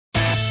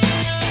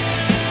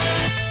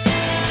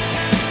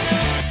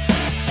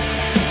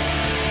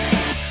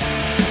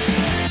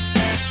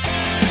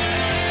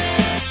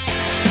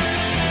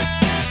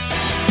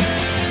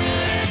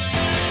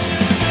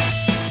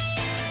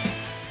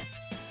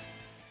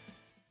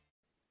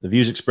The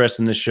views expressed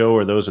in this show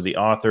are those of the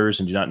authors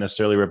and do not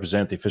necessarily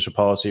represent the official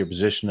policy or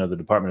position of the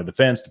Department of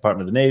Defense,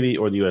 Department of the Navy,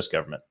 or the U.S.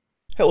 government.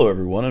 Hello,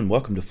 everyone, and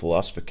welcome to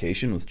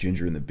Philosophication with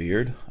Ginger and the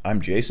Beard.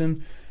 I'm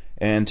Jason,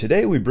 and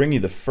today we bring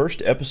you the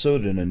first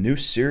episode in a new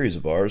series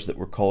of ours that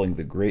we're calling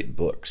The Great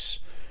Books.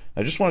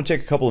 I just want to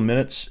take a couple of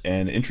minutes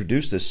and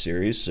introduce this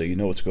series so you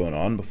know what's going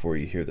on before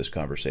you hear this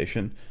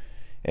conversation,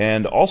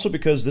 and also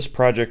because this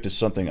project is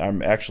something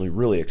I'm actually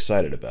really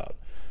excited about.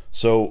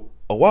 So,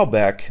 a while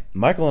back,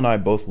 Michael and I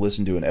both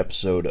listened to an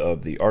episode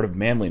of the Art of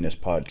Manliness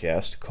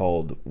podcast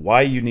called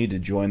Why You Need to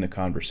Join the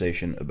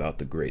Conversation About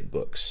the Great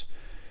Books.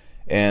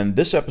 And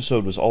this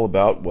episode was all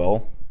about,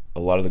 well, a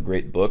lot of the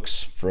great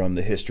books from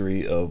the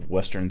history of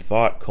Western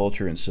thought,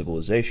 culture, and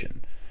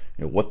civilization.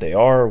 You know, what they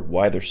are,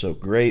 why they're so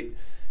great,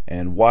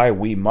 and why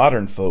we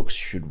modern folks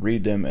should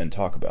read them and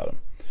talk about them.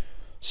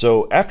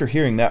 So after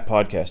hearing that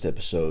podcast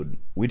episode,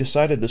 we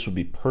decided this would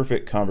be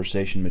perfect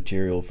conversation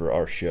material for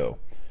our show.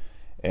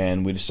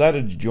 And we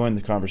decided to join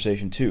the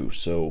conversation too.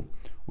 So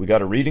we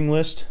got a reading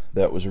list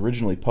that was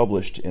originally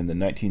published in the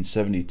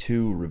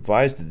 1972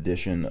 revised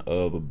edition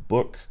of a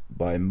book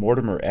by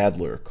Mortimer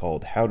Adler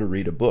called How to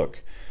Read a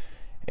Book.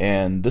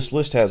 And this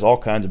list has all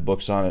kinds of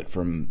books on it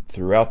from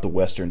throughout the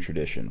Western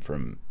tradition,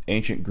 from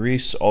ancient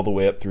Greece all the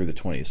way up through the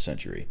 20th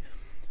century.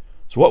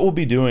 So what we'll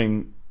be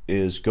doing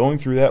is going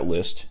through that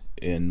list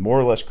in more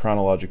or less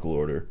chronological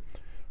order,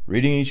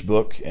 reading each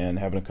book and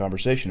having a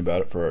conversation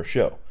about it for our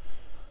show.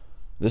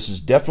 This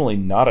is definitely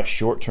not a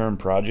short-term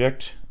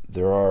project.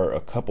 There are a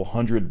couple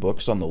hundred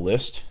books on the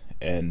list,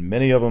 and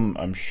many of them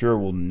I'm sure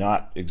will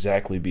not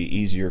exactly be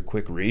easy or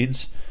quick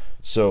reads,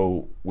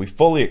 so we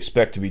fully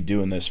expect to be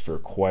doing this for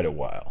quite a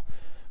while.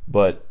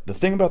 But the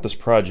thing about this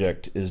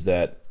project is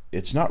that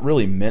it's not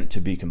really meant to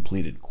be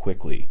completed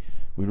quickly.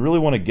 We really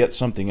want to get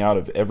something out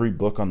of every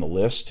book on the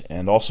list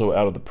and also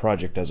out of the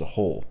project as a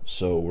whole,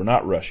 so we're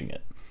not rushing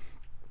it.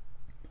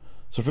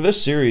 So for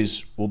this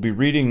series, we'll be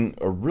reading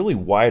a really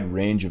wide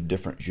range of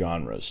different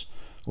genres.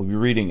 We'll be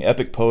reading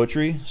epic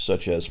poetry,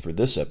 such as for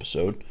this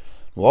episode.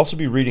 We'll also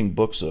be reading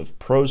books of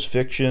prose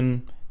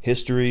fiction,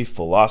 history,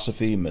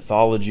 philosophy,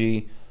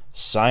 mythology,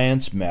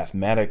 science,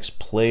 mathematics,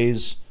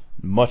 plays,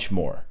 much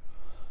more.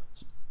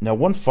 Now,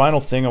 one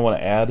final thing I want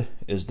to add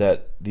is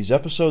that these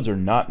episodes are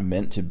not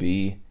meant to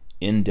be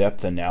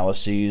in-depth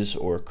analyses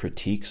or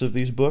critiques of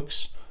these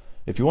books.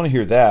 If you want to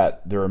hear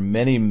that, there are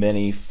many,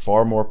 many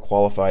far more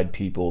qualified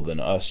people than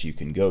us you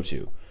can go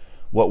to.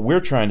 What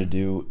we're trying to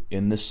do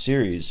in this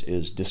series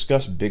is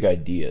discuss big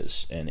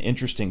ideas and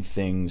interesting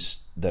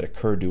things that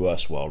occur to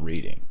us while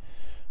reading.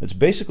 It's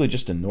basically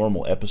just a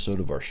normal episode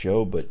of our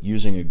show, but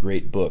using a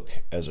great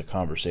book as a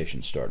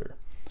conversation starter.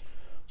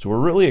 So we're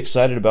really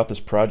excited about this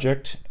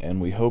project,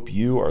 and we hope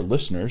you, our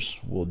listeners,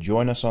 will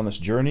join us on this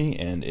journey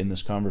and in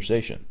this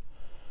conversation.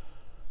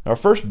 Our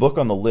first book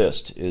on the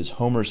list is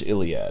Homer's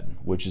Iliad,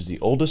 which is the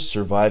oldest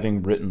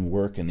surviving written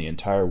work in the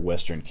entire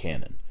Western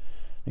canon.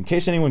 In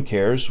case anyone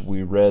cares,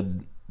 we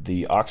read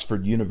the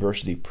Oxford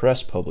University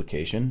Press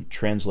publication,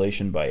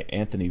 translation by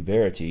Anthony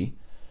Verity,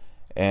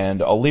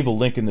 and I'll leave a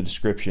link in the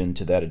description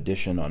to that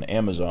edition on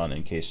Amazon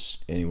in case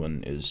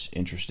anyone is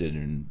interested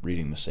in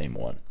reading the same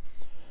one.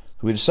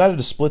 We decided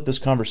to split this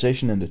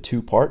conversation into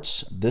two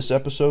parts. This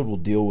episode will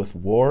deal with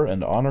war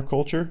and honor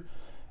culture,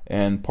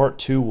 and part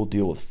 2 will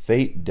deal with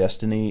fate,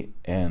 destiny,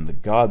 and the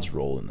gods'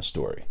 role in the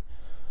story.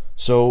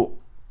 So,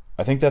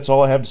 I think that's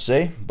all I have to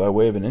say by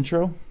way of an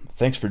intro.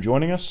 Thanks for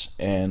joining us,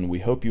 and we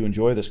hope you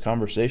enjoy this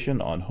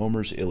conversation on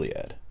Homer's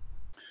Iliad.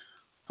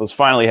 So it's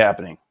finally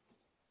happening.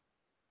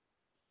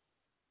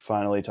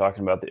 Finally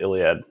talking about the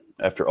Iliad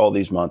after all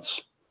these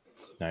months.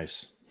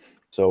 Nice.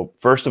 So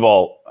first of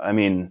all, I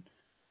mean,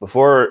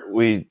 before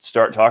we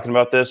start talking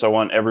about this, I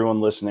want everyone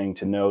listening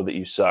to know that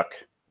you suck.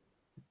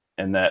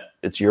 And that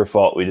it's your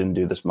fault we didn't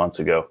do this months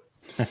ago.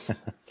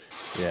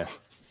 Yeah,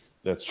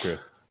 that's true.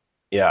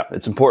 Yeah,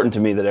 it's important to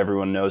me that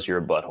everyone knows you're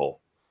a butthole.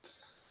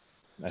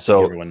 I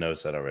think everyone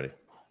knows that already.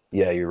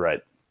 Yeah, you're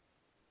right.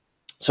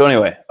 So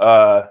anyway,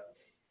 so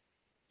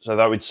I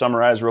thought we'd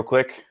summarize real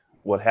quick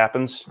what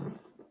happens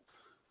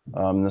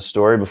in the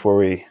story before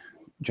we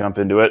jump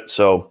into it.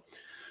 So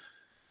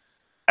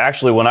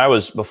actually,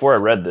 before I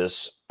read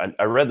this,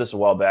 I read this a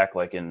while back,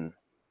 like in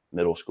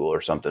middle school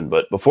or something,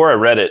 but before I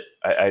read it,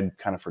 I'd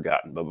kind of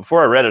forgotten. But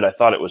before I read it, I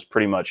thought it was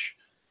pretty much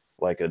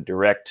like a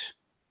direct,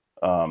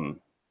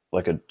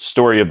 like a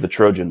story of the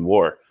Trojan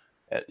War.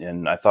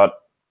 And I thought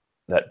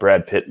that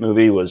Brad Pitt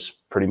movie was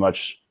pretty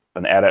much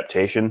an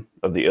adaptation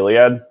of the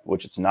Iliad,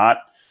 which it's not.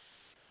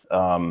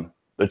 But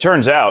it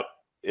turns out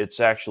it's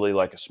actually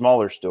like a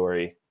smaller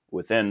story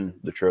within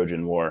the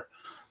Trojan War.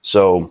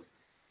 So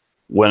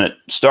when it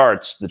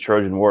starts, the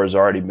Trojan War has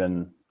already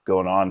been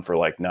going on for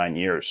like 9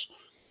 years.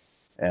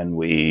 And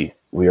we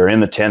are in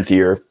the 10th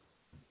year,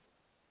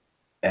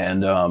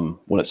 and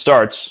when it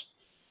starts,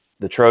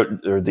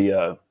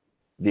 the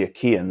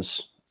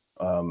Achaeans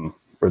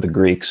or the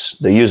Greeks,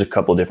 they use a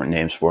couple different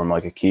names for them,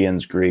 like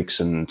Achaeans, Greeks,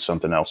 and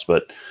something else.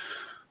 But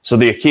so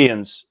the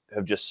Achaeans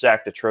have just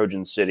sacked a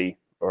Trojan city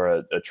or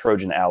a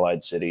Trojan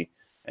allied city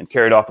and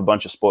carried off a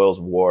bunch of spoils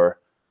of war.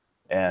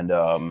 and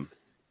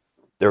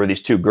there were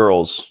these two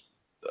girls,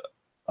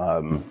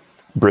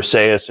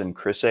 Briseis and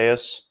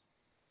Chryseis,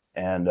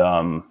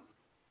 and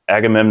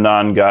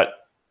Agamemnon got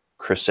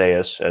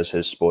Chryseis as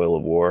his spoil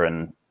of war,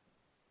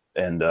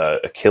 and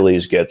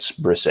Achilles gets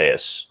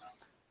Briseis.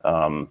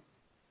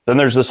 Then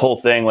there's this whole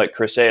thing, like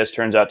Chryseis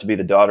turns out to be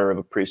the daughter of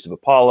a priest of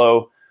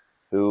Apollo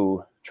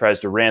who tries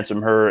to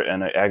ransom her,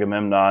 and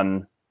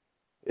Agamemnon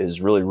is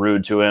really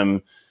rude to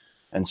him.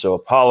 And so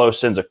Apollo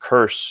sends a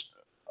curse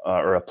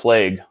or a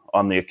plague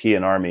on the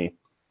Achaean army.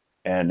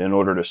 And in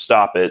order to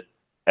stop it,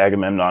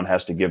 Agamemnon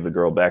has to give the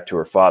girl back to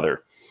her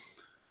father.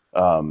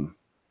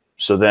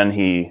 So then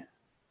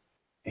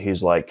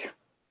he's like,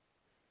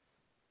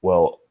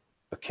 well,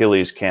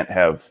 Achilles can't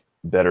have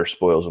better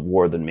spoils of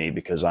war than me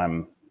because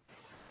I'm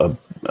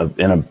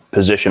in a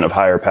position of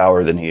higher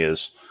power than he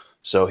is.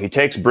 So he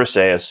takes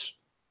Briseis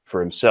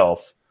for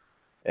himself,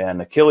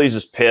 and Achilles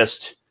is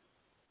pissed,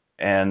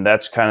 and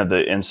that's kind of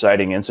the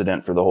inciting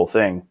incident for the whole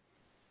thing.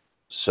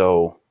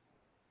 So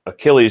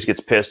Achilles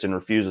gets pissed and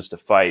refuses to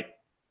fight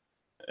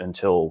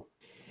until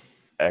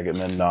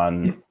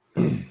Agamemnon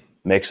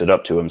makes it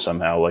up to him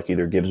somehow, like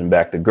either gives him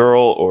back the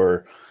girl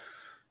or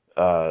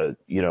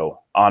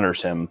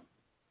honors him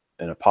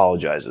and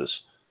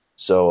apologizes.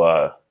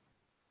 So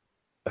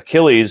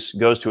Achilles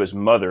goes to his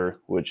mother,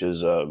 which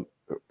is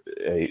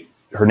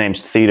her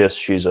name's Thetis.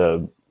 She's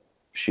a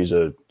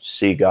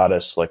sea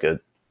goddess, I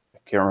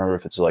can't remember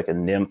if it's like a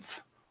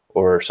nymph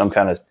or some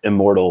kind of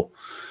immortal.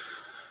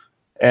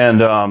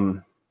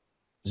 And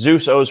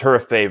Zeus owes her a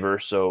favor,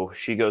 so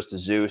she goes to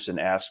Zeus and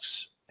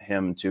asks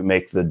him to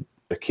make the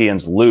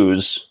Achaeans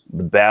lose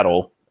the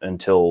battle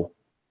until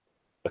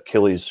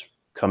Achilles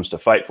comes to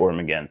fight for him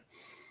again.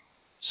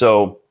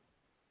 So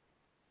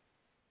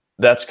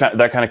that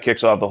kind of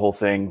kicks off the whole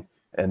thing.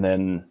 And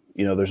then,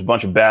 there's a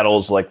bunch of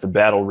battles, like the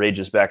battle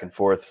rages back and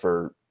forth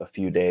for a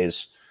few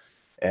days,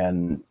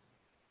 and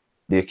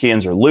the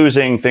Achaeans are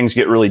losing. Things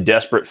get really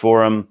desperate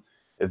for them.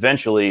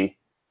 Eventually,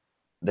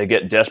 they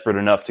get desperate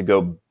enough to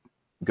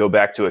go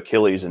back to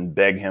Achilles and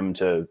beg him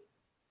to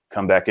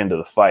come back into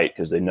the fight,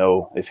 because they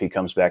know if he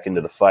comes back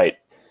into the fight,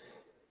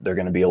 they're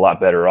going to be a lot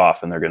better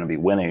off and they're going to be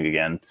winning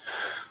again.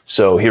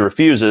 So he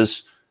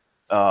refuses,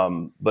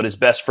 but his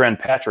best friend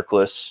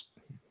Patroclus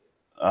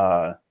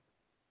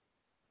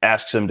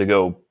asks him to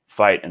go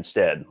fight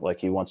instead.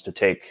 Like, he wants to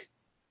take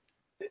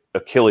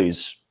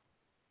Achilles'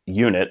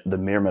 unit, the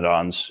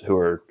Myrmidons, who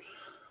are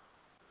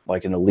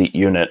like an elite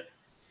unit,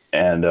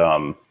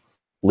 and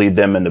lead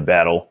them into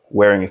battle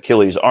wearing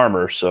Achilles'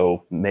 armor.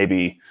 So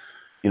maybe,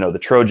 the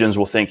Trojans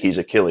will think he's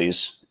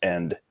Achilles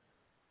and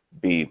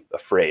be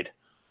afraid.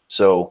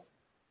 So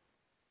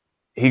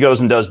he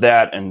goes and does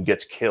that and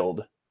gets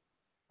killed.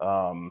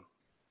 And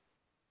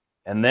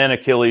then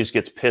Achilles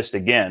gets pissed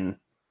again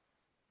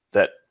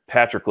that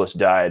Patroclus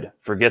died,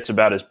 forgets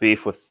about his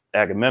beef with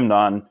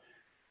Agamemnon,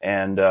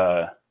 and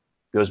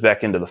goes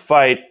back into the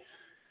fight.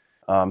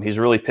 He's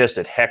really pissed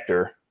at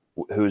Hector,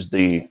 who's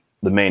the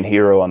main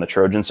hero on the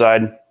Trojan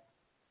side.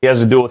 He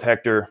has a duel with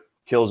Hector,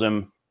 kills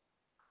him,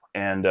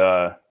 and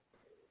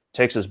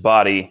takes his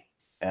body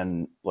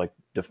and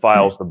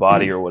defiles the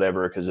body or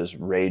whatever, because his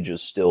rage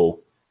is still,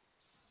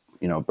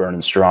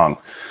 burning strong.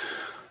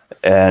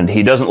 And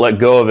he doesn't let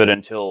go of it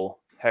until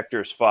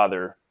Hector's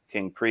father,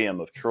 King Priam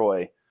of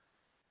Troy,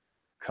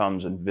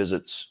 comes and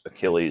visits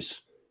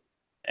Achilles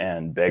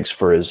and begs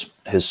for his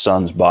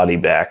son's body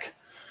back.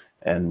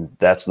 And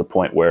that's the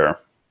point where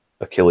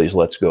Achilles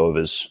lets go of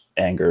his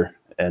anger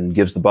and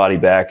gives the body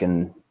back,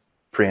 and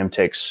Priam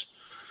takes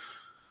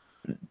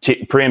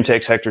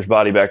Hector's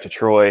body back to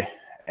Troy,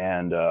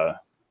 and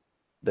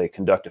they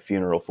conduct a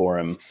funeral for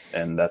him,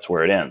 and that's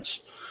where it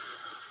ends.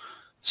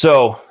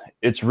 So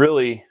it's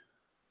really,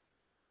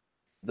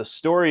 the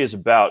story is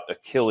about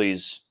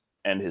Achilles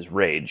and his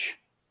rage.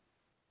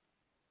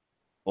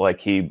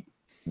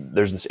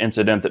 There's this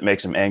incident that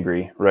makes him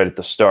angry right at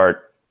the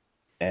start,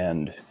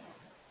 and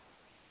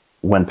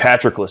when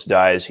Patroclus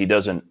dies, he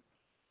doesn't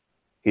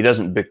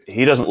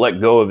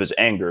let go of his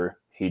anger.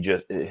 He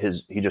just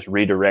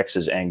redirects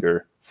his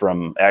anger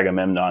from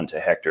Agamemnon to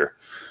Hector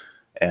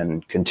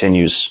and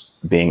continues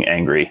being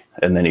angry,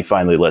 and then he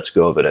finally lets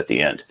go of it at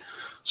the end.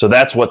 So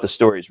that's what the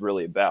story is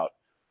really about.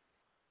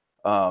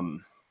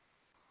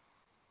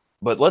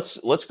 But let's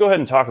go ahead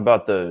and talk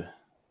about the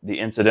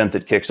incident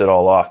that kicks it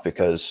all off,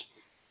 because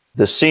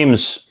this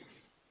seems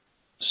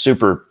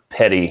super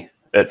petty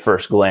at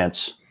first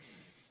glance.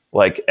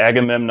 Like,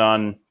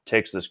 Agamemnon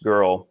takes this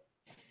girl,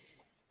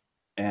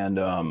 and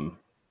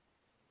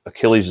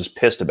Achilles is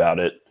pissed about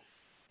it,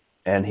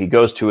 and he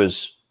goes to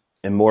his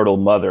immortal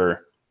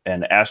mother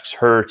and asks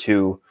her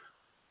to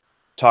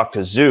talk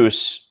to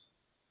Zeus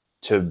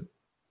to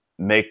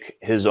make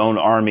his own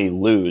army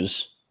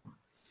lose,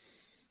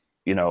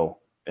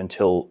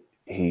 until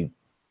he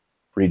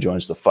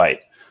rejoins the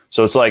fight.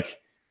 So it's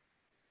like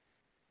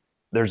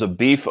there's a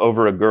beef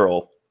over a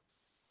girl,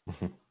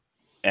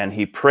 and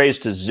he prays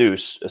to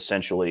Zeus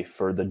essentially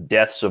for the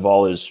deaths of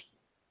all his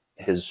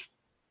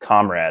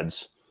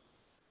comrades.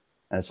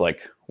 And it's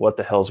like, what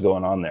the hell's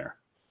going on there?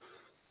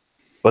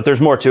 But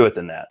there's more to it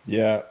than that.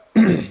 Yeah.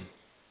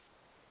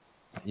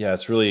 Yeah,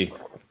 it's really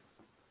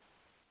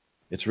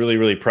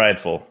really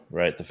prideful,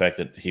 right? The fact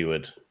that he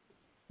would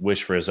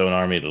wish for his own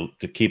army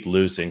to keep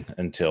losing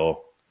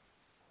until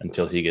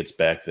he gets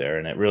back there.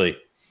 And it really,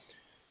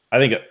 I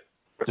think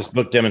this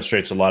book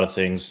demonstrates a lot of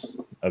things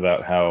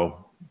about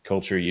how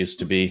culture used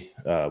to be,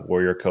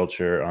 warrior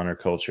culture, honor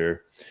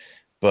culture,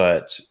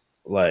 but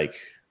like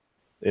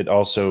it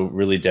also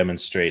really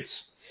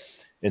demonstrates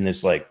in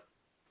this like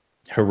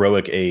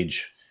heroic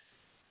age,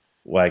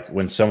 like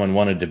when someone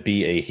wanted to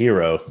be a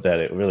hero, that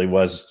it really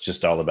was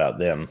just all about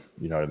them.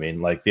 You know what I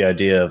mean? Like the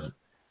idea of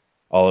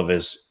all of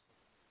his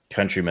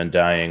countrymen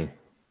dying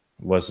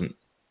wasn't,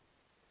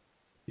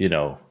 you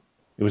know,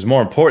 it was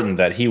more important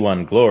that he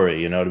won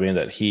glory. You know what I mean?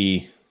 That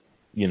he,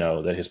 you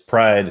know, that his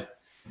pride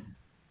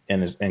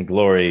and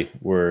glory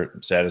were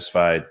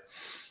satisfied.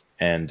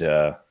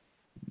 And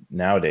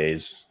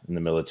nowadays in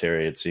the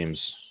military, it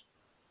seems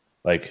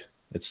like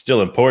it's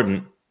still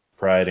important,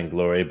 pride and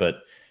glory,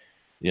 but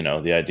you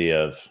know, the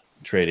idea of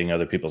trading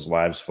other people's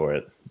lives for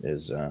it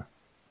is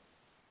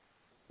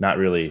not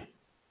really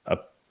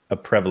a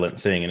prevalent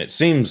thing. And it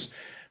seems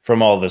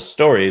from all the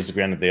stories,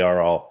 granted they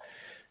are all,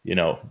 you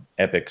know,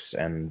 epics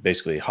and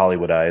basically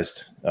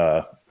Hollywoodized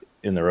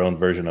in their own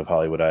version of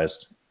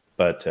Hollywoodized,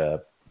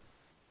 but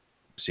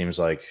seems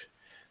like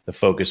the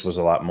focus was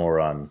a lot more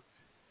on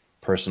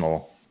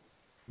personal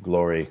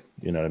glory.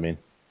 You know what I mean?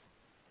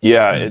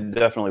 Yeah, it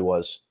definitely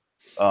was.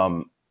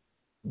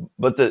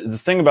 But the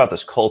thing about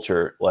this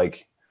culture,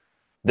 like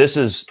this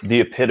is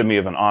the epitome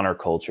of an honor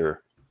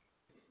culture,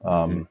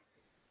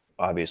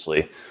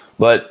 obviously.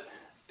 But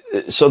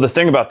so the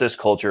thing about this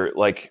culture,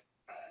 like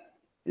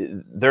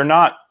they're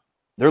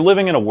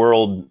living in a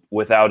world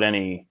without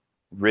any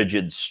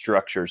rigid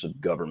structures of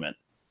government,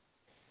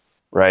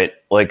 right?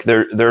 Like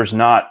there's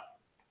not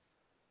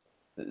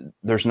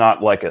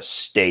like a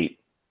state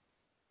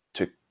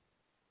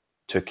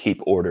to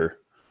keep order.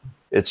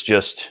 It's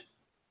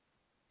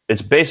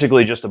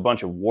basically just a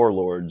bunch of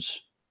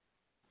warlords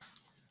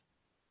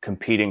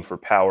competing for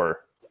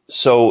power.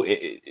 So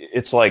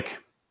it's like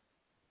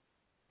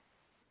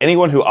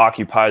anyone who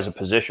occupies a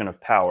position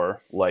of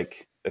power,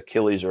 like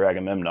Achilles or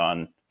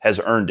Agamemnon, has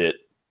earned it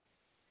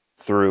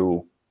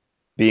through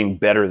being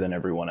better than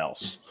everyone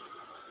else.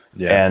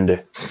 Yeah.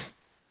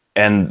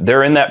 And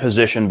they're in that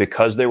position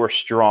because they were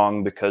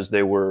strong, because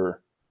they were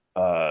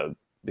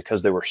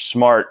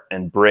smart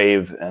and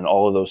brave and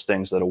all of those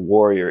things that a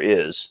warrior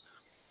is.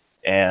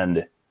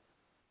 And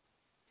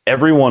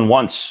everyone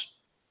wants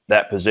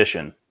that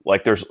position.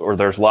 Like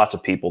there's lots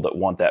of people that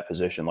want that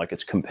position. Like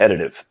it's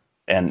competitive,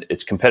 and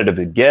it's competitive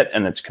to get,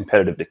 and it's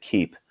competitive to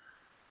keep.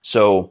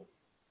 So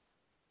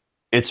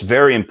it's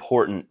very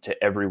important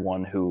to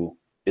everyone who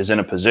is in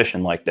a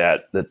position like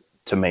that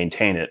to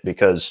maintain it,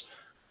 because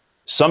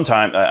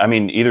sometimes, I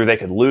mean, either they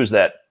could lose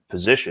that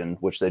position,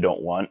 which they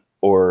don't want,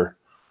 or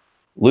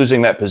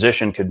losing that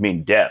position could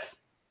mean death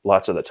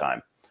lots of the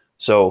time.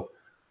 So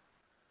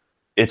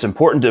it's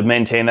important to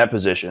maintain that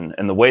position.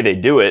 And the way they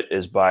do it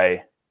is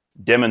by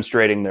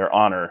demonstrating their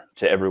honor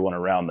to everyone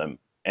around them.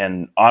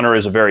 And honor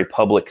is a very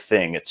public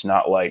thing. It's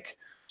not like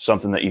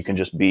something that you can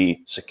just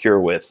be secure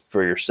with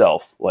for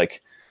yourself.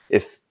 Like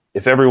if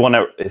everyone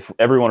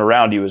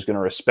around you is going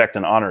to respect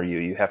and honor you,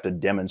 you have to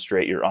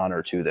demonstrate your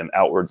honor to them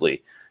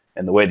outwardly.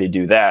 And the way they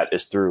do that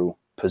is through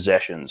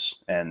possessions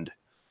and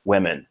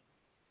women.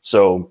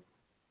 So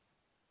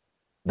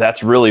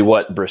that's really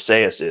what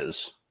Briseis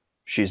is.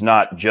 She's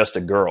not just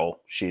a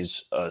girl.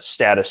 She's a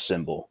status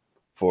symbol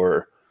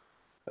for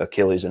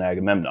Achilles and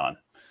Agamemnon.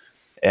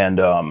 And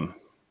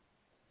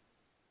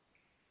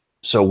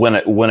so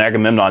when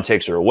Agamemnon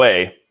takes her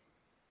away,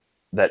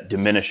 that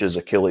diminishes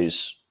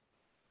Achilles'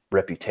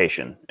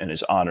 reputation and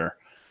his honor.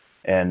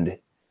 And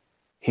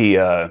he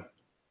can't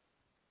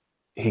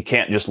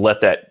just let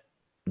that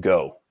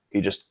go.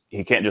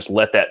 He can't just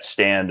let that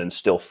stand and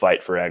still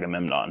fight for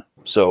Agamemnon.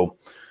 So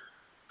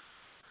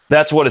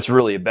that's what it's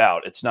really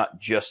about. It's not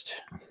just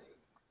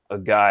a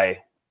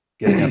guy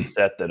getting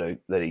upset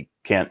that he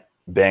can't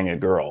bang a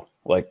girl.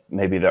 Like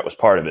maybe that was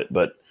part of it,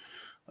 but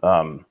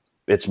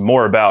it's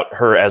more about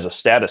her as a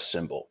status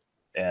symbol,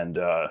 and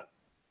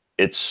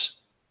it's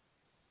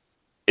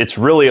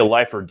really a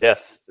life or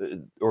death,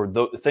 or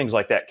things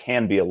like that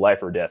can be a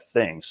life or death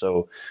thing.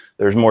 So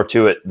there's more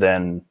to it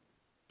than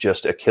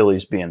just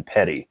Achilles being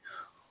petty.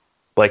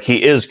 Like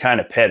he is kind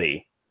of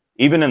petty.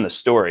 Even in the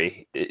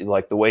story,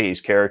 like the way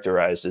he's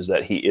characterized is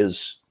that he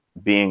is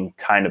being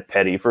kind of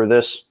petty for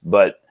this,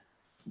 but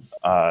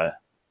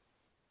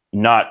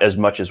not as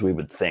much as we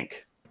would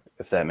think,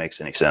 if that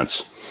makes any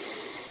sense.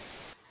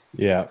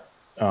 Yeah.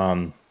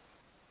 Yeah,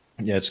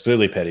 it's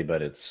clearly petty,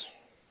 but it's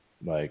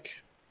like,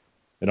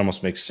 it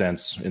almost makes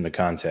sense in the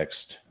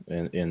context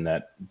in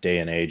that day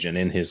and age and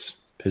in his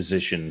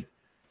position,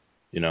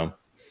 you know,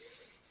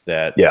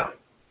 that, yeah,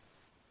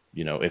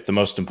 you know, if the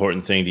most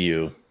important thing to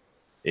you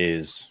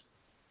is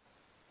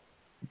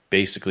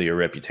basically your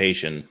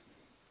reputation,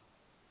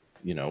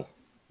 you know,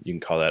 you can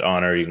call that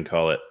honor, you can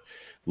call it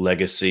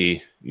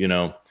legacy, you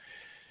know,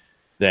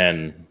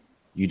 then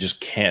you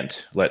just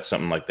can't let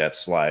something like that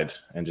slide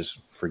and just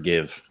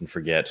forgive and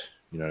forget.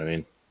 You know what I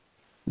mean?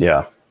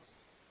 Yeah.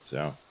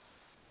 So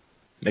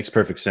makes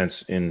perfect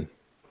sense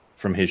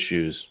from his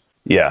shoes.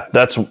 Yeah,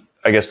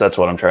 I guess that's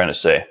what I'm trying to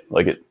say.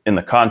 Like in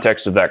the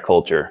context of that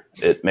culture,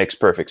 it makes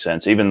perfect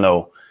sense, even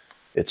though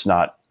it's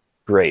not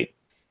great.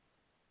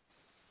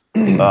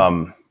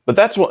 But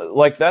that's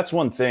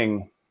one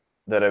thing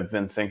that I've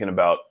been thinking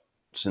about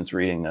since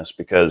reading this,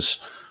 because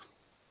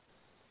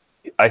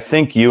I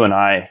think you and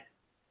I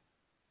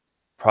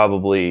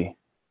probably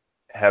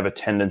have a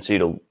tendency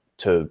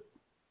to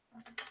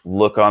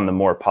look on the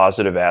more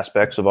positive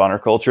aspects of honor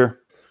culture.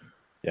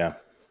 Yeah.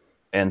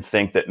 And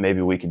think that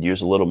maybe we could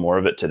use a little more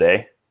of it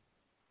today.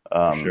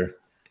 For sure.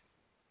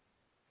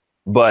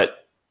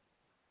 But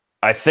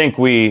I think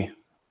we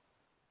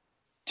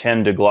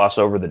tend to gloss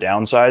over the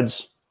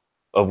downsides,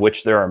 of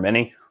which there are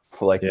many.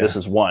 Like this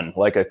is one,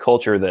 like a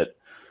culture that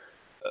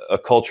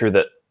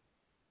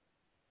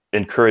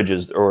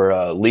encourages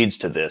or leads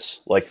to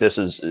this. Like this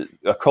is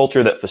a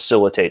culture that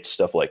facilitates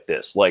stuff like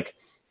this. Like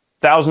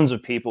thousands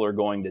of people are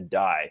going to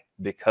die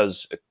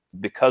because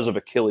of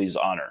Achilles'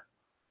 honor.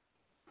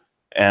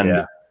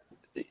 And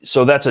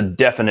so that's a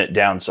definite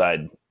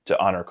downside to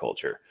honor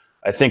culture.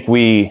 I think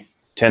we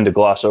tend to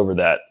gloss over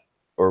that,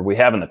 or we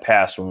have in the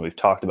past when we've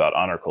talked about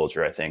honor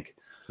culture, I think.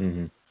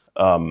 Mm-hmm.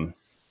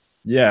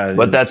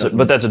 But that's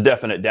a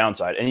definite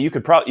downside. And you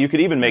could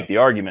even make the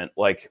argument,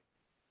 like,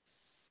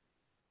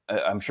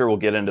 I'm sure we'll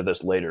get into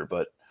this later,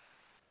 but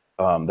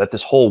that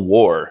this whole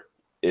war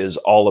is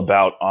all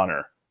about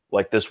honor.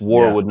 Like this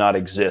war would not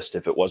exist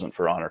if it wasn't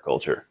for honor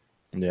culture.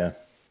 Yeah.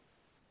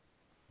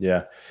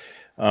 Yeah.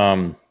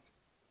 I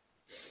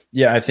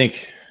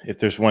think if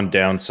there's one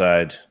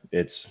downside,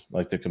 it's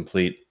like the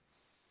complete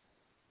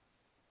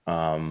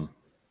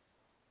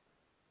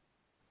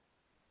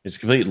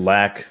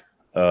lack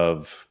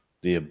of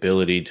the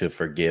ability to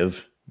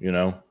forgive,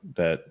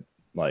 that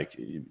like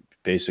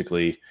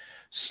basically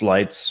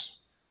slights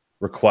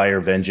require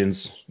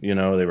vengeance, they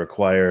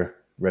require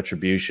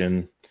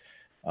retribution.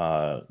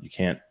 You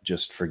can't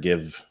just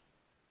forgive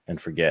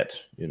and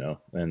forget,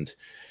 and,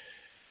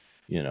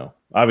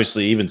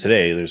 obviously even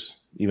today,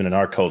 even in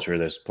our culture,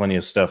 there's plenty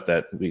of stuff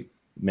that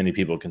many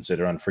people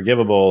consider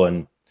unforgivable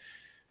and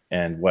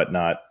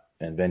whatnot.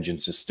 And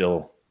vengeance is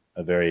still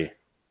a very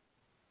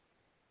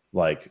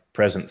like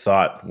present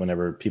thought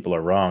whenever people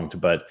are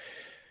wronged, but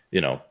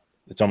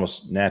it's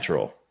almost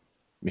natural,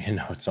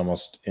 it's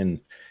almost in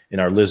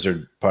our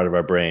lizard part of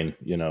our brain,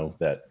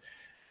 that,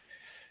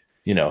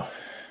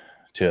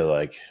 to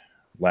like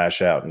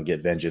lash out and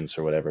get vengeance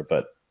or whatever.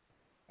 But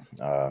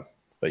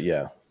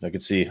yeah, I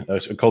could see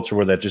a culture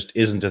where that just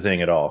isn't a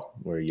thing at all,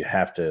 where you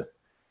have to,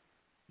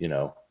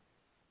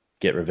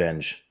 get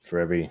revenge for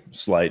every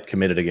slight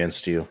committed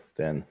against you.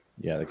 Then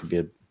that could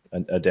be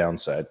a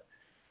downside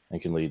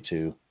and can lead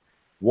to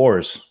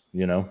wars,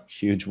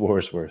 huge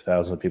wars where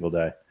thousands of people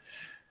die.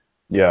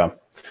 Yeah.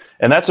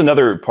 And that's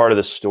another part of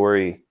the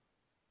story.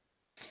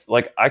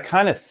 Like, I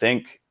kind of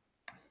think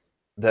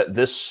that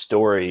this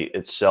story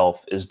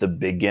itself is the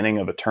beginning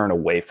of a turn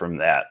away from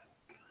that.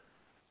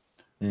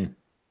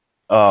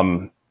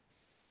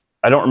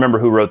 I don't remember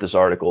who wrote this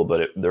article,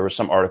 but there was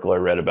some article I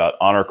read about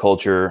honor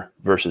culture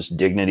versus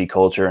dignity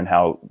culture and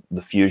how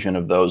the fusion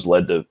of those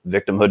led to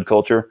victimhood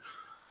culture.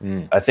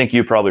 I think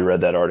you probably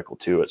read that article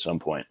too at some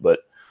point,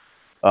 but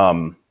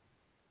the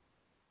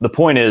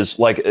point is,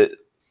 like,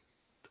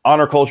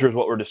 honor culture is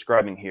what we're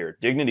describing here.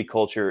 Dignity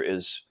culture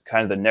is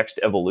kind of the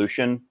next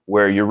evolution,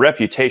 where your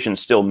reputation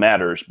still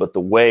matters, but the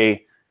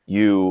way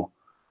you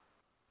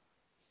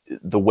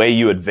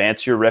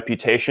advance your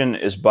reputation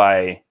is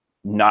by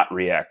not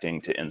reacting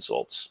to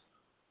insults.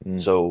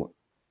 So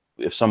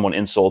if someone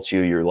insults you,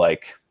 you're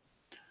like,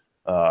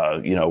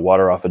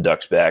 water off a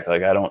duck's back.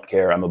 Like, I don't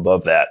care. I'm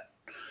above that.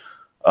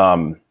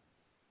 And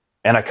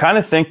I kind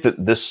of think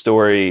that this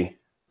story,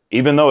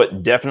 even though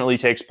it definitely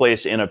takes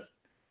place in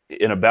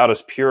about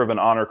as pure of an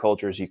honor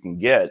culture as you can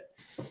get,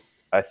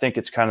 I think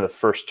it's kind of the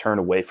first turn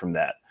away from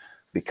that,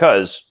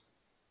 because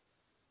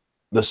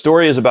the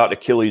story is about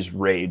Achilles'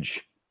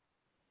 rage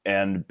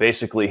and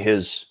basically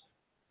his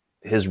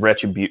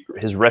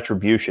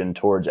retribution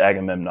towards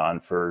Agamemnon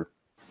for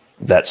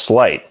that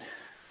slight.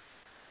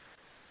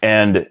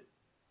 And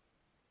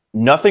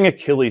nothing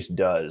Achilles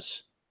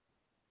does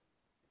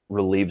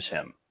relieves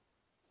him.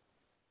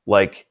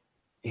 Like,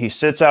 he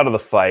sits out of the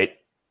fight,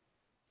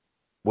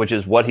 which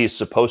is what he's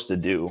supposed to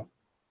do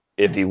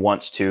if he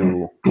wants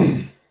to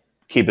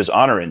keep his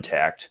honor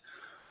intact.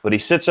 But he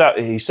sits out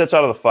of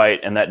the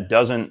fight, and that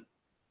doesn't,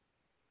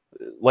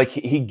 like,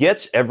 he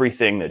gets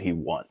everything that he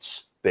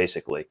wants,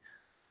 basically.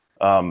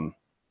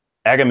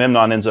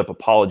 Agamemnon ends up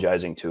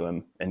apologizing to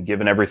him and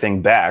giving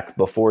everything back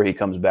before he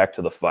comes back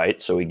to the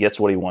fight, so he gets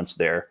what he wants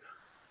there.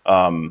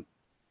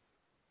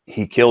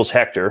 He kills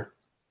Hector,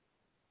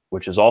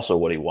 which is also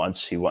what he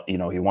wants. He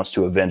wants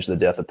to avenge the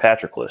death of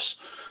Patroclus.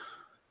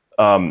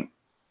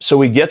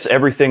 So he gets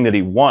everything that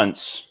he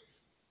wants,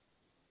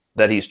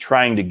 that he's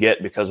trying to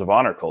get because of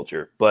honor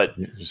culture, but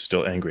he's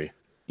still angry.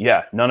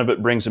 Yeah, none of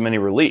it brings him any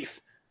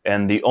relief.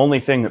 And the only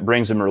thing that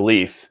brings him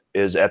relief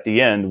is at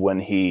the end when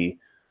he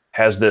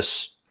has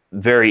this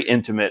very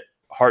intimate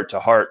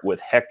heart-to-heart with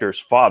Hector's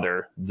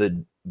father,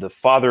 the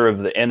father of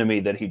the enemy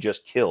that he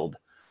just killed,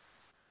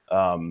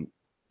 and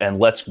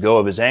lets go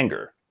of his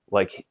anger.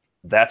 Like,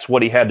 that's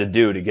what he had to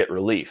do to get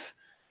relief.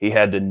 He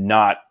had to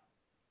not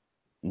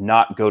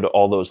go to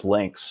all those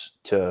lengths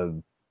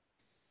to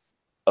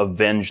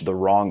avenge the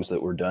wrongs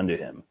that were done to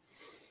him.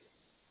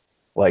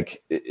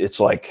 Like, it's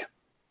like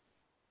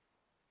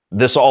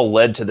this all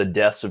led to the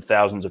deaths of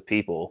thousands of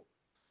people.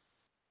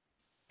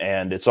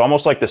 And it's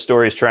almost like the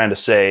story is trying to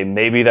say,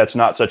 maybe that's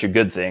not such a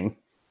good thing.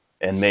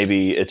 And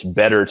maybe it's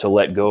better to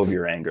let go of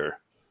your anger.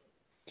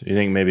 Do you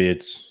think maybe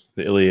it's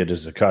the Iliad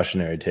is a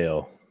cautionary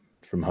tale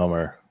from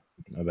Homer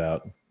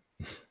about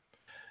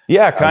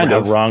kind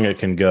of how wrong it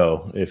can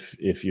go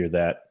if you're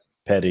that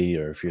petty,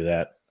 or if you're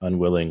that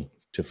unwilling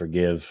to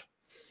forgive,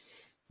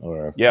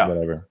 or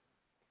whatever.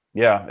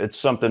 Yeah, it's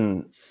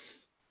something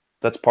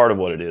that's part of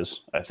what it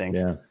is, I think.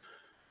 Yeah.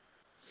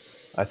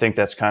 I think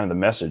that's kind of the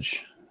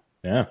message.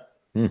 Yeah.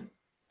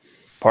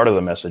 Part of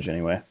the message,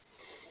 anyway.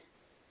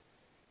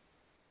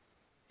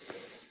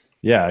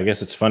 Yeah, I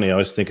guess it's funny. I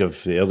always think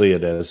of the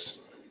Iliad as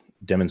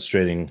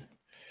demonstrating,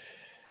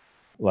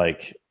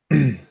 like,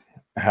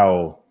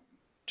 how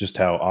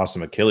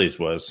awesome Achilles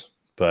was.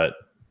 But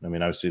I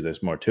mean, obviously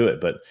there's more to it,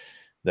 but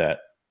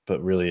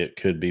really it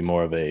could be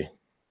more of a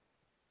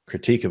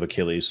critique of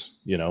Achilles,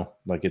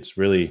 like it's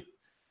really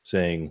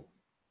saying,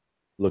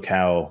 look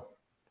how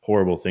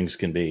horrible things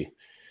can be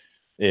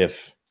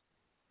if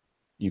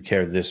you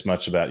care this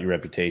much about your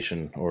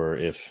reputation, or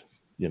if,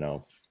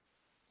 or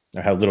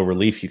how little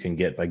relief you can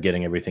get by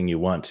getting everything you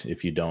want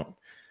if you don't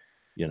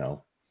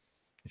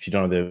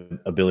have the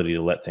ability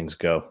to let things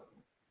go.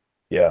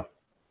 Yeah.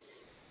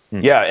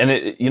 Yeah.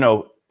 And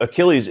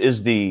Achilles is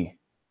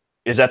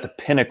at the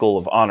pinnacle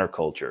of honor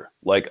culture.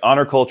 Like,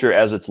 honor culture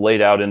as it's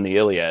laid out in the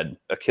Iliad,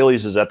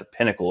 Achilles is at the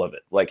pinnacle of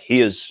it. Like, he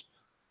has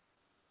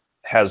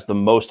the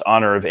most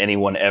honor of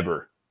anyone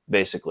ever,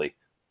 basically.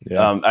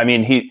 Yeah. I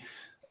mean,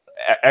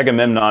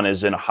 Agamemnon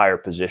is in a higher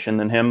position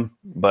than him,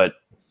 but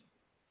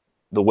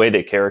the way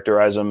they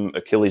characterize him,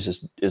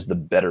 Achilles is the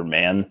better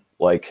man.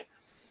 Like,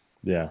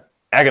 yeah,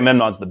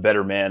 Agamemnon's the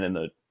better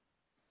man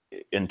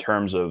in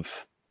terms of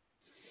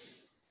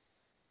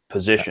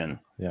position.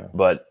 Yeah.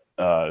 But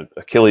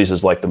Achilles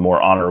is like the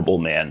more honorable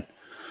man.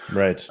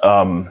 Right.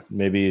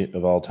 Maybe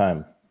of all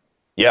time.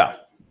 Yeah.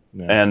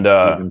 And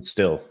even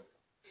still.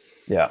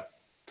 Yeah.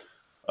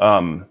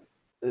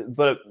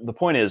 But the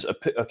point is,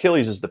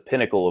 Achilles is the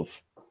pinnacle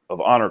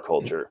of honor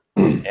culture.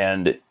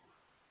 And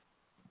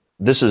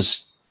this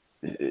is,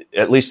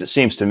 at least it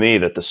seems to me,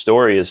 that the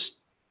story is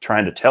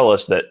trying to tell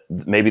us that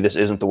maybe this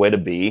isn't the way to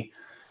be.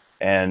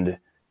 And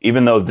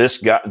even though this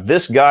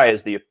guy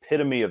is the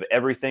epitome of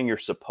everything you're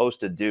supposed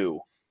to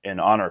do in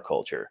honor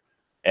culture,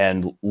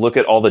 and look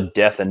at all the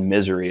death and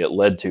misery it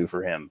led to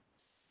for him.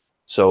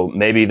 So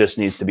maybe this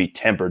needs to be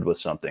tempered with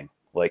something,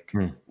 like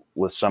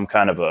with some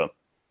kind of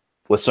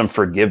with some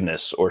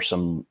forgiveness, or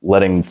some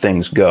letting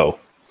things go,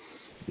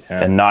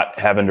 and not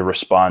having to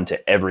respond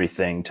to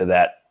everything to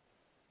that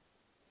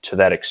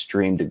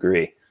extreme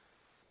degree.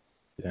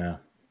 Yeah.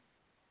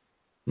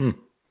 I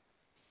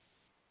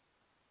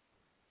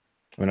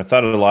mean, I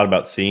thought a lot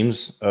about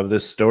themes of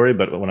this story,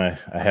 but what I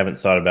haven't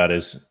thought about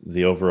is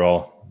the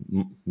overall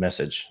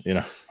message,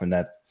 and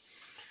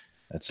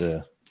that's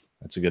a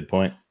good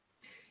point.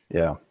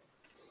 Yeah.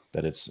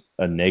 That it's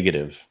a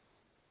negative,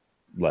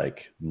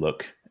 like,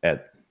 look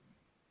at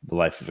the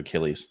life of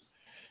Achilles.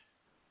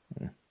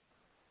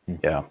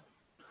 Yeah.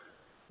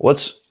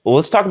 Let's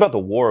talk about the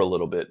war a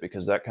little bit,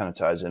 because that kind of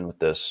ties in with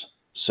this.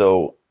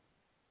 So,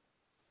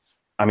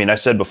 I mean, I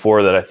said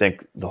before that I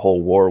think the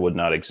whole war would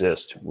not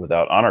exist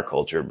without honor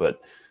culture,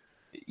 but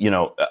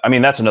I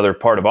mean, that's another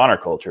part of honor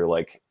culture.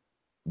 Like,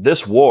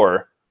 this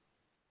war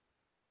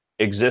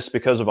exists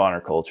because of honor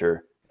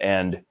culture,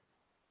 and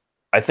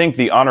I think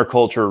the honor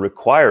culture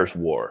requires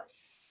war.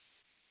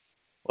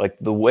 Like,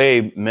 the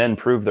way men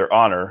prove their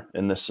honor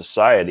in this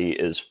society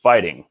is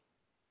fighting,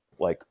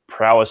 like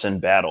prowess in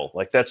battle.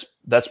 Like, that's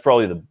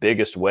probably the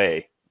biggest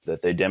way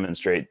that they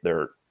demonstrate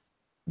their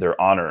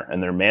honor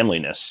and their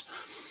manliness.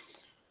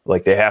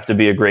 Like, they have to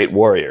be a great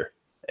warrior,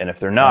 and if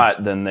they're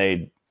not, then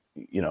they're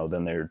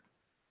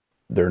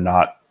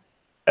not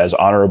as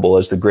honorable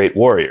as the great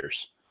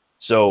warriors.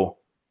 So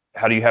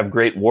how do you have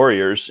great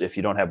warriors if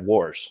you don't have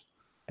wars?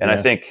 And I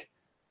think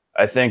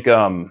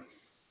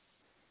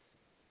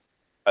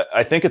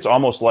it's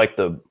almost like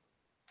the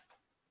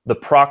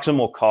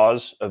proximal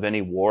cause of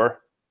any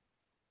war,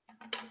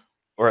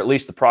 or at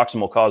least the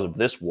proximal cause of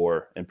this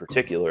war in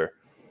particular,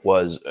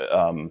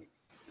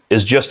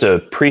 is just a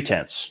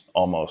pretense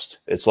almost.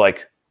 It's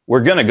like,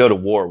 we're going to go to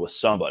war with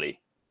somebody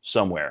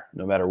somewhere,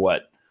 no matter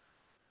what.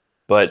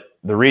 But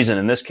the reason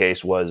in this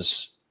case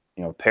was,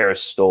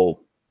 Paris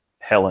stole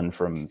Helen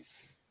from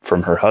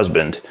her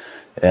husband,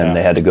 and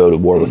they had to go to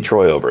war with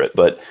Troy over it.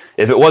 But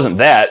if it wasn't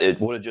that,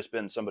 it would have just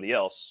been somebody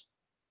else,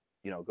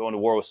 going to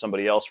war with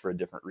somebody else for a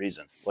different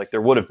reason. Like,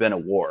 there would have been a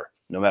war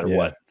no matter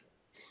what.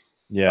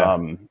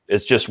 Yeah.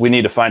 It's just we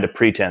need to find a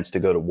pretense to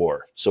go to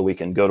war so we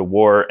can go to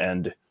war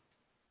and,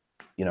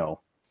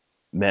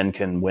 men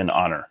can win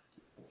honor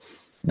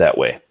that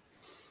way.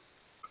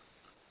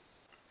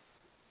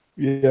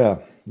 Yeah.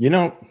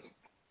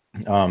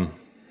 It's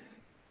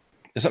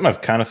something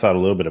I've kind of thought a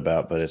little bit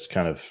about, but it's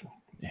kind of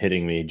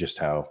hitting me just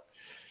how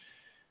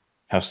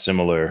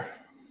similar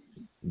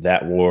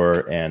that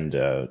war and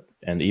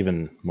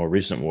even more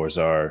recent wars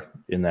are,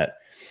 in that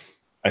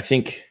I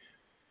think,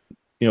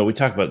 we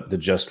talk about the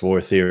just war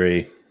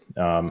theory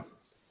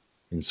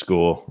in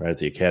school, right, at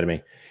the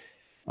academy.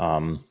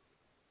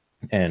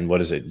 And what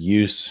is it?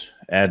 Jus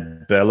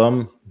ad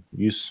bellum?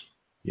 Jus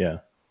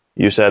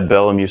ad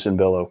bellum, jus in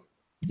bello.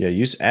 Yeah,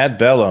 jus ad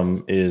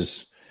bellum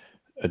is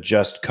a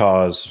just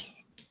cause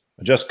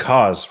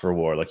for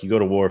war. Like, you go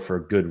to war for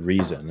a good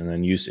reason, and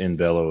then jus in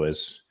bello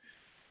is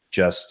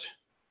just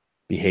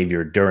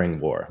behavior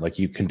during war. Like,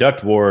 you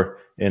conduct war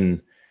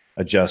in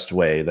a just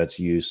way. That's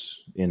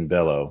jus in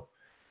bello.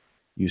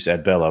 Jus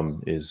ad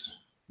bellum is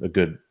a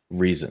good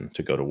reason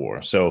to go to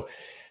war. So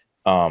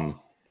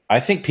I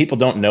think people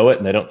don't know it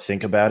and they don't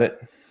think about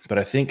it. But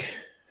I think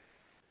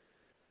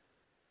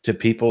to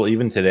people,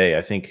 even today,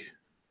 I think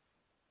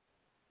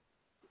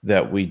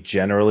that we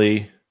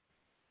generally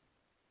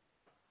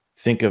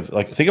think of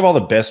all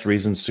the best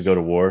reasons to go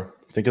to war.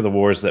 Think of the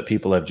wars that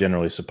people have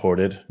generally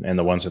supported and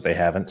the ones that they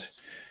haven't.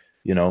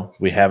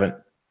 We haven't,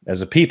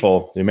 as a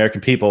people, the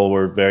American people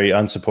were very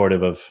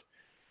unsupportive of,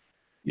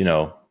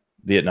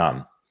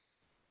 Vietnam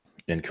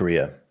and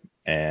Korea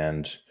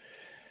and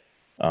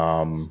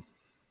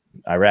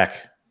Iraq,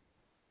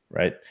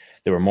 right?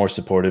 They were more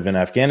supportive in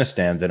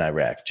Afghanistan than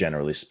Iraq,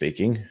 generally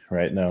speaking,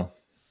 right? No.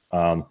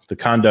 The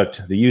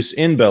conduct, the jus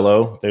in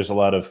bello, there's a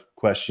lot of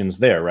questions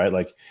there, right?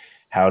 Like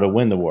how to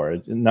win the war.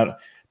 Not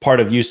part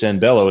of jus in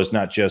bello is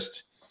not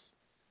just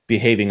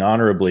behaving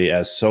honorably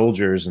as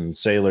soldiers and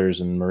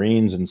sailors and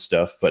Marines and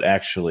stuff, but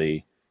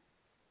actually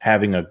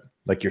having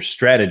your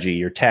strategy,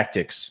 your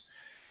tactics,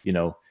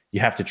 you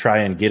have to try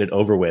and get it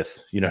over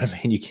with. You know what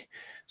I mean?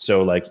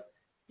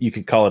 You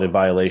could call it a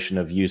violation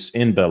of jus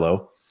in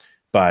bello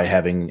by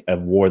having a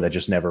war that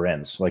just never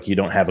ends. Like, you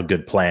don't have a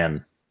good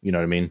plan. You know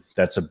what I mean?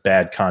 That's a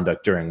bad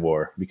conduct during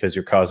war because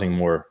you're causing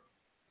more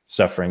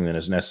suffering than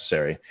is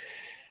necessary.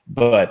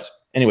 But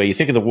anyway, you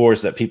think of the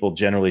wars that people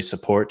generally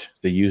support,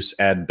 the jus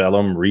ad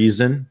bellum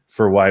reason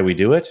for why we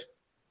do it,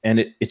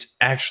 and it's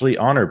actually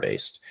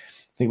honor-based.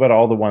 Think about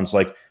all the ones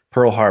like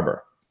Pearl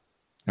Harbor.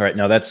 All right,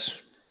 now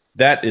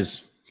that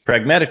is,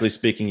 pragmatically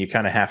speaking, you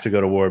kind of have to go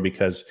to war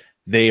because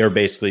they are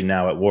basically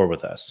now at war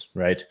with us,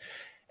 right?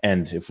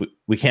 And if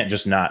we can't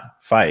just not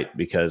fight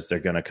because they're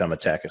going to come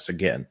attack us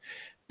again.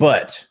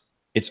 But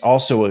it's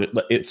also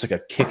it's like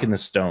a kick in the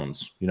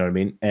stones, you know what I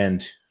mean?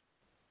 And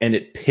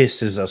it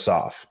pisses us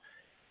off.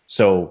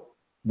 So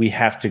we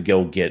have to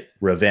go get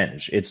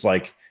revenge. It's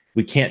like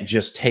we can't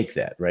just take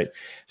that, right?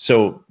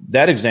 So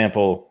that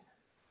example,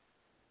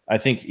 I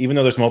think, even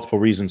though there's multiple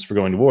reasons for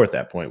going to war at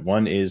that point,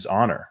 one is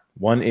honor,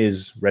 one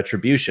is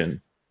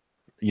retribution,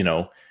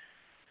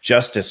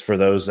 justice for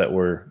those that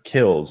were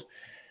killed,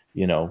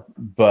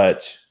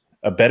 but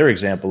a better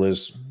example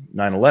is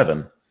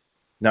 9/11.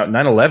 Now,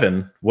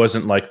 9/11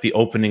 wasn't like the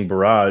opening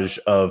barrage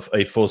of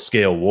a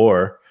full-scale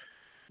war.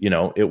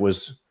 It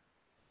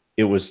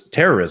was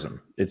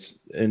terrorism.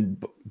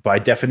 And by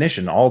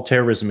definition, all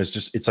terrorism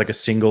is it's like a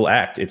single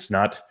act. It's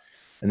not,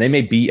 and they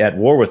may be at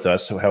war with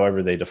us,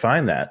 however they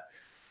define that,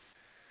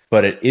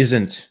 but it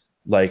isn't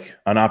like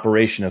an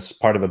operation as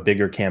part of a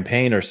bigger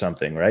campaign or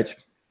something, right?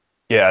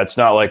 Yeah, it's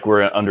not like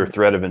we're under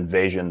threat of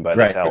invasion by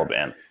the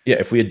Taliban. Yeah,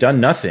 if we had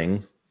done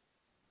nothing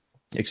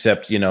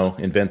except,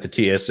 invent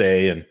the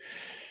TSA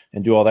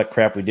and do all that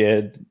crap we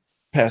did,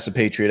 pass the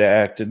Patriot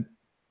Act and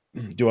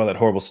do all that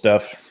horrible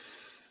stuff,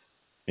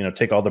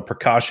 take all the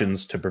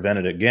precautions to prevent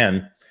it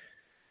again,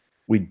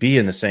 we'd be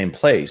in the same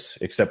place,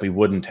 except we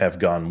wouldn't have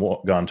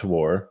gone to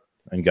war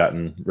and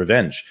gotten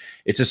revenge.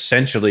 It's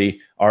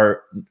essentially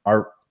our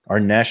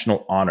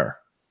national honor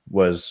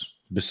was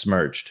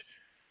besmirched.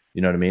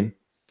 You know what I mean?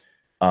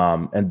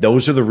 And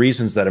those are the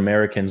reasons that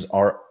Americans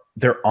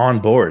they're on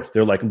board.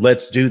 They're like,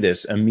 let's do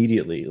this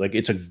immediately. Like,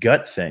 it's a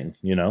gut thing,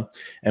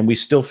 and we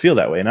still feel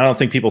that way. And I don't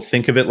think people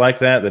think of it like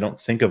that. They don't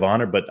think of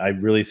honor, but I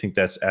really think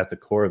that's at the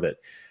core of it,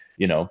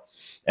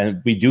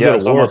 and we do go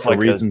to war for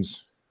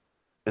reasons.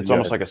 It's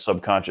almost like a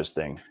subconscious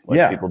thing.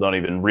 People don't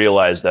even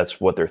realize that's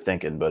what they're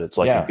thinking, but it's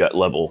like a gut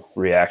level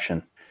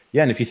reaction.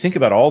 Yeah. And if you think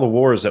about all the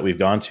wars that we've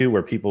gone to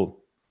where people,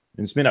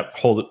 and this may not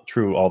hold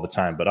true all the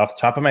time, but off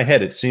the top of my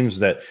head, it seems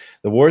that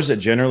the wars that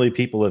generally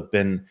people have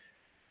been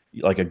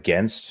like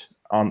against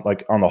on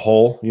the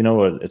whole,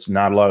 it's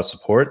not a lot of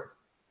support,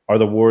 are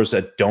the wars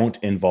that don't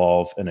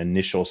involve an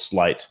initial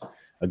slight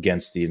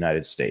against the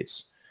United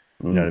States.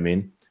 You know what I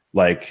mean?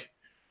 Like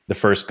the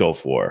first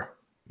Gulf War,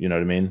 you know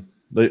what I mean?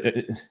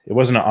 It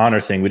wasn't an honor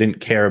thing. We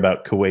didn't care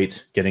about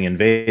Kuwait getting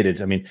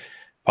invaded. I mean,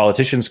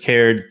 politicians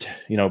cared,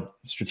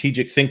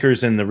 strategic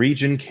thinkers in the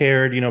region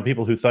cared,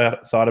 people who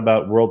thought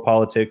about world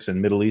politics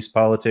and Middle East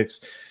politics.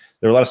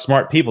 there were a lot of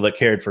smart people that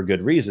cared for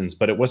good reasons,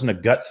 but it wasn't a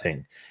gut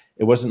thing.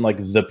 It wasn't like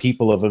the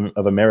people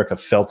of America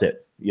felt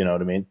it. You know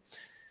what I mean?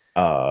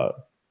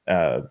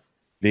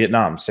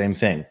 Vietnam, same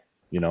thing.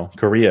 You know,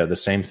 Korea, the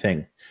same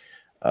thing.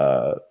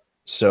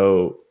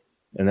 So,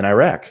 and then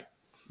Iraq,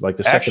 like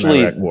the second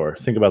Iraq war.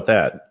 Think about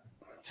that.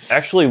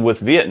 Actually, with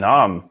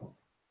Vietnam,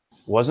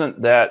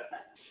 wasn't that,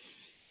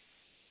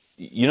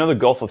 you know, the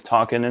Gulf of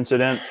Tonkin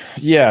incident?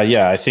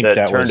 Yeah, I think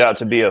that turned out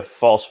to be a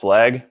false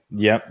flag.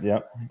 Yep.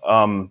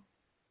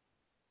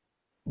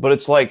 But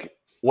it's like,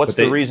 what's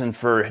the reason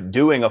for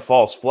doing a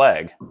false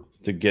flag?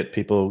 To get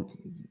people.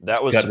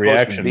 That was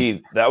supposed to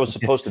be. That was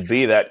supposed to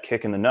be that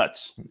kick in the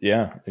nuts.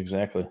 Yeah,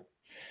 exactly.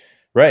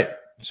 Right.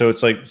 So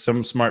it's like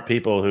some smart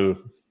people who,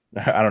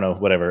 I don't know,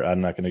 whatever.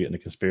 I'm not going to get into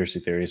conspiracy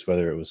theories,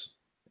 whether it was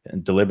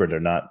deliberate or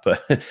not.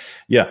 But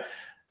yeah,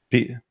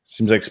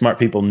 seems like smart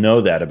people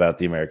know that about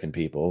the American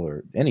people,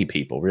 or any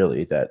people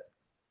really, that,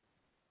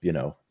 you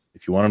know,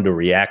 if you want them to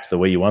react the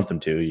way you want them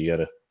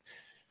to,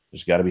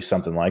 there's got to be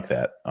something like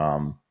that.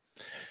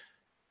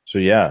 So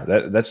yeah,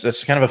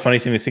 that's kind of a funny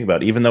thing to think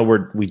about. Even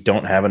though we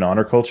don't have an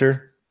honor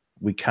culture,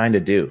 we kind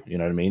of do. You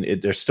know what I mean?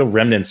 There's still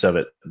remnants of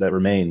it that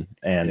remain,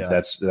 and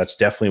that's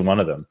definitely one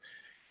of them.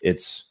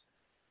 It's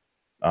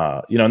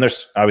you know, and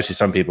there's obviously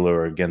some people who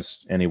are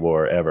against any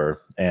war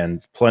ever,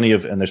 and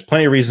there's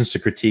plenty of reasons to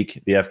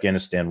critique the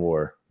Afghanistan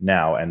war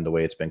now and the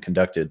way it's been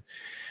conducted.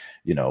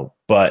 You know,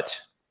 but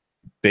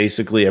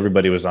basically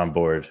everybody was on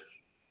board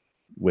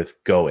with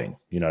going.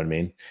 You know what I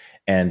mean?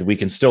 And we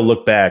can still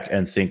look back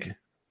and think,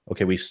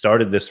 okay, we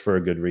started this for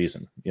a good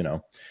reason, you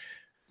know,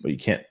 but you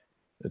can't,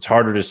 it's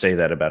harder to say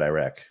that about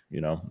Iraq,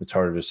 you know, it's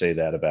harder to say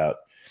that about,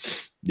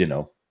 you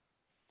know,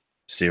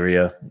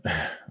 Syria,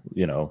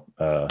 you know,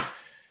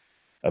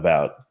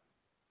 about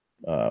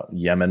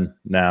Yemen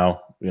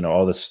now, you know,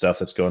 all this stuff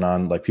that's going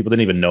on. Like, people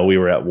didn't even know we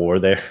were at war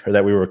there, or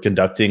that we were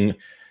conducting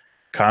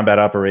combat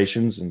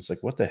operations. And it's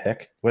like, what the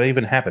heck? What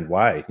even happened?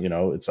 Why? You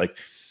know, it's like,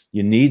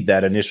 you need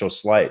that initial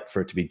slight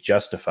for it to be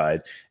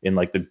justified in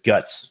like the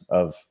guts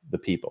of the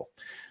people.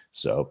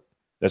 So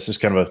that's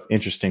just kind of an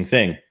interesting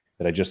thing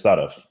that I just thought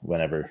of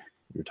whenever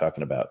you're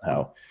talking about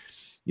how,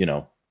 you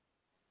know,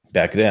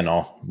 back then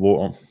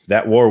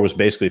that war was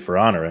basically for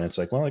honor. And it's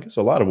like, well, I guess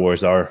a lot of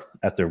wars are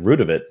at the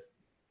root of it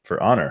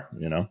for honor,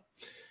 you know?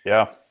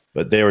 Yeah.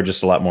 But they were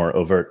just a lot more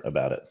overt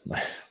about it.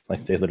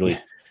 Like, they literally,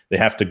 they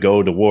have to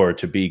go to war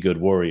to be good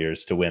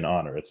warriors to win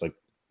honor. It's like,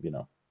 you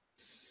know,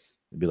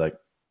 it'd be like,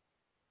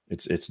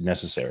 it's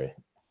necessary.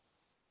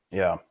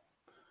 Yeah.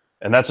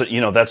 And that's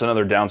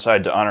another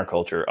downside to honor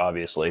culture,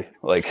 obviously.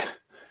 Like,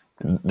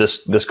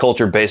 this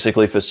culture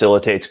basically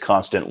facilitates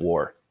constant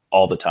war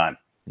all the time.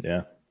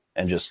 Yeah.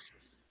 And just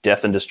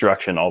death and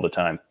destruction all the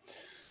time.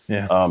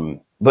 Yeah.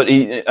 But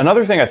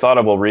another thing I thought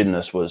of while reading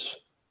this was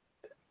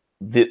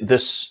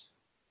there's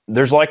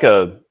like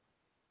a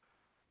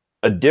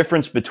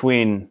difference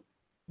between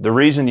the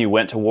reason you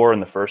went to war in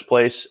the first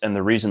place and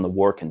the reason the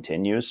war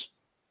continues.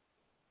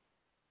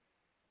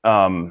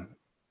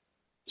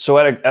 So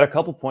at a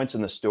couple points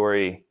in the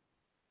story,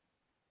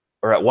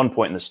 or at one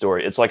point in the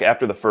story, it's like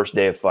after the first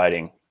day of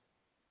fighting,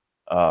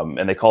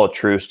 and they call a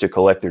truce to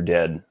collect their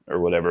dead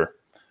or whatever.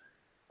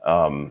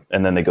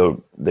 And then they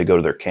go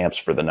to their camps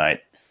for the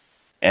night.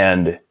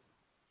 And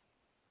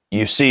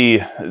you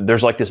see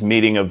there's like this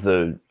meeting of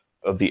the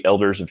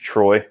elders of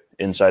Troy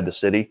inside the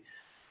city.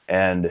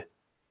 And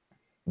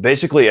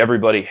basically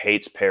everybody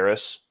hates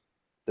Paris.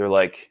 They're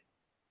like,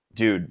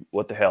 dude,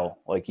 what the hell?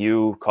 Like,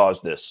 you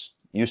caused this.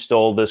 You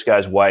stole this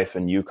guy's wife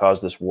and you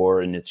caused this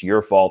war, and it's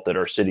your fault that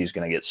our city's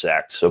going to get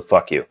sacked. So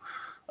fuck you.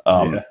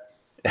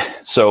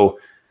 So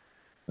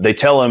they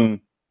tell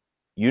him,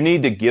 you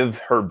need to give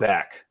her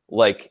back.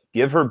 Like,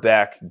 give her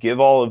back. Give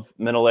all of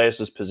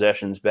Menelaus's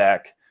possessions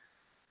back,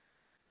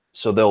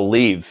 so they'll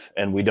leave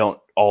and we don't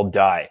all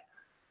die.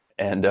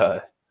 And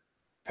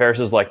Paris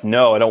is like,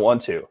 no, I don't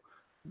want to.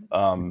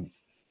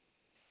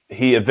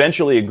 He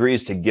eventually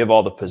agrees to give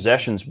all the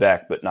possessions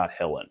back, but not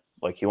Helen.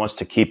 Like, he wants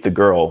to keep the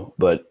girl,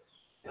 but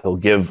he'll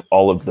give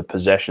all of the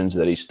possessions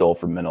that he stole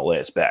from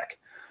Menelaus back.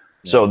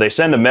 Yeah. So they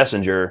send a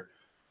messenger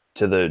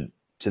to the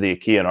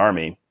Achaean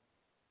army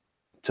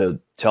to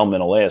tell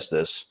Menelaus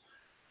this.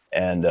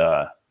 And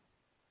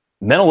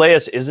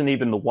Menelaus isn't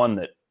even the one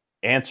that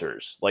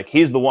answers. Like,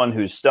 he's the one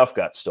whose stuff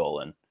got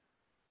stolen.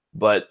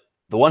 But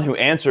the one who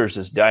answers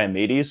is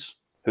Diomedes,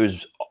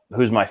 who's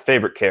my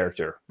favorite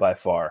character by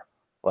far.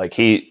 Like,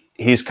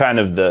 he's kind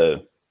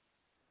of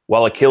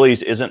while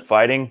Achilles isn't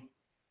fighting,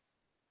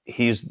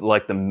 he's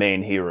like the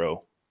main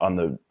hero on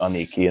the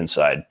Achaean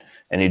side,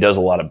 and he does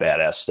a lot of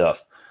badass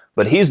stuff.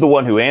 But he's the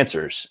one who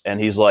answers,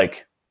 and he's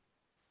like,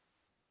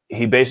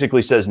 he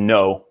basically says,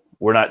 no,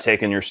 we're not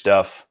taking your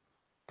stuff.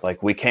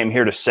 Like, we came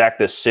here to sack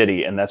this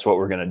city, and that's what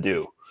we're going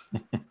to do.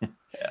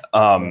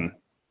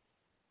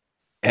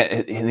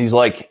 And he's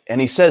like,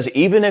 and he says,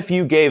 even if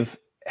you gave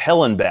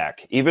Helen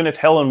back, even if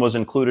Helen was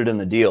included in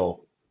the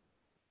deal,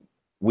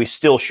 we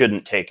still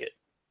shouldn't take it.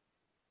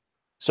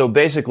 So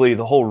basically,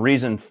 the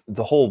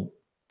whole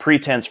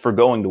pretense for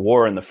going to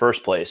war in the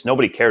first place,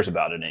 nobody cares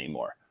about it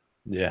anymore.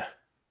 Yeah.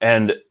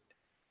 and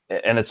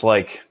it's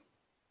like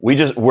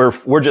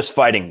we're just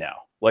fighting now.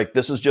 Like,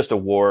 this is just a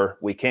war.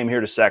 We came here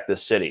to sack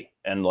this city,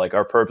 and like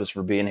our purpose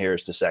for being here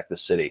is to sack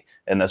this city,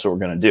 and that's what we're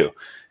going to do.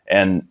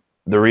 And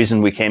the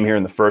reason we came here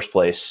in the first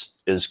place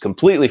is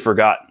completely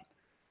forgotten.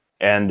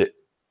 And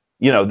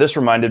this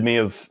reminded me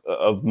of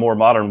more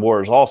modern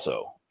wars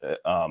also,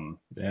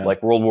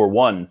 like World War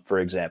I, for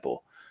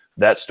example.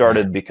 That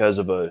started because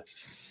of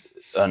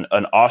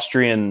an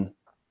Austrian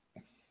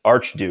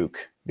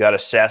archduke got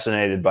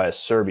assassinated by a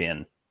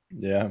Serbian.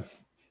 Yeah.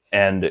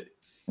 And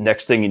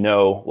next thing you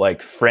know,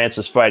 like, France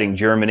is fighting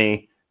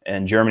Germany,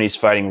 and Germany's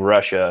fighting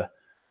Russia,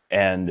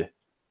 and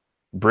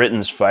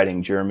Britain's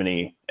fighting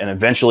Germany, and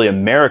eventually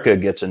America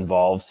gets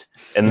involved,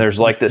 and there's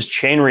like this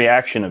chain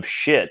reaction of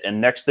shit.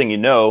 And next thing you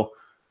know,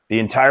 the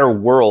entire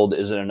world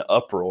is in an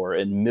uproar,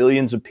 and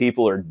millions of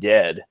people are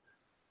dead.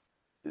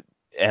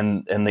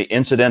 And the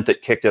incident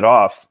that kicked it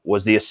off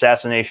was the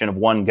assassination of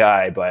one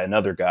guy by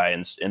another guy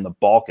in the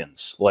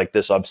Balkans, like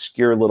this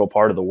obscure little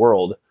part of the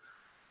world.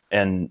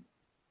 And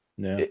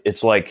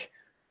it's like,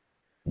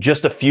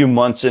 just a few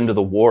months into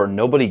the war,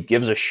 nobody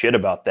gives a shit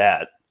about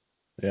that.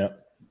 Yeah.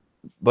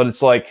 But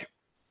it's like,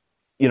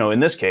 in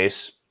this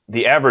case,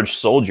 the average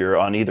soldier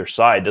on either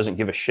side doesn't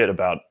give a shit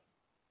about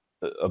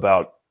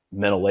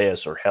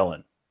Menelaus or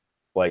Helen.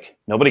 Like,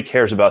 nobody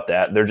cares about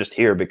that. They're just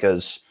here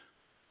because,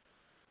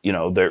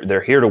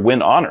 they're here to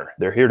win honor.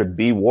 They're here to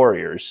be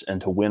warriors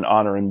and to win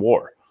honor in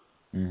war.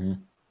 Mm-hmm.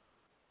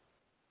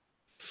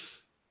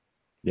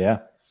 Yeah.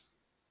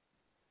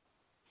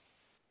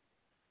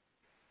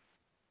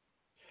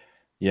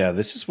 Yeah,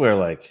 this is where,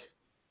 like,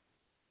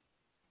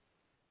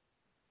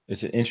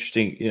 it's an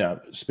interesting,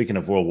 speaking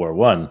of World War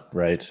I,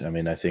 right? I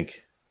mean, I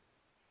think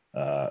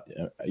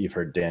you've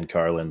heard Dan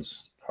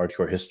Carlin's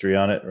Hardcore History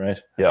on it, right?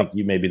 Yeah. I think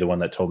you may be the one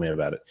that told me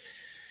about it.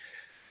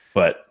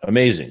 But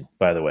amazing,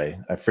 by the way.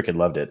 I freaking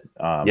loved it.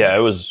 Yeah, it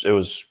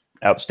was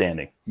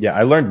outstanding. Yeah,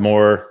 I learned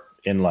more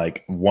in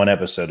like one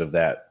episode of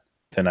that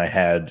than I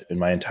had in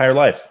my entire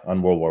life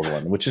on World War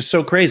I, which is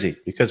so crazy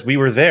because we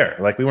were there.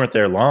 Like, we weren't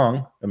there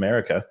long,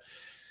 America.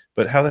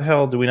 But how the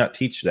hell do we not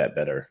teach that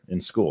better in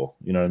school?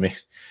 You know what I mean?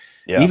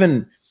 Yeah.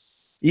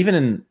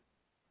 Even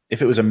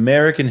if it was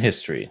American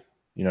history,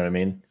 you know what I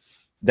mean?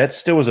 That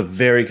still was a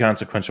very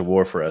consequential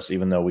war for us,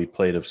 even though we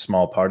played a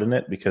small part in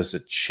it, because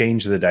it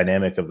changed the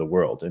dynamic of the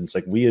world. And it's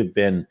like,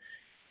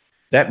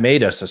 that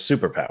made us a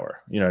superpower.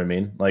 You know what I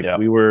mean? Like,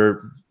 we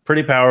were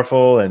pretty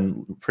powerful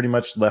and pretty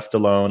much left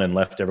alone and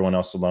left everyone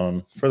else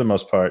alone for the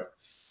most part,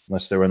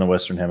 unless they were in the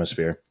Western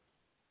Hemisphere,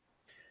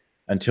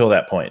 until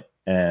that point.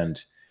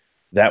 And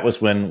that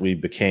was when we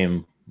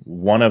became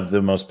one of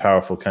the most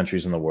powerful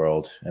countries in the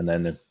world. And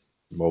then in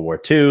World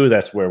War II,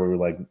 that's where we were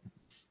like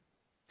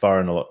far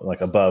and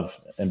like above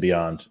and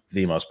beyond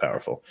the most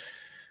powerful,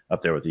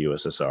 up there with the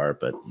USSR,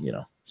 but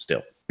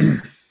still.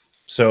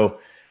 So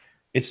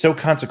it's so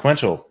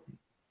consequential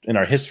in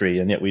our history,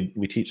 and yet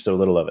we teach so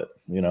little of it.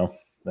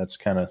 That's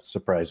kind of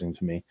surprising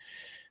to me,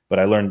 but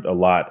I learned a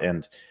lot.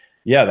 And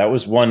yeah, that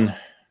was one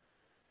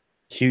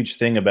huge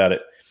thing about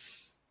it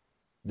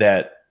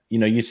that,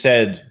 you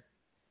said,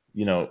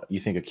 you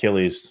think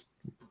Achilles,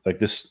 like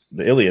the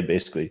Iliad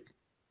basically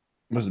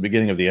was the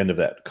beginning of the end of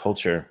that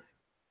culture,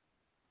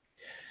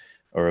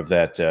 or of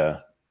that,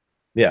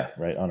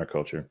 honor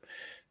culture.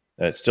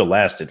 It still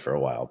lasted for a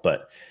while,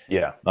 but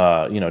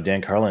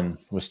Dan Carlin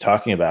was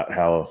talking about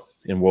how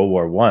in World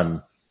War I,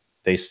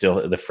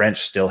 the French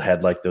still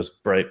had like those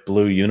bright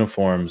blue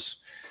uniforms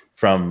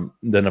from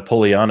the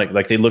Napoleonic,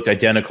 like they looked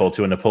identical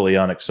to a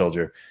Napoleonic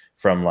soldier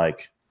from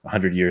like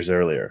 100 years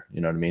earlier.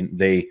 You know what I mean?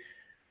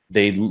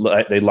 They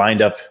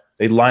lined up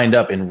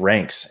in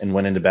ranks and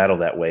went into battle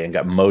that way and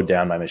got mowed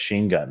down by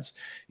machine guns.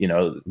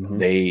 Mm-hmm.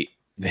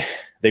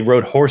 They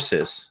rode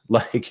horses.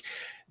 Like,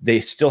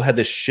 they still had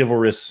this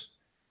chivalrous,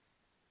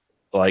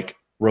 like,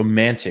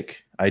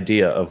 romantic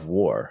idea of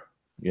war,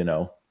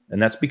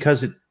 and that's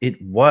because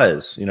it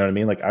was, you know what I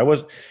mean? Like,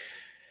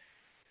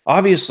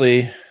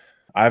 obviously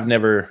I've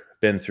never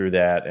been through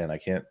that and I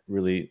can't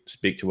really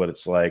speak to what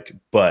it's like,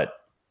 but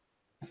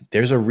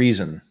there's a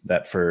reason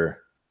that for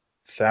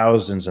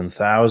thousands and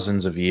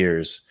thousands of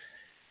years,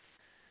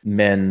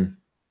 men,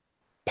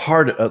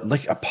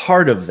 a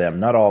part of them,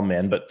 not all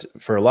men, but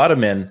for a lot of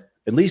men,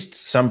 at least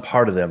some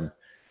part of them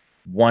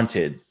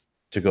wanted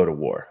to go to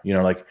war.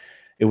 Like,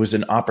 it was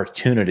an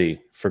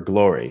opportunity for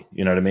glory.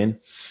 You know what I mean?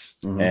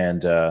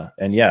 Mm-hmm.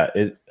 And yeah,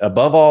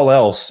 above all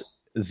else,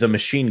 the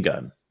machine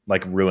gun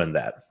like ruined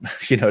that.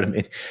 You know what I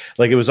mean?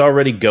 Like, it was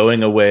already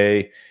going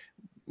away.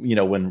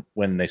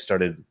 When they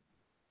started.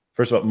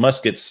 First of all,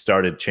 muskets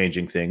started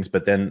changing things,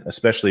 but then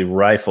especially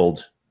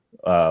rifled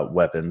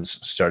weapons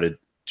started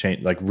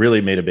like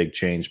really made a big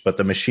change. But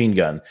the machine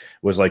gun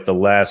was like the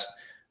last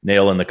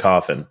nail in the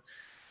coffin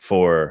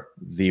for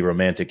the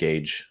romantic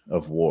age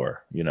of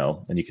war,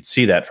 and you could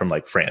see that from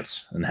like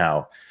France and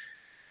how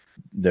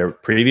their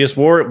previous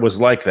war was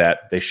like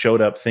that. They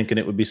showed up thinking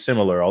it would be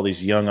similar. All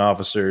these young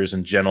officers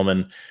and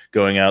gentlemen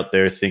going out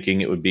there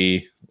thinking it would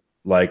be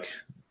like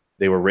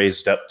they were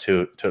raised up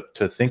to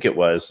think it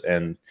was,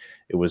 and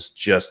it was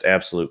just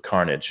absolute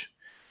carnage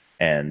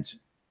and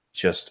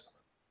just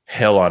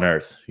hell on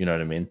earth. You know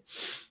what I mean?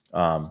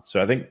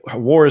 So I think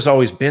war has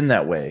always been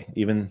that way,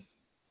 even,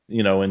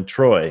 in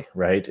Troy,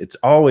 right? It's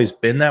always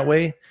been that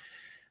way,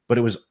 but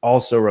it was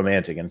also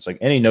romantic. And it's like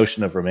any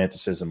notion of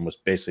romanticism was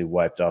basically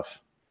wiped out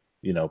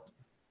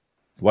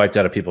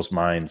of people's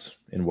minds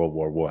in World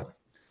War I.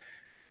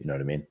 You know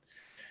what I mean?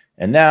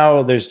 And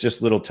now there's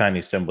just little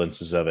tiny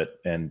semblances of it.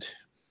 And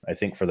I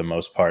think for the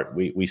most part,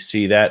 we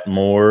see that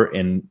more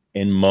in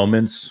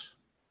moments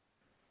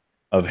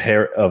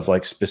of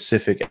like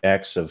specific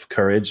acts of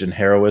courage and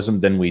heroism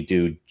than we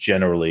do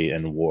generally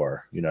in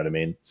war. You know what I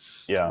mean?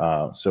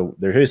 Yeah. So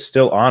there is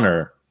still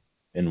honor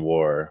in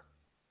war.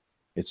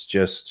 It's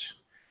just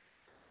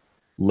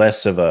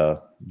less of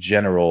a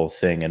general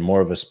thing and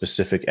more of a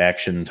specific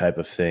action type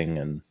of thing.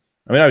 And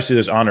I mean, obviously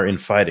there's honor in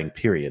fighting,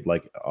 period.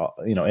 Like,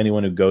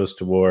 anyone who goes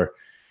to war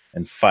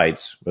and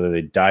fights, whether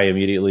they die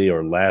immediately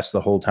or last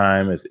the whole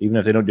time, even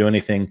if they don't do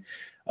anything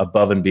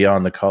above and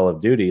beyond the call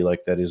of duty,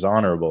 like that is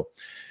honorable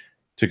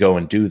to go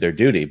and do their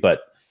duty.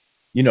 But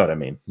you know what I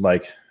mean?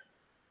 Like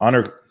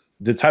honor,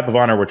 the type of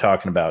honor we're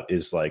talking about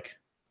is like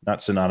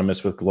not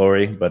synonymous with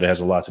glory, but it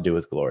has a lot to do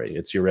with glory.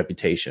 It's your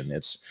reputation.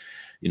 It's,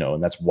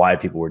 and that's why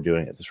people were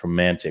doing it, this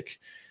romantic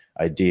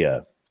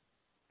idea.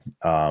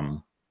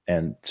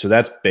 And so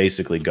that's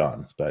basically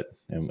gone,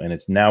 and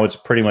it's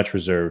pretty much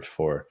reserved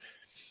for,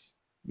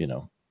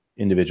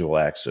 individual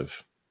acts of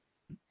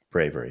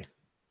bravery.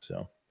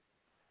 So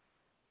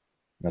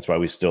that's why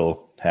we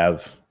still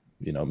have,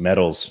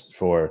 medals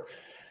for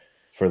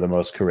the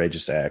most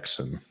courageous acts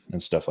and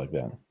stuff like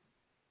that.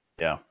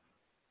 Yeah.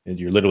 And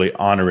you're literally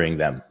honoring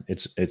them.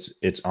 It's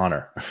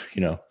honor,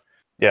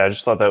 Yeah. I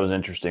just thought that was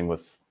interesting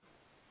with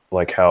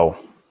like how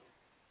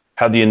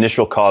the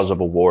initial cause of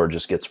a war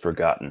just gets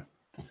forgotten.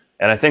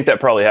 And I think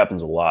that probably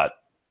happens a lot.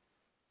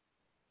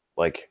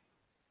 Like,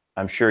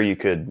 I'm sure you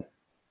could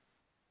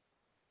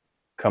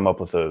come up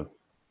with I'm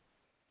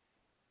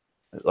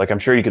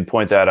sure you could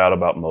point that out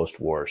about most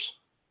wars.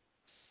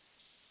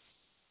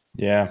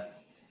 Yeah.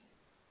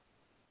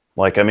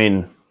 Like, I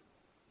mean,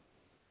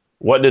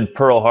 what did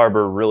Pearl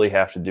Harbor really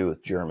have to do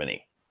with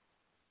Germany?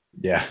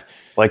 Yeah.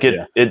 Like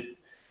I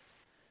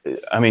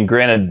mean,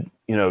 granted,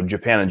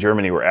 Japan and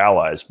Germany were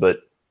allies, but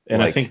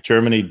I think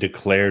Germany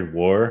declared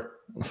war.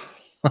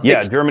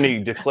 Yeah,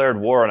 Germany declared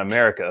war on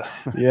America.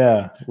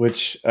 Yeah,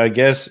 which I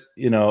guess,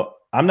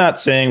 I'm not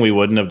saying we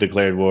wouldn't have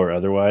declared war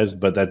otherwise,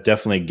 but that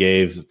definitely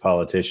gave the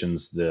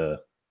politicians the,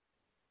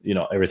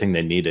 everything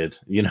they needed.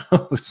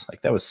 It's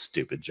like, that was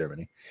stupid,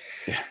 Germany.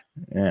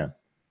 Yeah.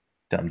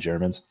 Dumb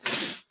Germans.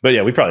 But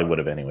yeah, we probably would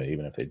have anyway,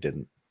 even if they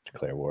didn't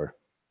declare war.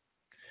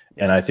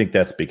 Yeah. And I think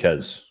that's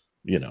because,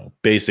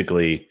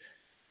 basically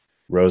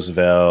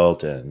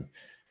Roosevelt and,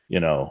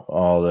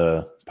 all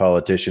the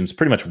politicians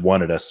pretty much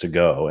wanted us to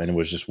go and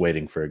was just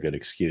waiting for a good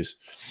excuse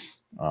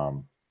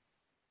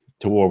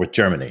to war with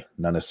Germany,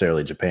 not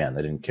necessarily Japan.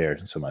 They didn't care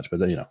so much, but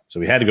so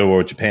we had to go to war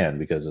with Japan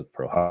because of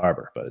Pearl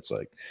Harbor. But it's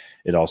like,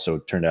 it also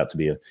turned out to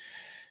be a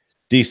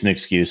decent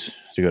excuse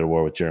to go to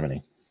war with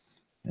Germany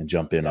and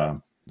jump in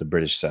on the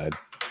British side.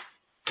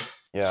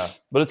 Yeah,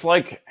 but it's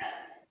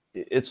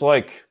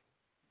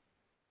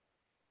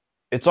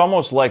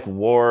almost like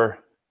war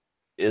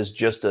is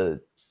just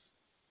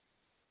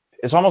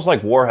it's almost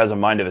like war has a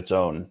mind of its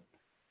own.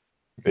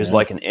 It's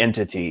like an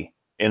entity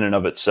in and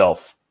of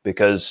itself,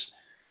 because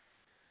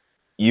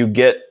you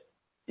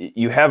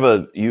have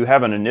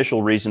an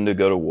initial reason to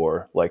go to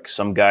war, like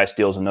some guy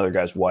steals another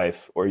guy's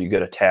wife, or you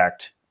get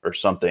attacked or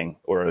something,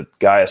 or a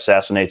guy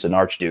assassinates an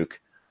archduke.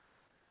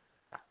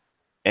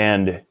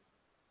 And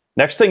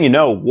next thing you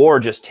know, war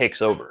just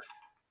takes over.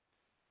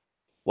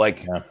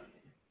 Like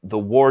the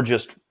war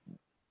just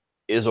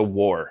is a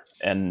war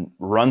and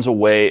runs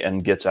away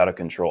and gets out of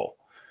control.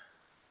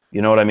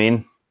 You know what I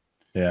mean?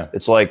 Yeah.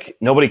 It's like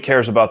nobody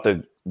cares about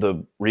the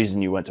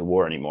reason you went to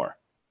war anymore.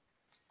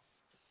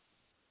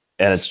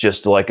 And it's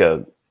just like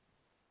a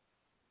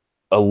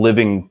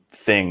living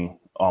thing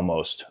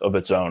almost of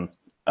its own.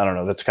 I don't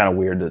know. That's kind of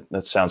weird.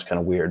 That sounds kind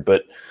of weird,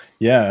 but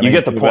yeah, you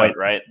get the point,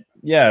 right?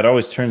 Yeah. It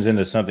always turns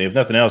into something. If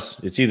nothing else,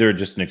 it's either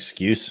just an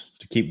excuse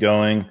to keep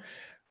going,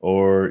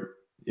 or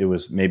it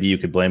was, maybe you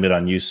could blame it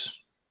on use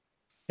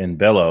in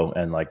bello,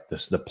 and like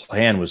the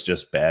plan was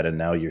just bad and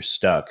now you're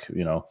stuck,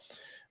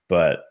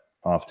 but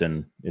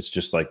often it's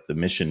just like the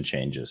mission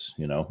changes,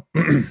 your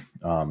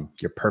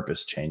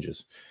purpose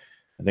changes.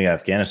 I think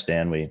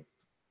Afghanistan,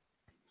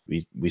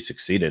 we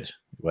succeeded.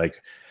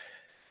 Like,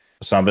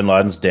 Osama bin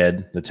Laden's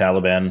dead. The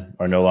Taliban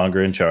are no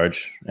longer in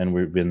charge, and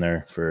we've been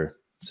there for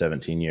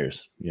 17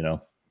 years,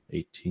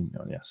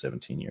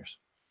 17 years.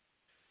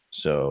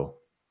 So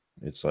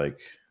it's like,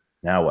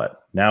 now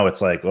what? Now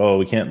it's like, oh,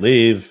 we can't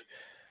leave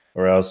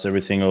or else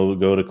everything will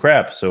go to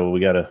crap. So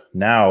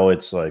now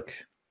it's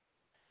like,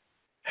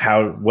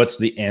 what's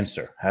the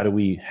answer? How do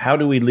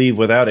we leave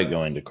without it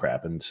going to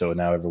crap? And so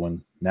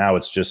now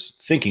it's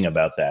just thinking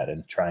about that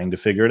and trying to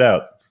figure it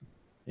out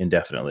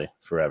indefinitely,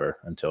 forever,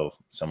 until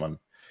someone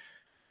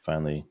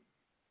finally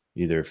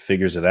either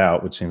figures it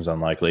out, which seems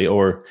unlikely,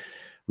 or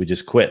we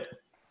just quit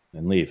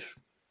and leave.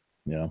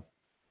 You know,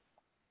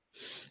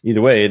 either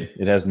way,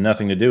 it has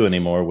nothing to do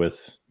anymore with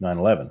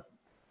 9/11.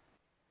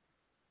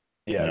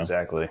 Yeah, You know?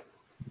 exactly.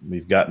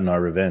 We've gotten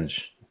our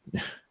revenge,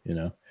 you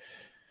know.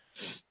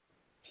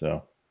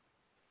 So,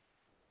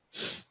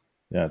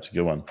 yeah, it's a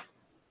good one.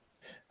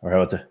 Or how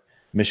about the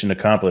mission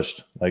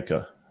accomplished? Like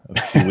a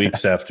few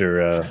weeks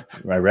after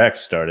Iraq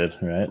started,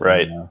 right?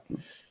 Right.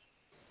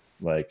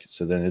 Like,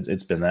 so then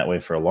it's been that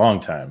way for a long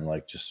time.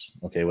 Like, just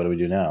okay, what do we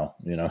do now?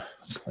 You know,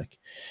 like,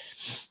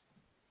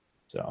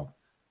 so.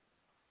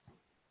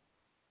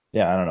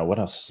 Yeah, I don't know what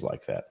else is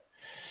like that.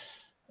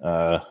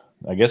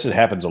 I guess it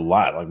happens a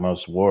lot, like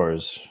most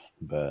wars,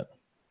 but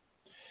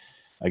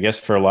I guess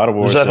for a lot of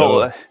wars,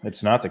 though,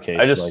 it's not the case.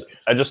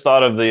 I just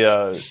thought of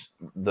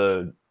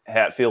the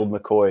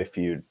Hatfield-McCoy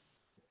feud.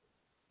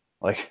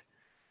 Like,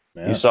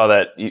 you saw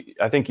that.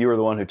 I think you were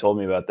the one who told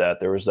me about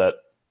that. There was that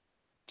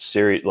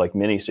series, like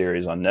mini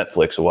series on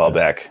Netflix a while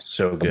back.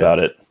 So good about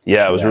it.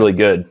 Yeah, it was really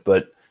good.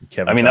 But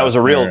Kevin I mean, that was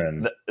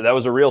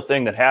a real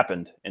thing that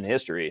happened in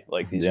history.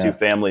 Like these two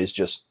families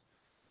just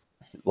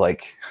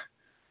like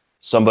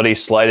somebody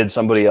slighted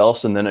somebody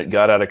else, and then it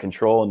got out of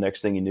control. And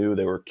next thing you knew,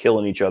 they were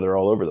killing each other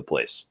all over the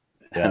place.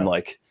 Yeah. And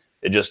like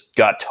it just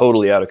got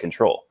totally out of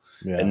control.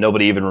 Yeah. And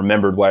nobody even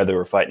remembered why they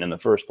were fighting in the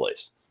first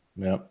place.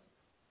 Yeah.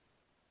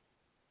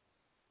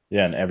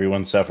 Yeah, and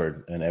everyone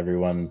suffered and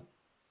everyone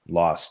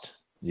lost.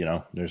 You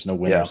know, there's no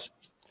winners.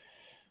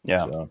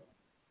 Yeah. So,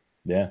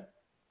 yeah.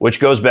 Which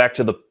goes back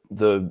to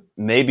the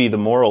maybe the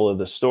moral of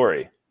the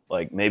story.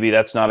 Like maybe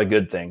that's not a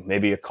good thing.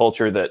 Maybe a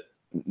culture that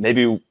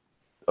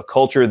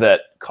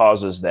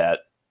causes that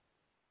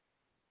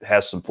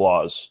has some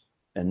flaws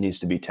and needs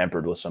to be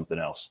tempered with something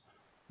else.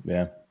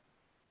 Yeah.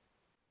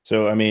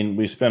 So, I mean,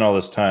 we spent all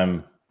this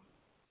time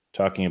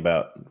talking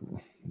about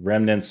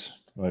remnants.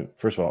 Like,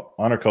 first of all,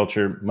 honor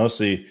culture,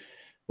 mostly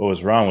what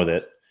was wrong with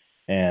it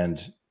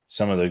and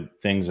some of the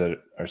things that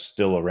are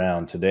still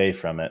around today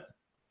from it.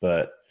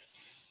 But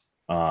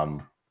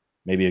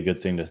maybe a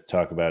good thing to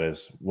talk about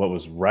is what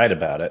was right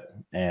about it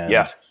and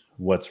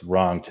what's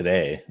wrong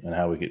today and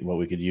what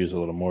we could use a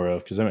little more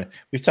of. Because I mean,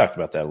 we've talked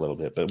about that a little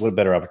bit, but what a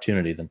better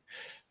opportunity than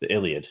the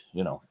Iliad,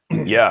 you know?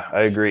 Yeah,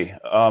 I agree.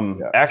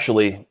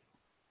 Actually,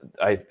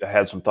 I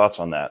had some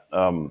thoughts on that.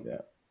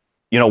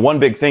 You know, one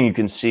big thing you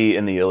can see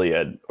in the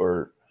Iliad,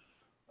 or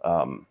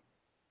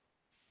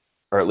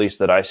at least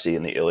that I see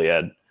in the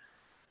Iliad,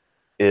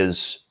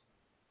 is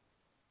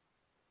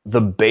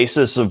the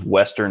basis of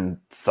Western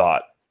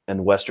thought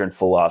and Western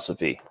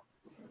philosophy,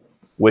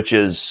 which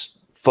is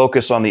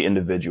focus on the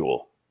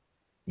individual.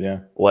 Yeah.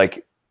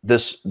 Like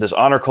this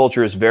honor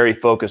culture is very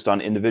focused on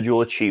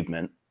individual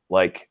achievement.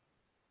 Like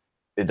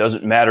it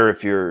doesn't matter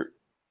if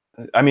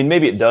I mean,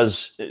 maybe it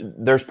does.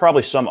 There's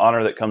probably some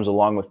honor that comes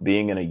along with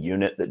being in a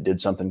unit that did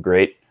something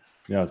great.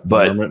 Yeah.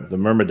 But the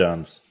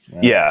Myrmidons.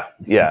 Right?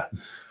 Yeah.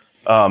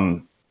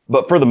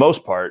 But for the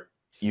most part,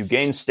 you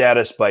gain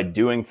status by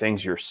doing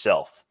things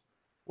yourself.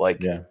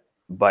 Like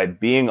by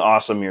being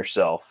awesome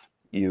yourself,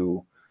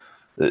 you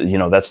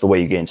know, that's the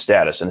way you gain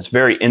status. And it's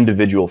very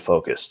individual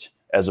focused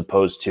as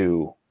opposed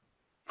to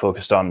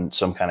focused on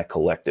some kind of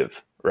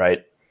collective,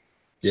 right?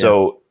 Yeah.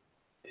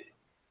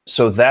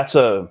 So that's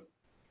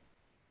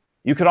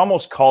you could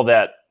almost call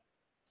that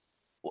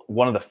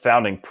one of the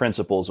founding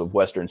principles of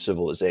Western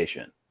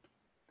civilization.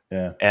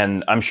 Yeah.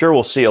 And I'm sure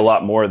we'll see a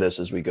lot more of this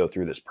as we go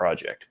through this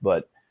project,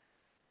 but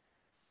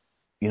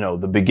you know,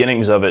 the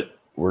beginnings of it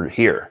were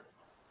here,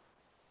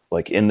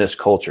 like in this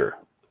culture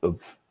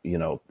of, you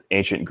know,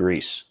 ancient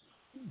Greece.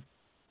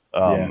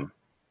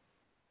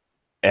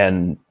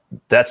 And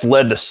that's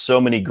led to so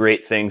many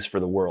great things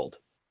for the world.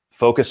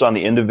 Focus on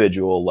the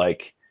individual,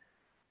 like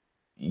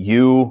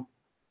you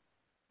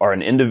are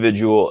an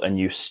individual and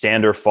you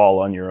stand or fall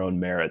on your own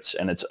merits,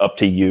 and it's up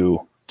to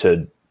you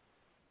to,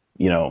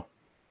 you know,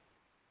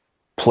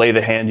 play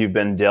the hand you've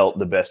been dealt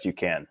the best you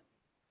can.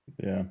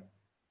 Yeah.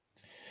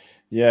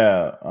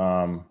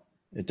 Yeah.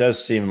 It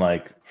does seem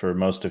like for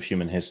most of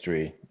human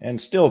history, and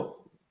still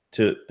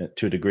to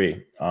a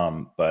degree,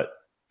 but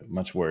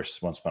much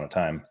worse once upon a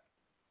time,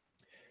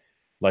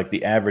 like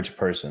the average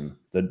person,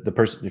 the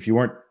person, if you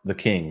weren't the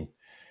king,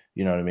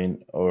 you know what I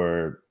mean,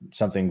 or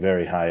something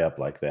very high up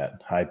like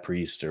that, high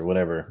priest or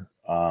whatever,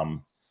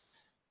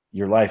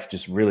 your life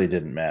just really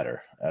didn't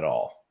matter at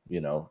all. You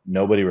know,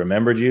 nobody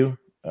remembered you.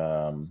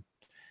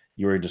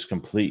 You were just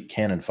complete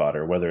cannon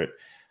fodder, whether it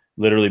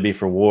literally be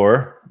for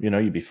war, you know,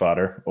 you'd be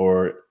fodder,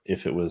 or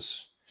if it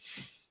was,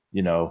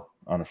 you know,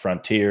 on a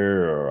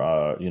frontier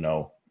or, you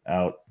know,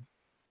 out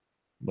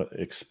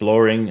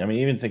exploring. I mean,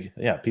 even think,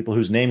 people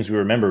whose names we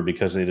remember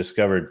because they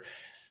discovered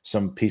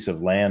some piece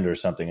of land or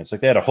something. It's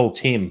like they had a whole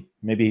team,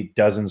 maybe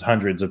dozens,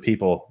 hundreds of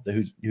people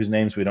whose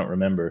names we don't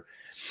remember.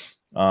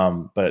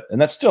 And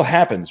that still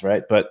happens,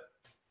 right? But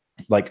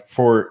like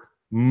for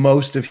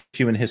most of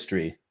human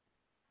history,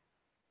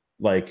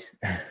 like,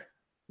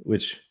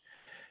 which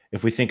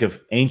if we think of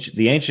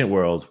the ancient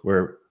world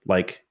where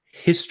like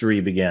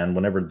history began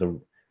whenever the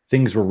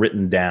things were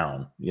written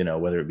down, you know,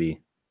 whether it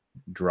be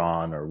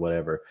drawn or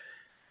whatever,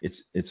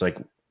 it's like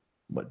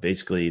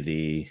basically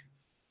the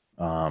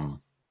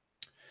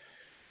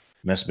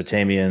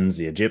Mesopotamians,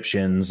 the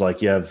Egyptians,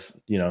 like you have,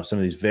 some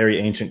of these very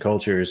ancient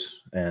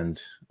cultures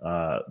and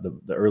the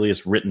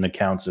earliest written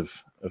accounts of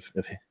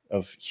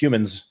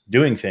humans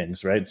doing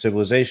things, right?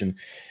 Civilization.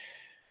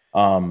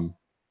 For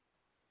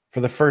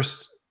the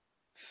first,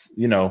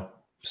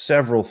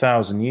 several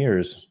thousand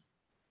years,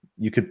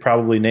 you could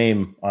probably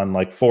name on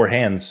like four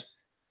hands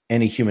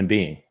any human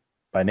being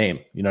by name.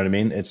 You know what I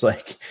mean? It's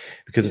like,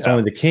 because it's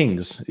only the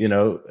kings,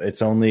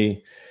 it's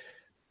only,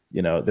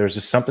 there's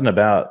just something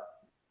about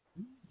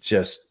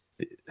just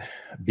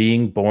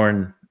being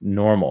born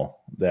normal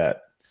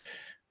that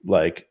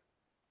like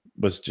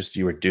was just,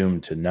 you were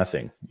doomed to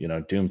nothing,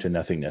 doomed to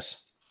nothingness.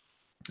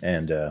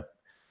 And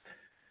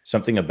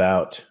something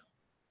about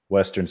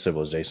Western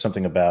civilization,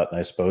 something about,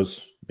 I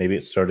suppose maybe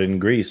it started in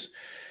Greece,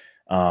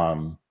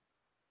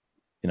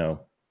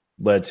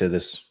 led to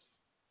this.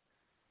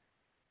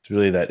 It's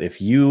really that if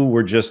you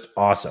were just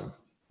awesome,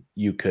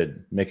 you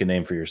could make a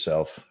name for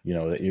yourself,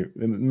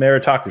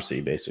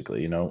 meritocracy,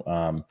 basically,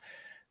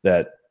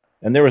 that,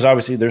 and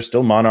there's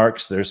still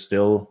monarchs, there's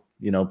still,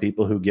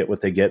 people who get what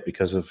they get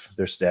because of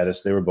their status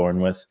they were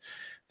born with,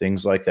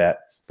 things like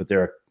that. But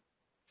there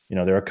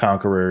are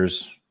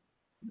conquerors,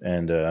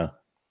 and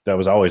that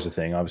was always a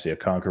thing. Obviously, a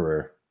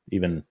conqueror,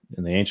 even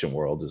in the ancient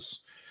world,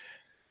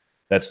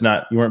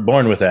 you weren't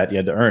born with that. You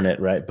had to earn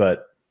it, right?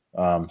 But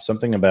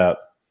something about,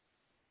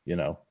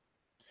 and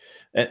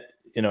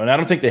I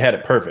don't think they had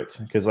it perfect,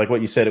 because like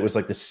what you said, it was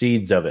like the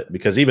seeds of it,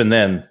 because even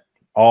then,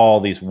 all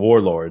these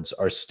warlords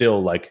are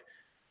still like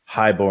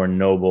highborn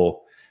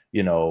noble,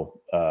 and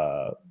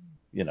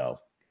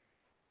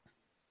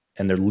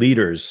they're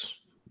leaders.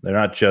 They're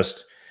not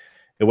just,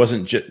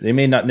 they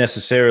may not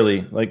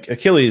necessarily, like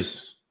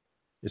Achilles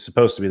is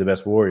supposed to be the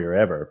best warrior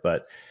ever,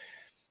 but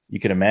you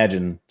can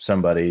imagine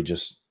somebody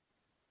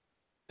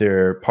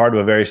they're part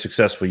of a very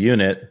successful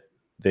unit.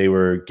 They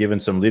were given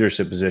some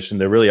leadership position.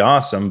 They're really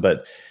awesome,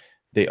 but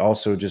they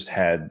also just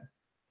had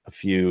a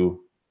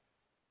few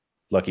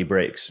lucky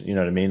breaks, you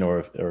know what I mean?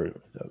 Or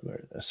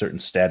a certain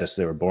status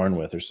they were born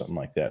with or something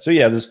like that. So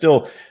yeah, there's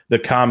still the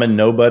common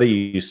nobody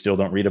you still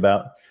don't read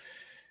about,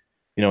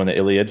 in the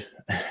Iliad,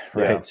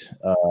 right?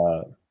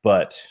 Yeah.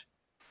 But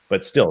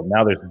still,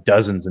 now there's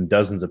dozens and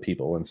dozens of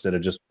people instead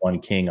of just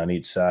one king on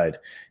each side,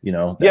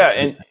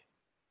 and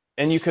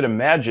you could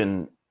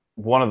imagine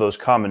one of those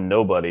common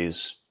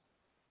nobodies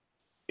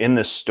in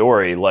this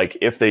story, like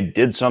if they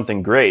did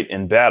something great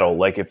in battle,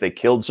 like if they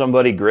killed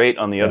somebody great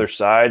on the other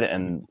side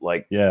and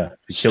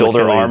stole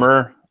their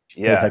armor,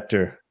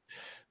 Hector,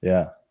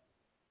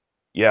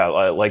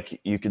 like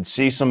you could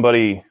see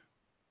somebody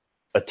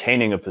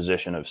attaining a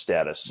position of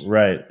status,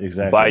 right?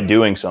 Exactly, by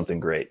doing something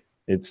great.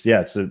 It's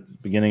the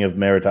beginning of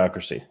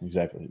meritocracy,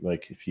 exactly.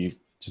 Like if you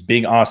just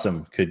being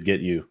awesome could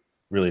get you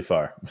really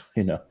far,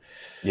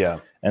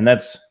 and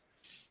that's,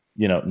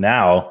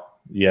 now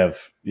you have,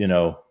 you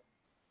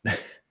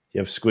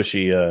have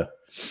squishy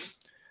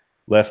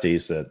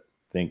lefties that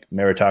think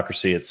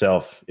meritocracy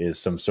itself is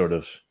some sort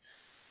of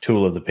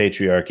tool of the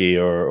patriarchy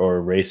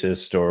or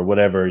racist or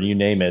whatever, you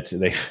name it.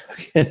 They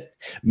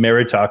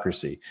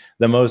meritocracy,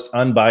 the most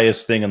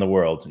unbiased thing in the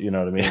world. You know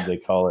what I mean? They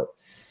call it,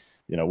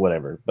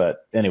 whatever.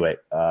 But anyway,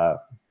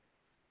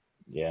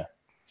 yeah.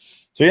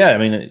 So yeah, I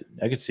mean,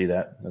 I could see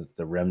that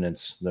the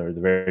remnants, the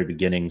very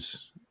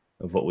beginnings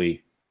of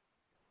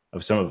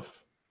some of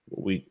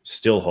what we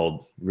still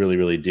hold really,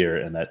 really dear,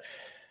 and that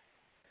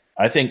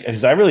I think,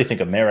 because I really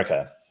think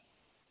America,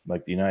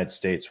 like the United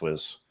States,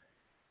 is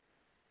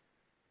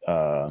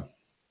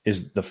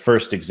the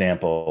first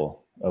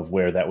example of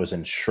where that was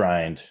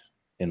enshrined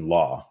in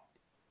law.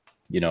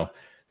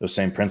 Those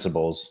same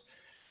principles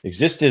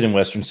existed in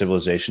Western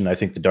civilization. I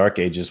think the Dark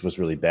Ages was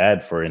really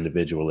bad for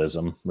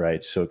individualism,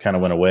 right? So it kind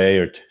of went away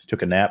or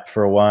took a nap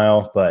for a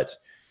while, but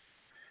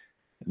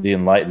the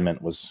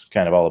Enlightenment was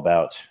kind of all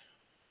about.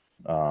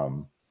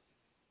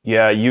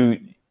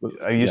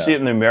 You see it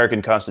in the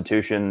American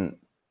Constitution.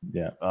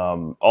 Yeah.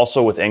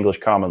 Also with English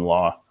common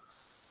law.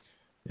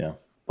 Yeah.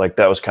 Like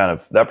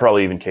that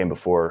probably even came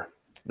before.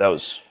 That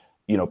was,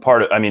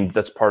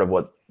 that's part of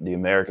what the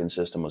American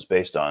system was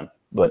based on.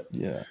 But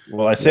yeah,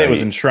 well, I say it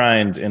was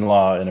enshrined in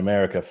law in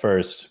America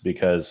first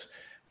because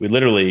we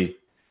literally,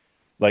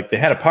 like, they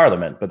had a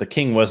parliament, but the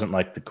king wasn't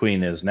like the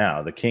queen is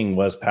now. The king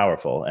was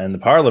powerful, and the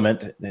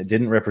parliament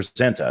didn't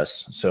represent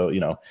us. So,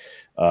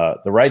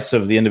 the rights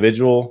of the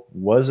individual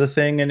was a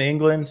thing in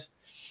England.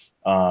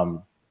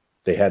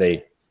 They had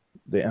I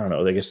don't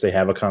know, I guess they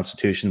have a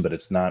constitution, but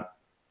it's not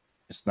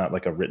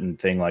like a written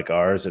thing like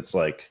ours. It's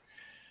like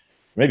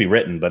maybe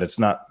written, but it's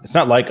not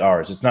like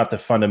ours. It's not the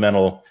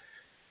fundamental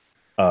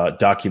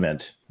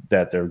document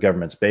that their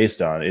government's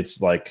based on.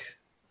 It's like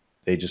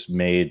they just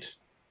made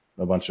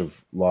a bunch of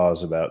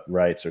laws about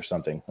rights or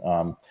something.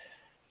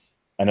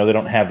 I know they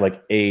don't have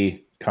like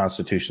a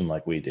constitution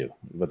like we do,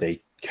 but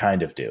they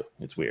kind of do.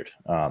 It's weird.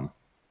 I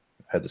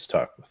had this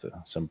talk with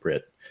some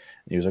Brit.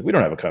 And he was like, "We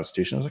don't have a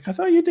constitution." I was like, "I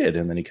thought you did."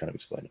 And then he kind of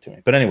explained it to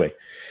me. But anyway,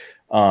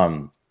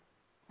 no,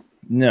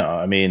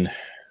 I mean,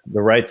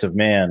 the rights of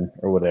man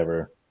or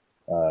whatever,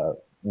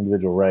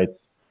 individual rights,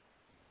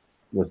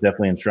 was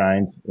definitely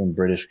enshrined in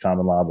British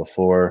common law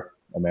before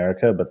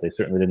America, but they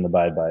certainly didn't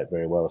abide by it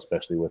very well,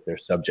 especially with their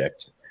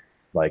subjects,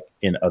 like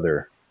in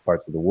other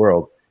parts of the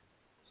world.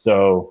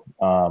 So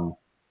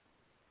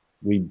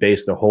we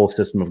based a whole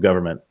system of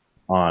government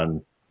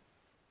on,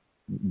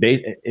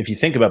 if you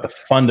think about the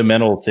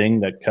fundamental thing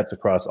that cuts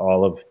across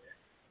all of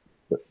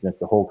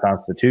the whole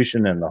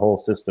Constitution and the whole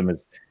system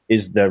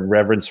is the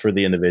reverence for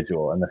the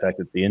individual and the fact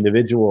that the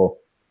individual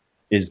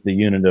is the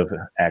unit of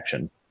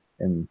action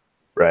in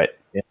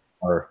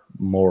our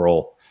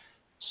moral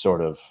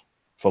sort of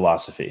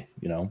philosophy,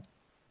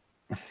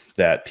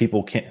 that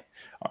people can't,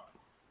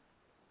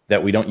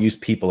 that we don't use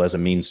people as a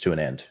means to an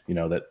end,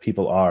 that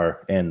people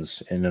are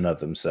ends in and of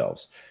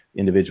themselves.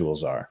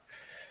 Individuals are.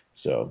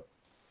 So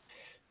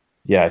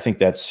yeah, I think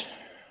that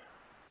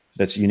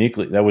was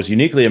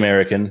uniquely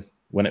American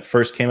when it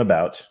first came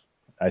about.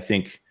 I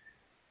think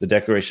the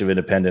Declaration of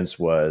Independence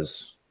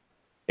was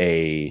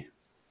like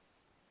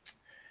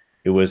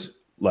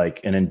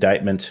an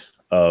indictment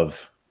of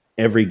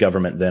every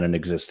government then in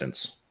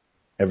existence,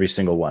 every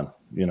single one.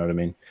 You know what I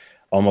mean?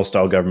 Almost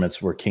all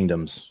governments were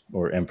kingdoms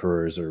or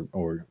emperors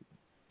or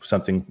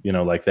something,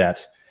 like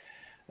that,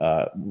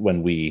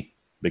 when we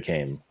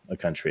became a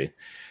country.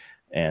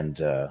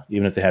 And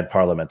even if they had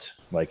parliament,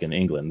 like in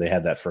England, they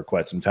had that for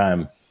quite some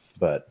time.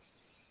 But,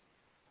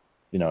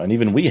 and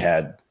even we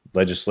had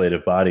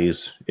legislative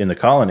bodies in the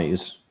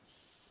colonies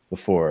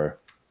before,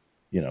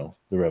 the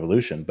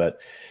revolution. But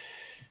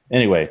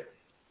anyway,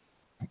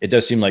 it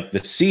does seem like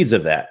the seeds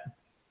of that,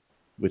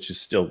 which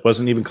is still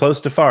wasn't even close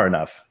to far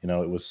enough,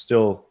 it was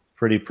still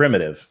pretty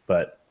primitive,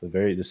 but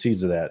the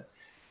seeds of that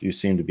do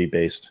seem to be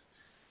based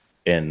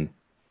in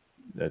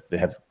that they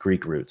have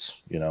Greek roots,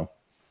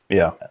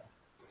 Yeah.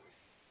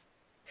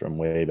 From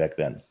way back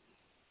then.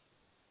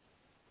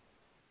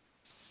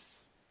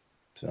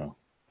 So.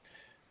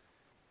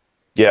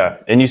 Yeah.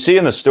 And you see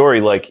in the story,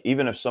 like,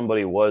 even if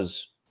somebody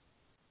was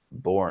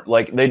born,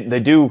 like they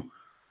do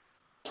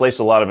place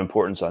a lot of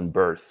importance on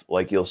birth.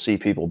 Like, you'll see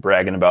people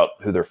bragging about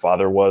who their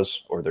father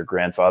was or their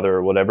grandfather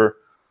or whatever.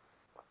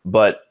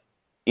 But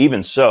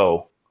even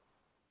so,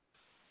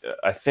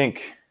 I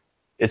think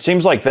it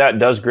seems like that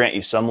does grant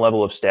you some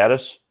level of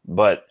status,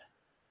 but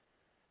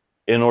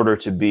in order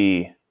to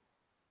be,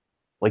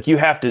 like, you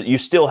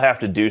still have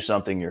to do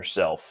something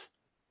yourself.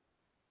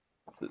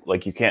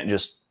 Like, you can't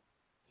just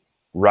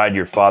ride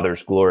your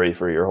father's glory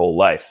for your whole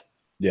life.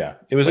 Yeah,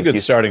 it was a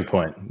good starting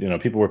point.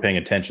 People were paying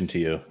attention to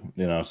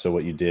you, so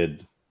what you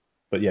did,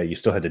 but yeah, you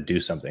still had to do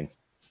something.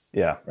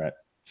 Yeah. Right.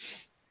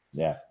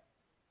 Yeah.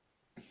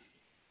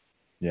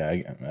 Yeah,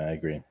 I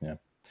agree. Yeah.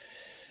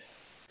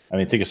 I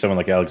mean, think of someone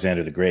like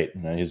Alexander the Great.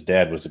 His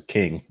dad was a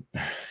king.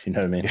 You know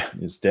what I mean? Yeah.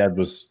 His dad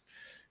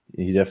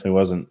he definitely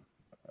wasn't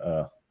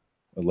a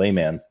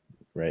layman,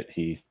 right?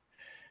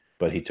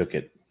 But he took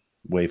it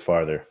way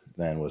farther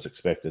than was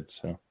expected.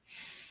 So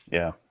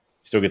yeah.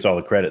 He still gets all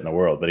the credit in the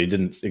world, but he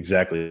didn't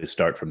exactly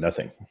start from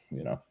nothing,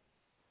 Yeah.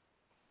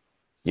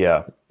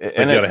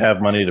 And you got to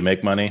have money to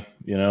make money,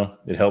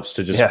 It helps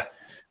to just,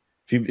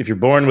 if you're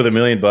born with $1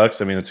 million,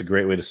 I mean, it's a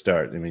great way to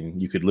start. I mean,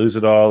 you could lose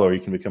it all or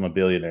you can become a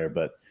billionaire,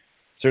 but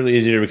it's certainly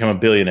easier to become a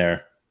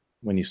billionaire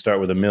when you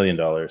start with $1 million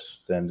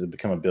than to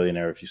become a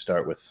billionaire if you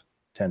start with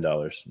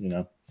 $10,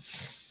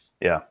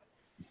 Yeah.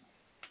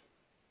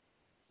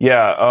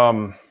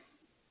 Yeah.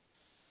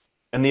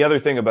 And the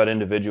other thing about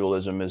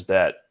individualism is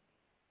that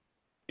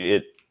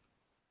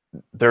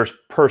there's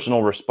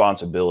personal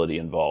responsibility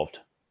involved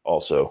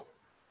also.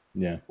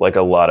 Yeah. Like,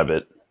 a lot of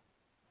it.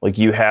 Like,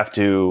 you have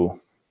to,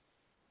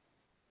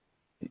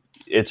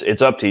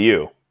 it's up to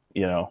you,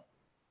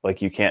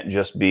 Like, you can't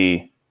just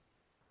be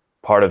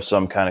part of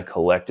some kind of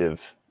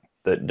collective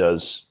that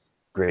does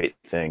great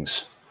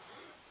things.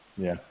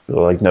 Yeah.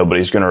 Like,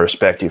 nobody's going to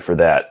respect you for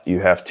that. You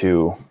have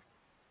to,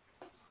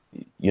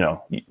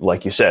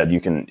 like you said,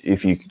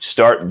 if you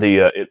start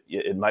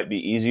it might be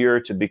easier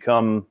to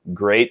become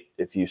great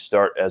if you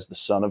start as the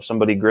son of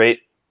somebody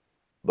great,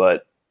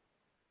 but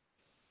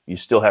you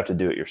still have to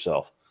do it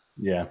yourself.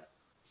 Yeah.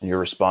 And you're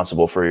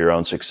responsible for your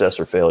own success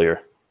or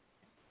failure.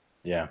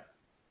 Yeah.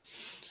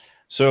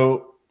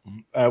 So,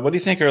 what do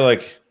you think are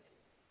like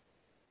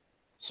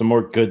some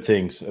more good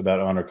things about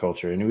honor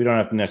culture? And we don't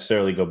have to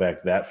necessarily go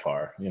back that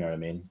far, you know what I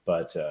mean?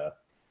 But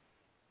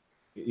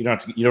you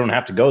don't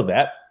have to go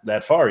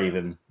that far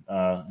even.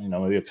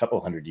 Maybe a couple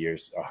 100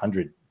 years,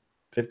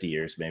 150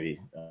 years maybe.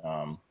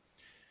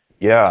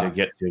 To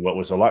get to what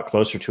was a lot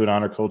closer to an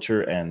honor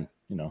culture, and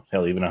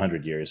hell, even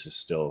 100 years is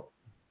still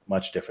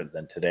much different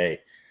than today.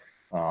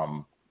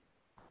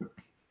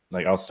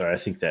 Like, I'll start. I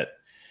think that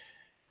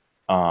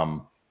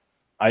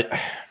I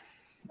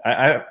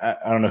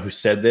don't know who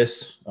said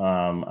this.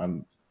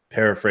 I'm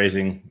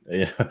paraphrasing,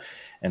 and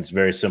it's a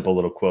very simple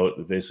little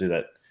quote, basically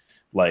that,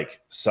 like,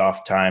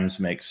 soft times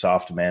make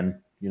soft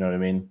men. You know what I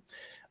mean?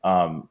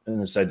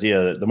 And this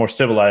idea that the more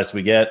civilized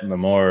we get, and the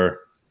more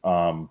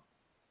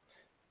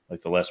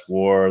like the less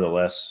war, the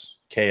less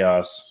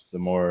chaos, the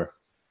more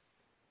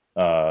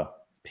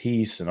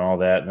peace and all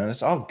that, and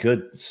it's all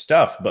good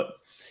stuff. But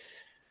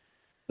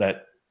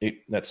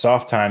that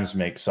soft times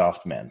make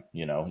soft men.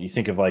 You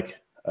think of like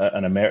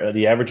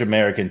the average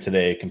American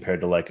today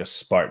compared to like a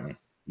Spartan.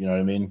 You know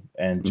what I mean?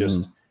 And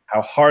just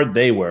how hard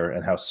they were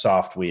and how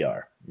soft we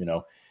are.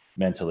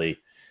 Mentally.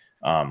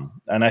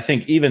 And I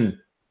think even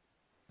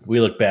we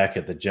look back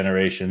at the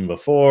generation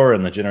before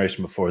and the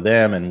generation before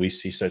them, and we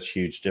see such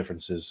huge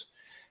differences.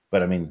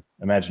 But I mean,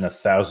 imagine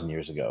 1,000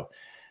 years ago,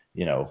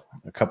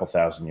 a couple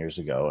thousand years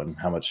ago, and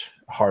how much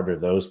harder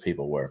those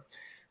people were.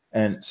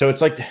 And so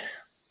it's like,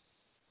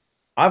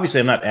 obviously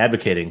I'm not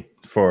advocating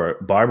for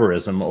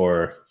barbarism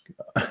or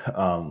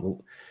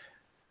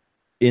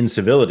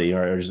incivility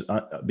or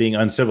being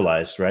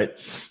uncivilized, right?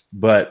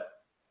 But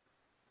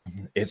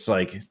it's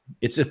like,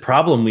 it's a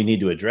problem we need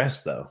to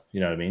address, though. You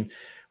know what I mean?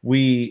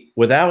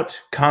 Without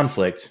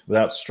conflict,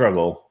 without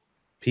struggle,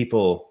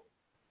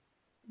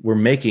 we're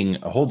making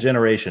a whole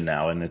generation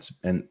now, and it's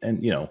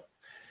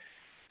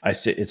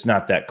it's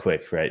not that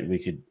quick, right? We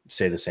could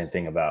say the same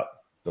thing about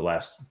the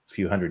last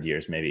few hundred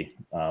years, maybe,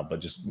 but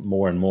just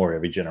more and more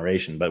every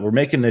generation. But we're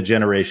making a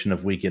generation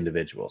of weak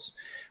individuals,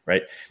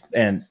 right?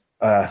 And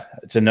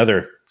it's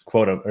another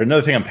quote, or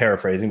another thing I'm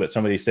paraphrasing, but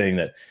somebody's saying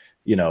that,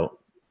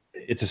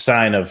 it's a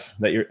sign of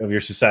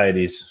your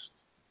society's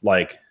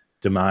like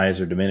demise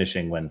or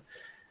diminishing when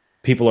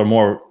people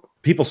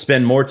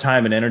spend more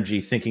time and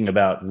energy thinking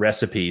about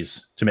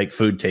recipes to make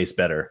food taste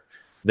better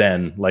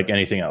than like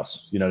anything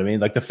else. You know what I mean?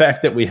 Like the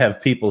fact that we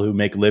have people who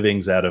make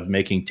livings out of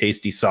making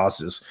tasty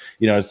sauces,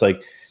 it's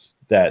like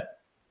that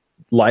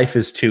life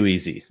is too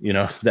easy,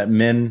 that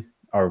men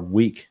are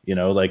weak,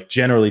 like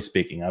generally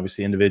speaking.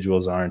 Obviously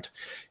individuals aren't,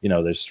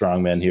 there's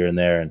strong men here and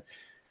there, and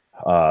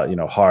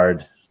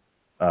hard,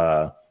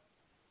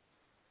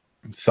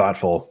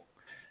 thoughtful,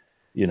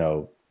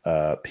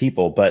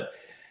 people, but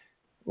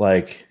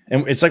like,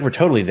 and it's like we're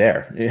totally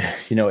there.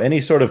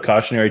 Any sort of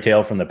cautionary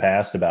tale from the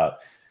past about,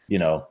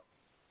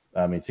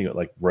 I mean, think of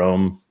like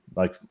Rome,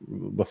 like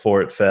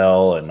before it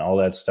fell and all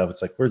that stuff.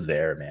 It's like we're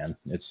there, man.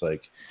 It's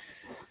like,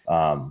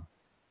 so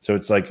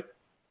it's like,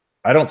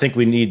 I don't think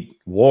we need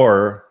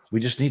war. We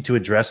just need to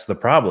address the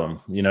problem.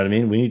 You know what I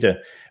mean?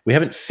 We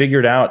haven't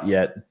figured out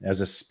yet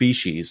as a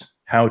species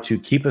how to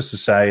keep a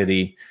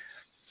society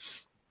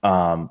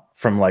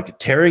from like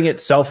tearing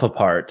itself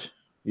apart,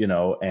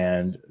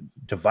 and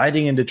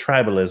dividing into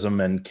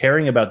tribalism and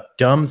caring about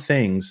dumb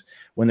things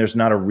when there's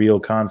not a real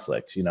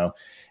conflict.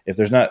 If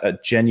there's not a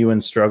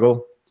genuine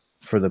struggle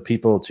for the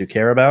people to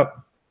care about,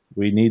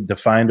 we need to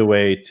find a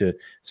way to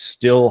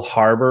still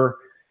harbor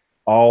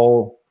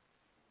all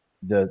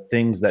the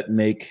things that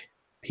make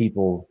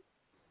people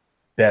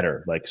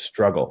better, like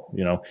struggle,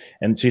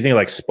 And so you think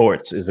like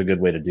sports is a good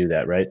way to do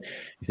that, right?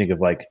 You think of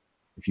like,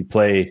 if you're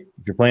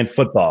playing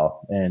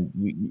football and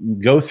you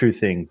go through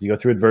things, you go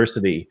through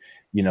adversity,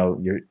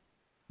 you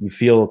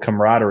feel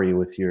camaraderie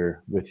with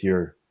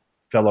your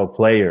fellow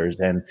players,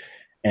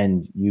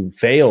 and you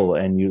fail,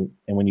 and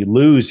when you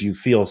lose, you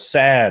feel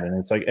sad. And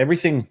it's like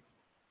everything,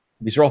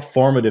 these are all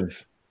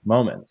formative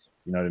moments,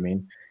 you know what I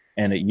mean?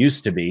 And it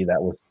used to be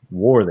that was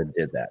war that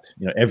did that.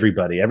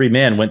 Every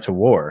man went to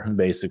war,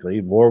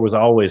 basically. War was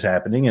always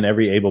happening, and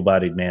every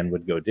able-bodied man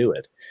would go do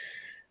it.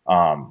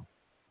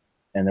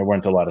 And there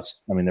weren't a lot of,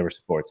 there were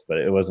sports, but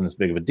it wasn't as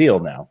big of a deal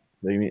now.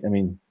 Then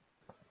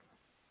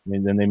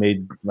they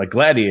made like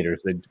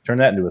gladiators. They turned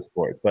that into a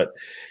sport. But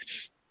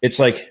it's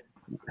like,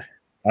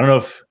 I don't know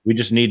if we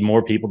just need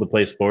more people to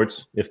play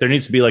sports. If there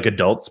needs to be like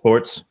adult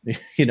sports,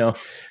 because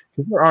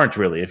there aren't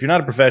really. If you're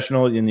not a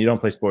professional and you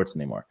don't play sports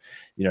anymore,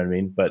 you know what I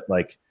mean? But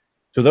like,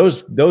 so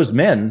those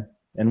men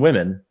and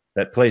women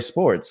that play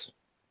sports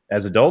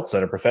as adults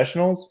that are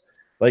professionals,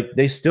 like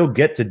they still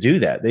get to do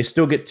that. They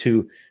still get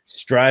to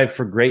strive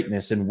for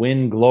greatness and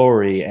win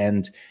glory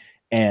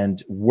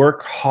and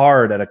work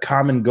hard at a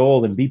common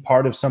goal and be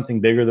part of something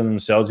bigger than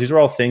themselves. These are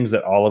all things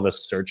that all of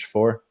us search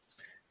for,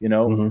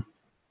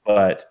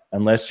 But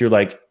unless you're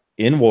like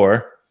in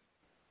war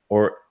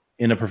or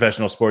in a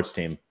professional sports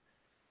team,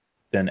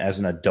 then as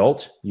an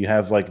adult, you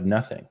have like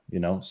nothing,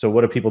 So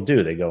what do people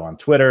do? They go on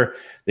Twitter,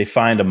 they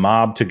find a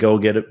mob to go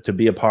to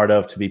be a part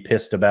of, to be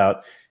pissed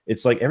about.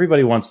 It's like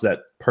everybody wants that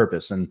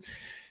purpose. And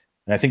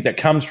I think that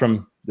comes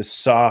from the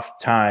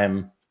soft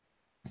time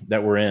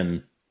that we're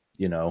in,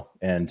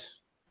 and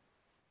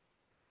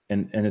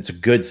it's a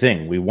good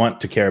thing. We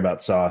want to care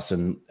about sauce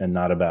and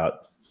not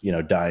about,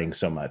 dying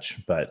so much,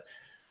 but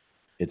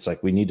it's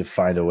like, we need to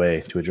find a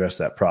way to address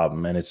that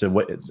problem. And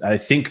I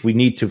think we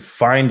need to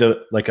find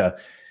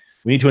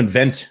we need to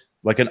invent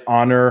like an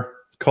honor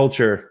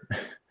culture,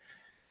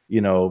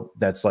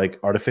 that's like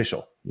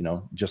artificial,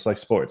 just like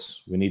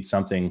sports. We need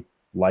something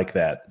like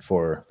that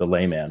for the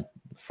layman,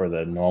 for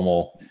the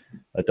normal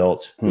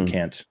adult who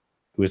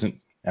isn't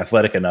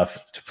athletic enough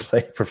to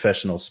play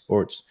professional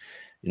sports.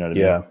 You know what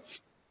I mean?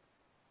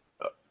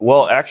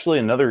 Well,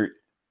 actually,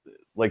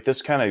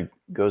 this kind of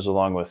goes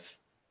along with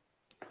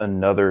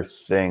another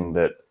thing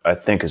that I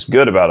think is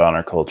good about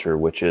honor culture,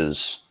 which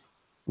is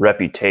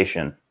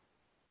reputation.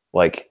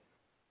 Like,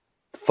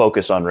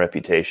 focus on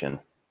reputation.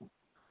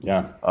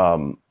 Yeah.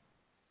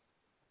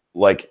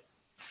 Like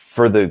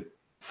for the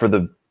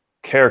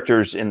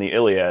characters in the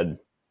Iliad,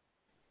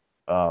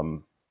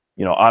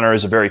 you know, honor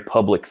is a very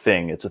public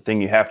thing. It's a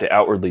thing you have to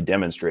outwardly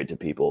demonstrate to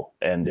people,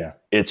 and Yeah.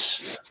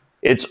 it's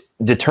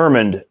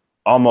determined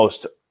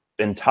almost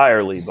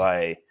entirely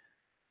by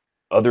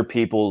other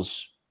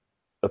people's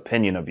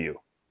opinion of you.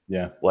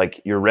 Yeah.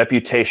 Like your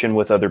reputation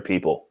with other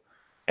people.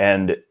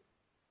 And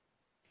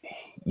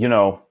you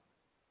know,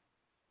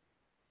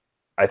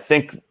 I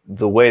think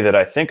the way that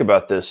I think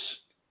about this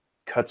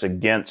cuts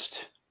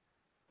against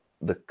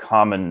the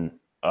common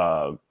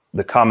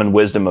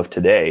wisdom of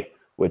today,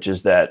 which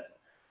is that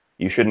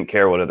you shouldn't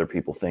care what other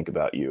people think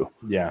about you.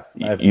 Yeah.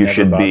 You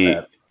should be,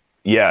 that.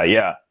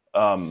 Yeah.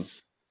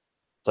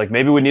 It's like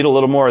maybe we need a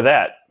little more of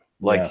that.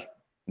 Like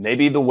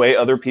maybe the way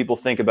other people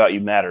think about you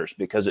matters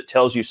because it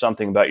tells you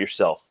something about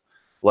yourself.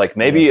 Like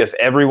maybe if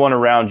everyone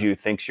around you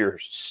thinks you're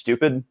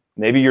stupid,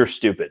 maybe you're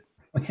stupid,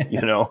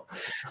 you know?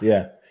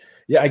 Yeah.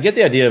 I get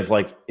the idea of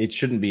like, it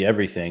shouldn't be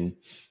everything,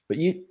 but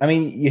you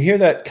hear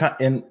that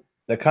in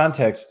the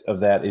context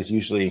of that is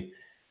usually,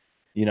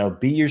 you know,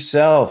 be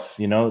yourself,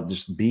 you know,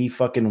 just be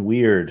fucking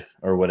weird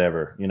or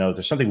whatever. You know, if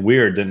there's something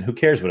weird, then who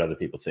cares what other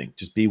people think?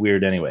 Just be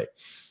weird anyway.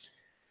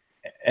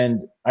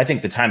 And I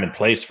think the time and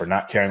place for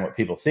not caring what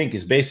people think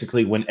is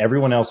basically when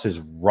everyone else is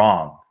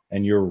wrong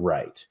and you're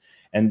right.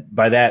 And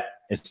by that,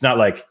 it's not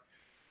like,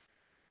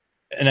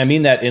 and I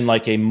mean that in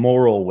like a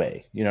moral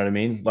way, you know what I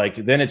mean? Like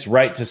then it's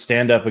right to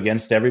stand up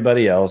against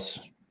everybody else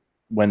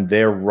when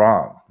they're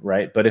wrong,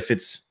 right? But if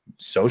it's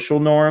social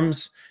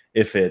norms,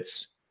 if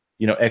it's,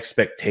 you know,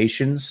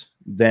 expectations,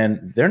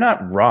 then they're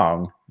not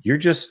wrong. You're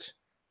just,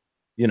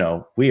 you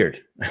know,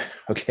 weird.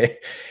 Okay.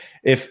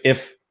 If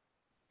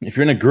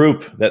you're in a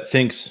group that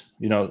thinks,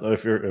 you know,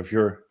 if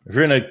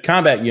you're in a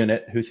combat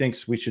unit who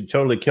thinks we should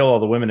totally kill all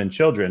the women and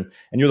children,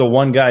 and you're the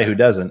one guy who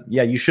doesn't,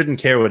 yeah, you shouldn't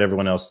care what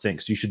everyone else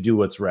thinks. You should do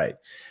what's right.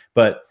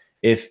 But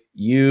if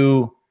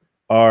you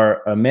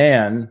are a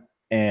man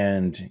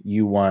and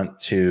you want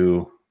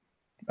to,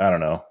 I don't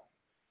know,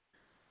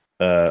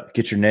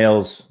 get your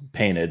nails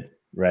painted,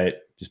 right?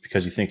 Just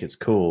because you think it's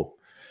cool,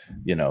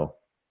 you know,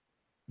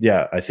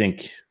 yeah, I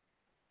think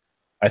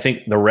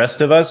the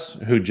rest of us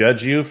who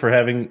judge you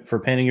for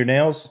painting your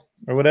nails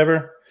or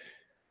whatever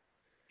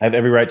have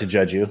every right to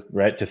judge you,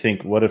 right? To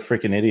think, what a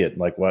freaking idiot.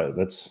 Like, what?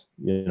 That's,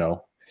 you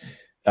know,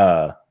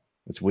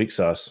 it's weak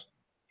sauce.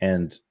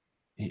 And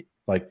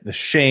like the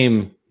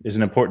shame is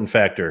an important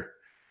factor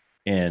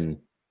in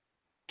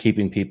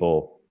keeping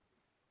people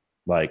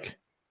like,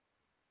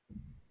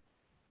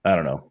 I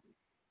don't know,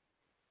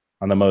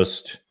 on the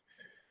most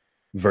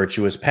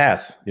virtuous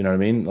path. You know what I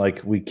mean?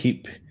 Like we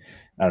keep,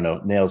 I don't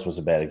know, nails was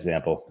a bad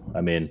example.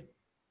 I mean,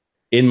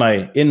 in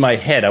my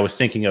head, I was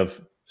thinking of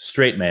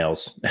straight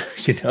males,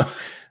 you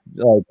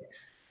know,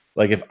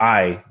 like if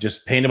I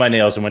just painted my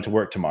nails and went to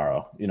work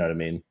tomorrow, you know what I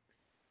mean?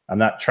 I'm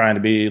not trying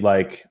to be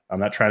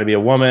a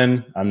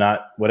woman. I'm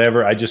not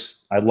whatever.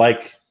 I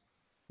like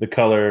the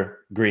color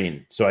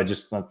green. So I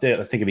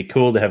think it'd be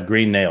cool to have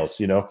green nails,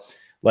 you know,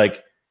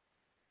 like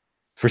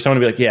for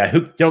someone to be like, yeah,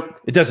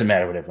 it doesn't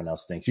matter what everyone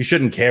else thinks. You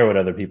shouldn't care what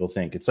other people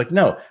think. It's like,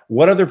 no,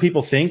 what other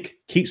people think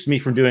keeps me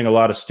from doing a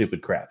lot of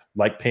stupid crap,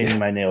 like painting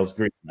my nails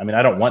green. I mean,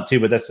 I don't want to,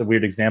 but that's a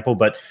weird example,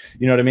 but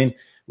you know what I mean?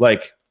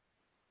 Like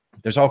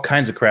there's all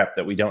kinds of crap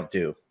that we don't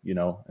do, you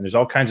know, and there's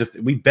all kinds of,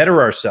 we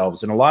better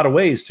ourselves in a lot of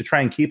ways to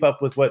try and keep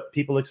up with what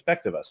people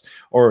expect of us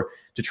or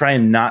to try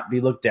and not be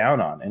looked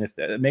down on. And if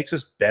that makes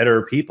us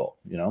better people,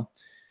 you know,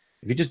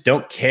 if you just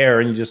don't care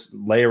and you just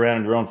lay around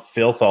in your own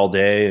filth all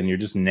day and you're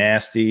just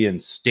nasty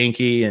and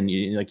stinky and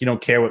you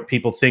don't care what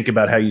people think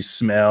about how you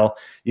smell,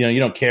 you know, you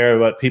don't care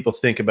what people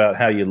think about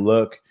how you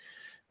look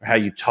or how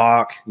you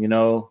talk, you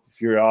know, if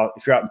you're out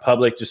in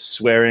public just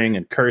swearing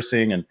and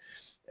cursing and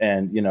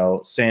you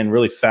know, saying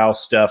really foul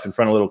stuff in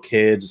front of little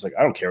kids, it's like,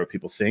 I don't care what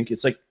people think.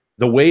 It's like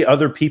the way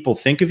other people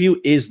think of you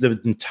is the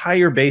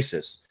entire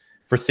basis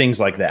for things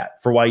like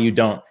that, for why you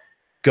don't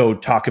go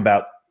talk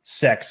about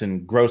sex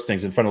and gross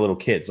things in front of little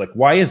kids. Like,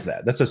 why is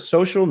that? That's a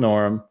social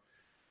norm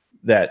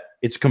that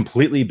it's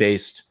completely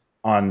based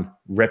on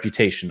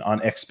reputation, on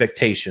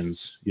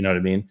expectations. You know what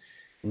I mean?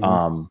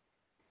 Mm-hmm.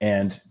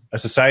 And a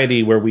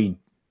society where we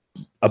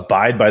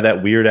abide by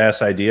that weird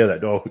ass idea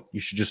that, oh, you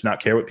should just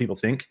not care what people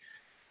think.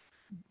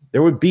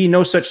 There would be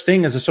no such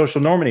thing as a social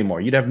norm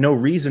anymore. You'd have no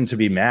reason to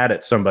be mad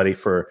at somebody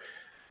for,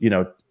 you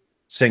know,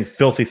 saying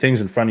filthy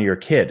things in front of your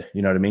kid.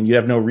 You know what I mean? You'd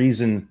have no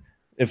reason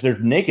if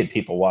there's naked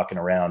people walking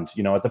around,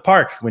 you know, at the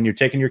park when you're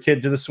taking your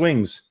kid to the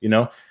swings, you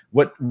know,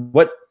 what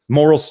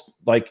moral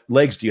like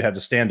legs do you have to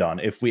stand on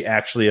if we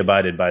actually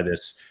abided by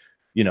this,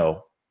 you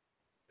know,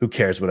 who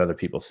cares what other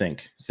people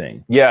think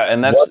thing? Yeah.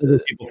 And that's what other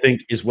people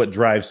think is what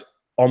drives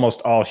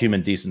almost all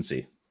human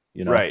decency,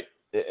 you know? Right.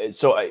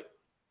 So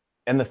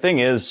and the thing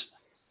is,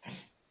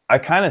 I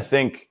kind of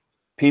think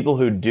people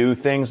who do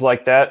things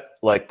like that,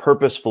 like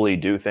purposefully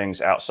do things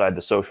outside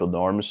the social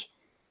norms,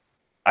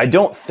 I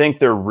don't think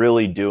they're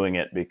really doing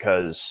it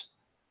because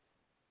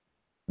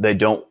they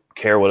don't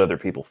care what other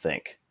people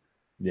think.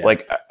 Yeah.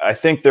 Like, I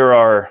think there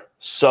are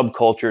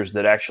subcultures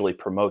that actually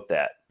promote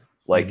that.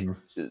 Like,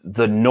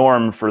 the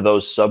norm for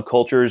those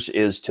subcultures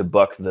is to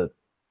buck the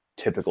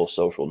typical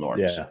social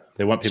norms. Yeah,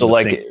 they want people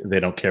to think they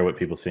don't care what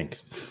people think.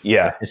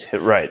 Yeah,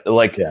 right.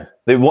 Like, Yeah.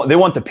 they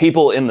want the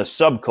people in the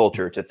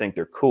subculture to think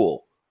they're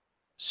cool.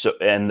 So,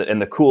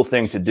 and the cool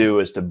thing to do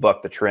is to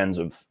buck the trends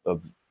of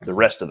the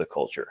rest of the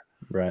culture.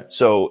 Right.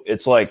 So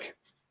it's like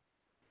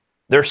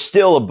they're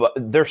still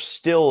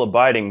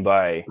abiding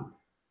by,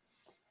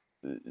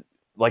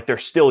 like, they're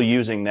still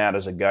using that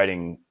as a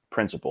guiding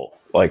principle,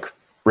 like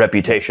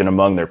reputation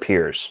among their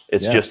peers.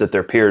 It's just that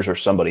their peers are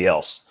somebody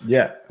else.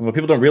 Yeah. And what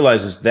people don't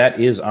realize is that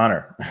is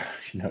honor,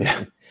 you know,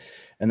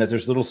 and that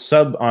there's little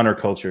sub honor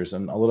cultures,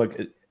 and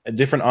a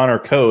different honor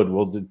code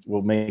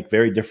will make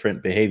very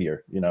different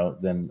behavior, you know,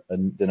 than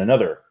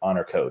another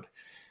honor code,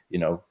 you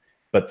know,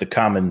 but the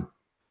common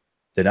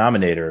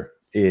denominator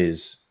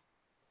is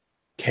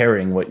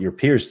caring what your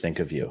peers think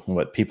of you, and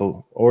what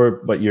people,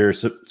 or what your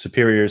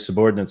superior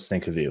subordinates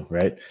think of you,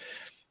 right?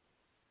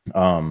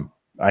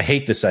 I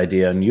hate this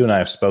idea, and you and I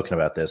have spoken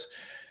about this.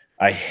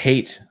 I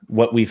hate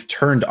what we've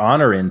turned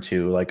honor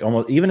into, like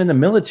almost even in the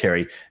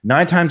military.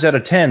 9 times out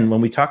of 10,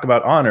 when we talk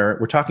about honor,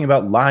 we're talking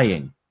about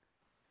lying.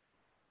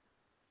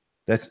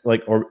 That's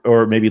like,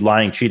 or maybe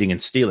lying, cheating,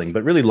 and stealing,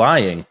 but really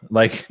lying,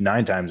 like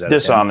 9 times out of 10.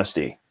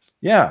 Dishonesty.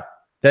 Yeah.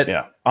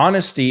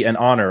 Honesty and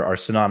honor are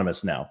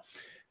synonymous now.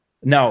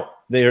 Now,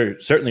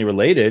 they're certainly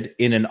related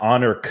in an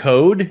honor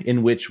code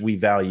in which we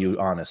value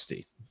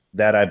honesty.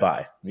 That I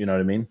buy. You know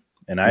what I mean?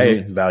 And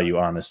I value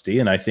honesty,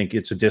 and I think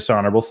it's a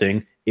dishonorable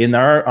thing in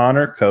our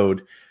honor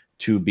code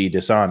to be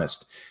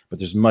dishonest. But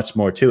there's much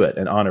more to it,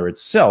 and honor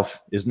itself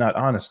is not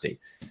honesty.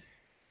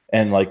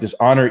 And like this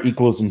honor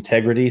equals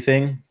integrity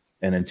thing,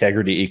 and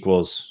integrity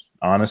equals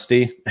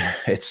honesty,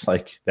 it's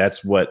like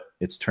that's what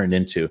it's turned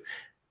into.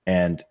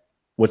 And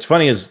what's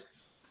funny is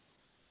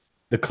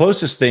the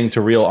closest thing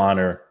to real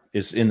honor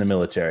is in the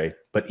military.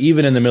 But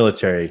even in the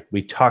military,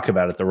 we talk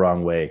about it the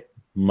wrong way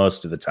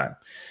most of the time.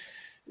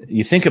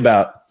 You think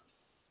about,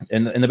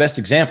 and the best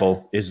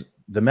example is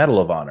the Medal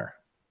of Honor.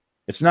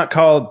 It's not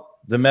called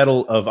the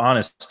Medal of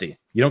Honesty.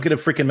 You don't get a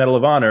freaking Medal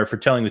of Honor for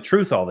telling the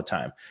truth all the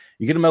time.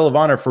 You get a Medal of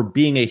Honor for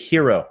being a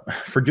hero,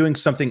 for doing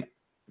something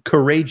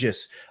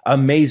courageous,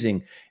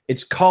 amazing.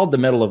 It's called the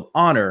Medal of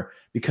Honor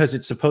because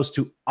it's supposed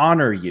to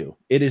honor you.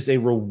 It is a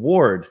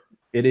reward.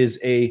 It is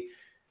a,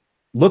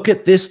 look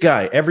at this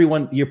guy.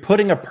 Everyone, you're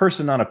putting a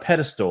person on a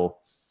pedestal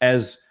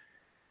as,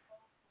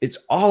 it's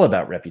all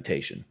about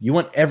reputation. You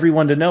want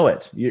everyone to know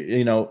it.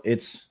 You know,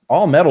 it's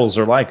all medals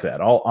are like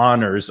that. All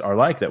honors are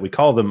like that. We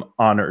call them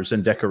honors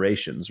and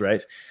decorations,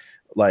 right?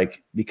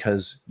 Like,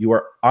 because you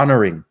are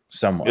honoring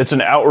someone. It's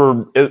an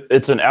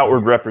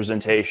outward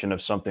representation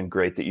of something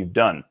great that you've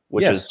done,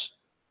 which is,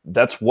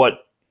 that's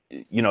what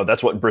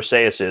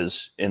Briseis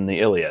is in the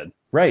Iliad.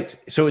 Right.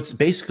 So it's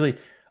basically,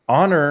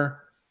 honor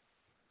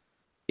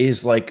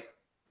is like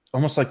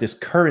almost like this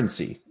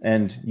currency,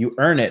 and you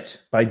earn it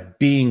by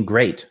being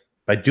great,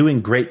 by doing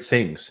great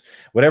things,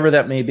 whatever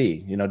that may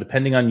be, you know,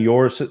 depending on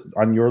your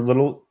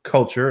little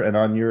culture and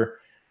on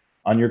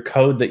your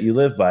code that you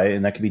live by.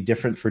 And that can be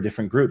different for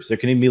different groups. There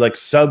can even be like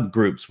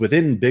subgroups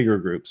within bigger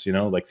groups, you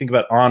know, like think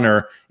about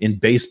honor in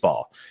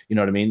baseball. You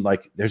know what I mean?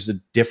 Like there's a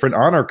different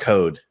honor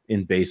code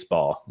in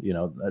baseball. You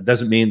know, that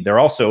doesn't mean they're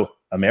also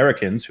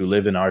Americans who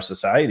live in our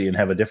society and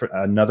have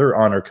another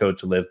honor code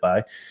to live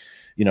by.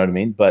 You know what I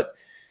mean? But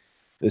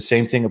the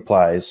same thing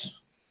applies,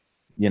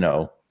 you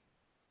know.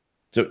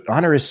 So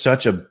honor is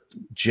such a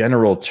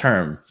general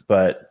term,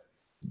 but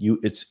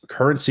it's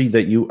currency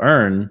that you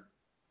earn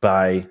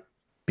by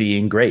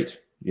being great.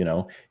 You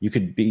know,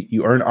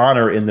 you earn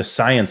honor in the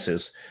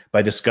sciences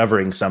by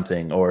discovering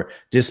something or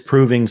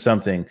disproving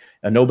something.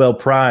 A Nobel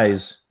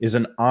Prize is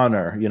an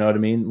honor. You know what I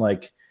mean?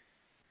 Like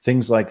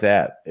things like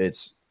that.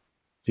 It's,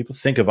 people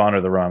think of honor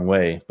the wrong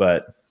way,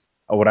 but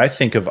what I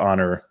think of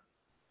honor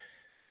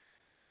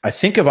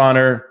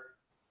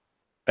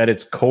at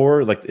its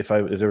core, like if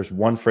there was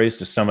one phrase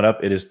to sum it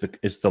up, it is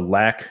the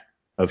lack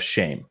of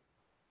shame.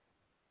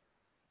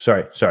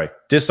 Sorry,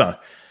 dishonor.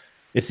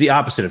 It's the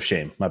opposite of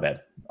shame. My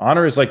bad.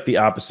 Honor is like the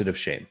opposite of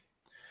shame,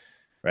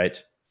 right?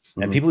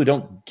 Mm-hmm. And people who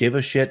don't give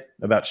a shit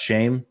about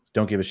shame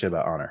don't give a shit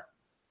about honor.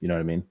 You know what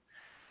I mean?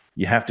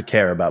 You have to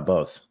care about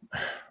both,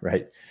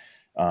 right?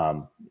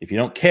 If you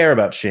don't care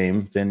about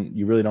shame, then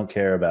you really don't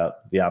care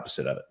about the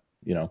opposite of it,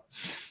 you know?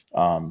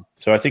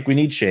 So I think we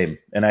need shame,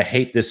 and I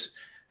hate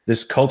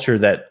this culture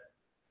that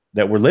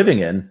we're living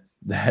in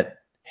that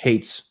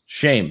hates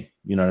shame.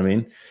 You know what I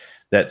mean?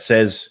 That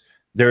says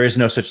there is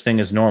no such thing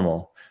as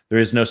normal. There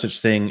is no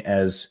such thing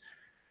as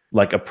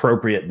like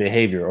appropriate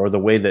behavior, or the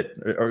way that,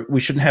 or we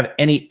shouldn't have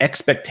any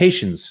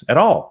expectations at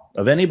all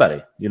of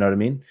anybody. You know what I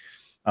mean?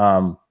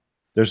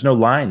 There's no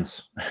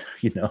lines,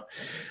 you know?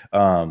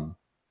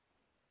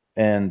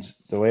 And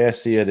the way I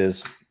see it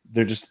is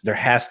there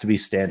has to be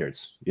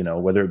standards, you know,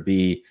 whether it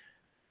be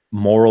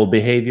moral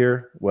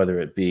behavior, whether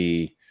it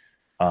be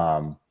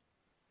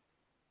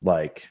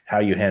like how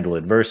you handle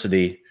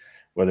adversity,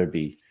 whether it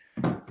be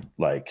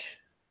like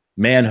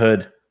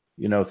manhood,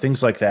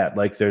 things like that.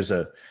 Like there's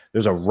a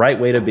right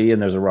way to be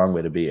and there's a wrong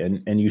way to be.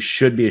 And you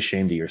should be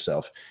ashamed of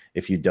yourself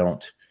if you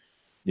don't,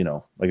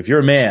 like if you're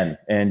a man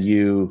and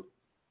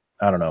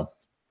I don't know,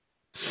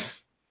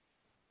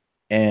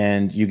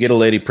 and you get a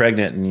lady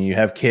pregnant and you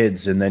have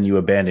kids and then you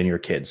abandon your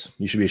kids,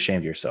 you should be ashamed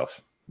of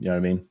yourself. You know what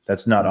I mean?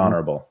 That's not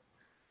honorable.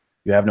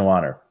 You have no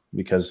honor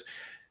because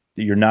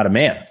you're not a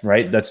man,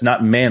 right? That's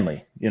not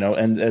manly,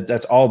 and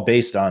that's all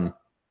based on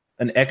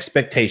an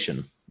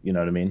expectation. You know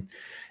what I mean?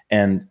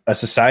 And a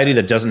society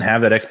that doesn't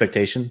have that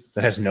expectation,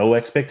 that has no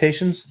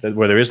expectations,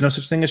 where there is no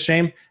such thing as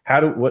shame,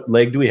 what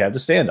leg do we have to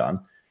stand on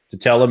to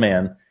tell a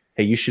man,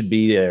 hey, you should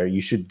be there,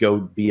 you should go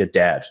be a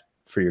dad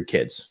for your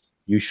kids,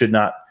 you should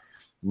not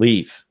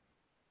leave,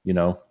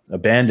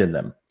 abandon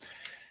them?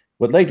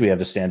 What leg do we have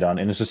to stand on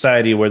in a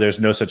society where there's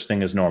no such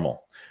thing as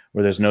normal,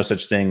 where there's no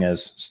such thing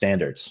as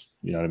standards?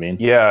 You know what I mean?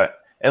 Yeah.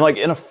 And like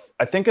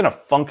I think in a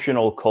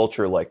functional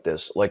culture like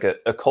this, like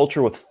a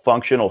culture with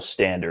functional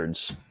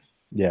standards,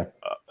 yeah,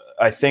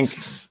 I think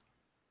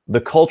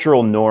the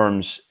cultural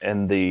norms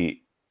and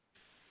the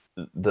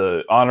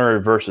honor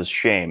versus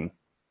shame,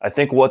 I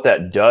think what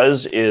that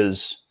does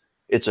is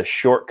it's a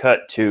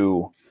shortcut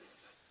to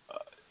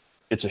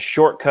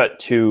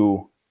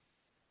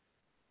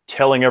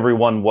telling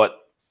everyone what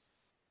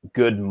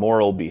good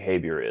moral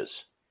behavior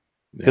is.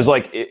 Because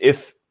like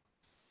if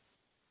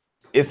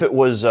it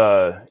was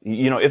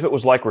if it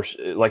was like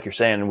you're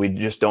saying, we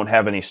just don't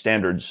have any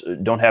standards,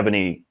 don't have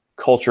any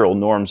cultural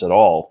norms at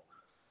all,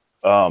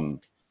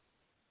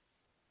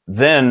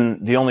 then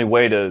the only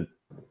way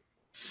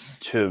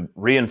to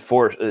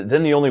reinforce,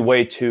 then the only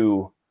way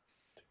to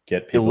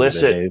get people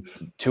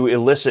to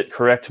elicit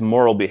correct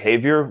moral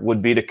behavior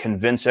would be to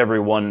convince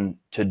everyone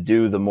to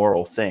do the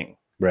moral thing.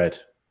 Right.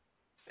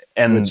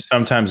 And which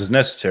sometimes is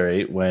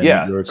necessary when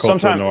your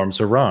cultural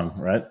norms are wrong,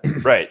 right?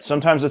 Right.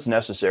 Sometimes it's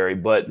necessary,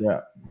 but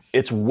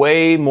it's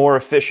way more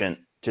efficient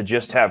to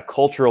just have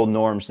cultural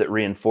norms that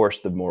reinforce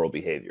the moral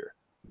behavior.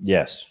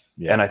 Yes.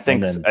 Yeah. And I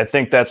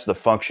think that's the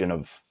function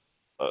of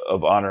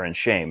honor and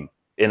shame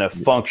in a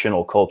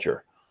functional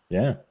culture.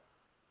 Yeah.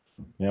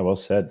 Yeah, well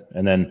said.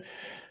 And then,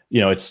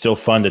 it's still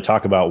fun to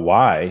talk about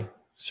why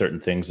certain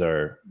things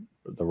are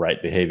the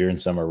right behavior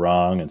and some are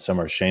wrong and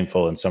some are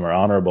shameful and some are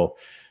honorable.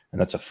 And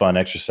that's a fun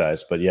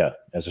exercise. But yeah,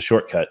 as a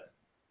shortcut,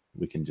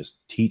 we can just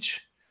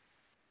teach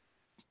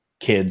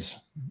kids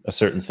a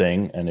certain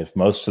thing. And if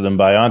most of them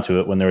buy onto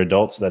it when they're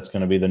adults, that's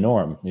going to be the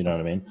norm. You know what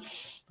I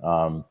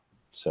mean?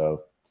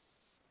 So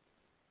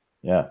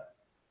yeah,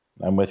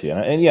 I'm with you.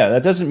 And yeah,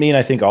 that doesn't mean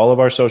I think all of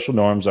our social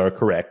norms are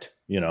correct,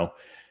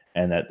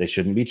 and that they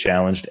shouldn't be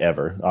challenged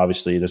ever.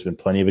 Obviously, there's been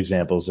plenty of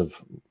examples of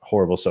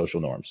horrible social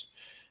norms,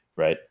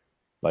 right?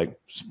 Like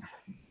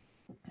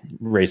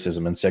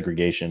racism and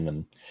segregation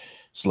and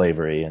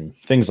slavery and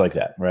things like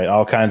that, right?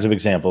 All kinds of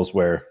examples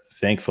where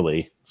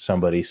thankfully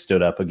somebody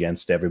stood up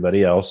against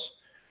everybody else,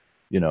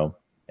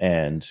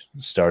 and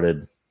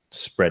started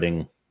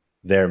spreading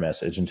their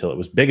message until it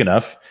was big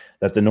enough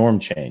that the norm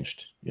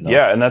changed.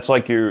 Yeah, and that's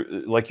like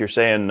you're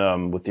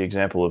saying with the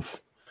example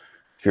of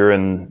if you're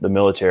in the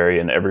military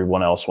and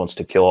everyone else wants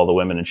to kill all the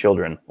women and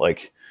children,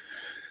 like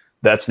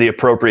that's the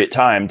appropriate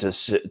time to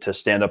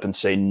stand up and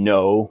say,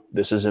 no,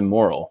 this is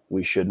immoral.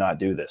 We should not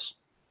do this.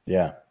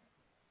 Yeah.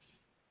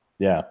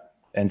 Yeah.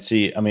 And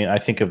see, I mean, I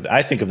think of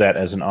that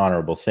as an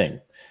honorable thing,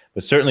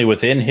 but certainly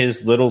within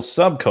his little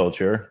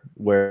subculture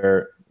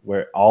where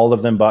all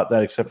of them bought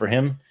that except for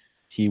him,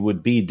 he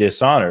would be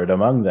dishonored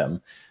among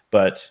them.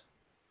 But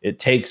it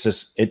takes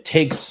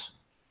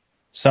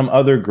some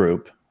other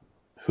group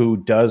who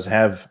does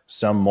have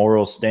some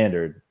moral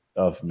standard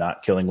of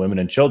not killing women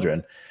and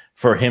children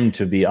for him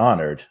to be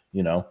honored,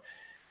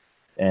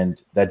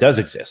 and that does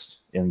exist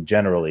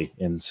generally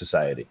in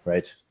society,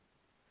 right?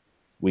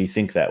 We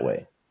think that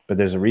way, but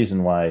there's a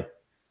reason why,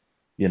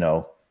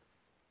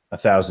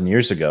 1,000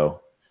 years ago,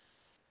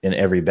 in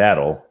every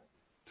battle,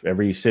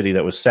 every city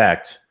that was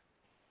sacked,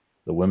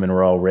 the women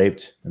were all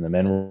raped and the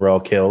men were all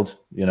killed,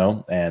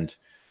 and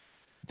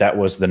that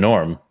was the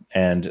norm.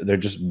 And there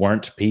just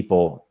weren't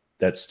people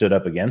that stood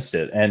up against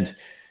it. And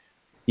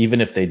even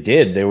if they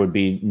did, there would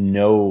be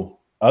no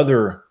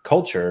other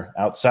culture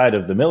outside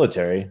of the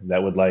military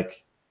that would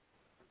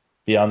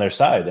be on their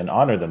side and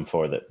honor them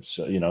for that.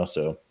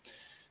 So,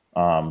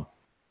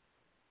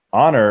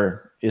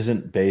 honor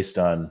isn't based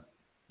on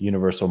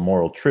universal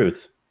moral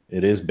truth.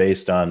 It is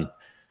based on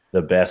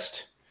the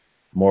best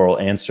moral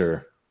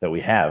answer that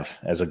we have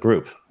as a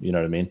group. You know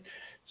what I mean?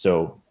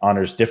 So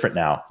honor is different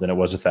now than it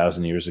was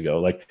 1,000 years ago.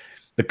 Like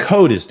the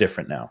code is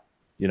different now.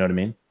 You know what I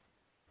mean?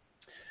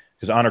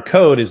 Because honor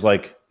code is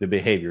like the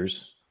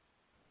behaviors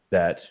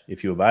that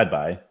if you abide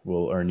by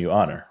will earn you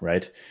honor,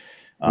 right?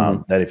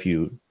 That if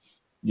you,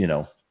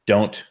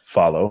 don't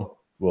follow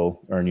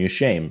will earn you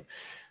shame,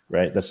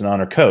 right? That's an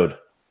honor code.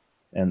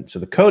 And so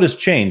the code has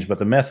changed, but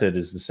the method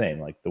is the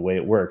same. Like the way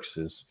it works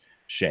is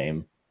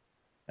shame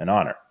and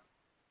honor.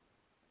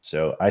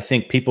 So I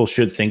think people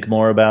should think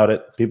more about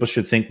it. People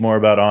should think more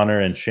about honor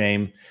and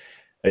shame.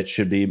 It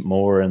should be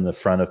more in the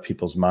front of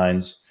people's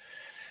minds.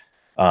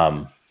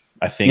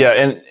 I think. Yeah,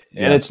 and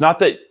it's not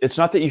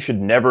that you should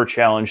never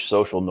challenge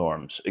social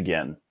norms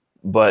again,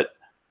 but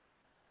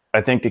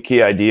I think the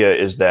key idea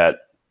is that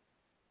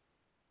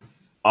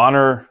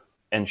honor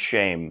and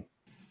shame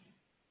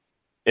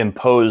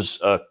impose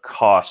a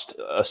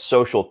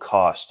social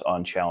cost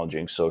on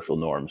challenging social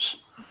norms.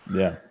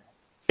 Yeah.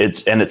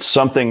 It's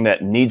something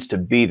that needs to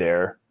be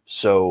there,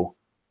 so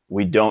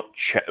we don't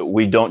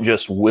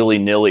just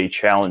willy-nilly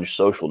challenge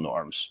social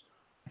norms.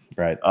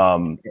 Right.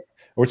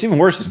 Or it's even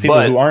worse is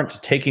people who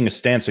aren't taking a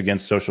stance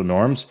against social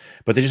norms,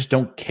 but they just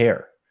don't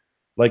care.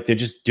 Like they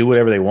just do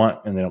whatever they want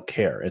and they don't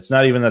care. It's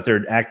not even that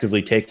they're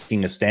actively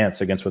taking a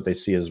stance against what they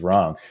see as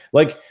wrong.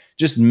 Like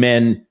just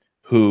men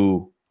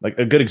who, like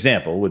a good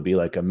example would be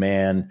like a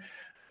man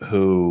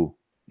who,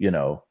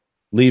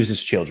 leaves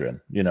his children,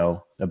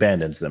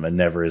 abandons them and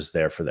never is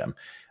there for them.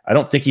 I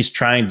don't think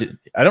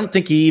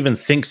he even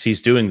thinks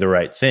he's doing the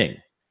right thing.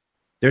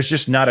 There's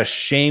just not a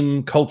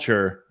shame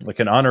culture, like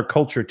an honor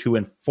culture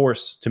to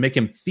make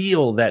him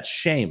feel that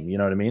shame. You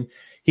know what I mean?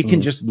 He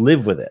can just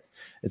live with it.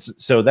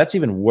 So that's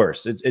even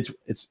worse.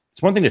 It's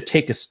one thing to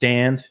take a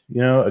stand,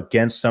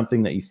 against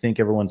something that you think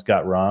everyone's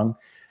got wrong.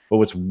 But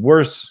what's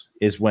worse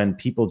is when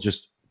people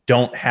just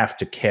don't have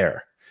to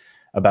care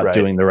about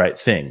doing the right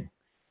thing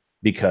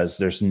because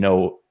there's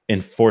no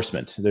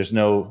enforcement. There's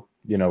no,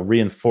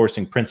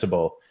 reinforcing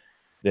principle.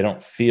 They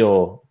don't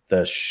feel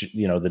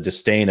the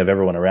disdain of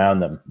everyone around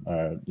them.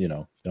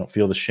 Don't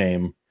feel the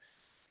shame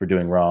for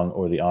doing wrong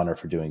or the honor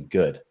for doing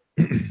good.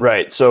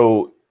 Right.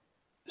 So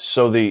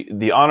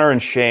the honor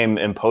and shame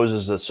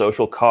imposes a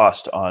social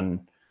cost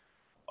on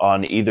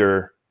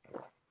either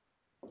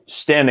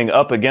standing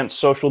up against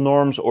social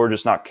norms or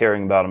just not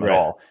caring about them at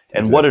all.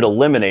 And what it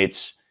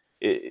eliminates,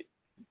 it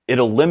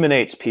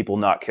eliminates people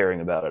not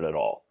caring about it at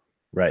all.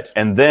 Right.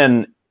 And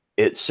then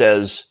it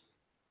says,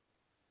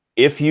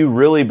 if you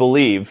really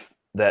believe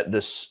that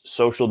this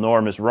social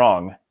norm is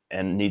wrong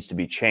and needs to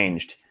be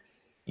changed,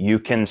 you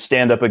can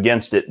stand up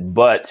against it,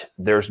 but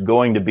there's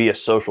going to be a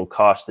social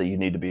cost that you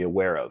need to be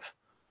aware of.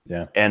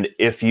 Yeah. And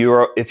if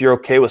you're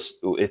okay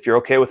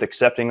with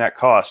accepting that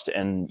cost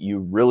and you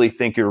really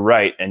think you're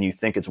right and you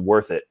think it's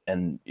worth it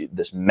and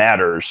this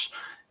matters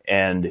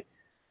and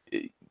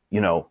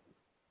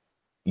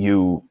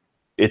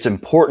it's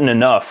important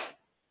enough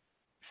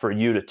for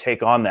you to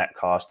take on that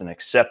cost and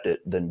accept it,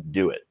 then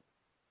do it.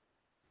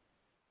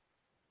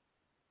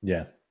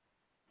 Yeah.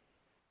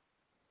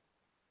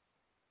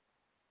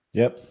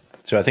 Yep.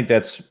 So I think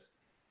that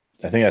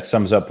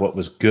sums up what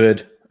was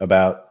good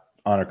about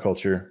honor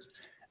culture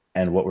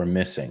and what we're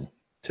missing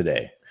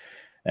today.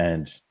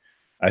 And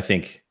I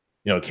think,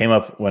 it came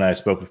up when I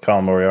spoke with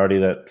Colin Moriarty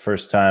that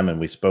first time, and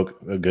we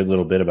spoke a good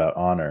little bit about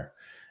honor.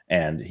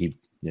 And he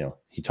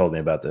told me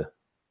about the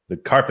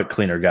carpet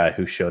cleaner guy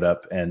who showed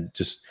up and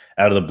just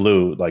out of the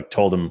blue, like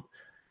told him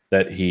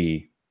that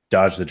he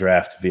dodged the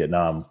draft to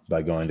Vietnam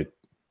by going to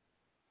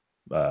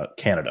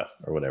Canada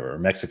or whatever, or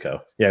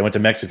Mexico. Yeah, I went to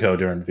Mexico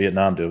during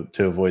Vietnam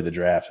to avoid the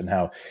draft, and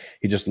how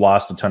he just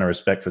lost a ton of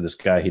respect for this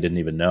guy he didn't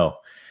even know.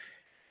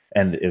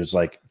 And it was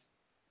like,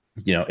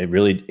 it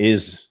really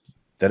is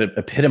that it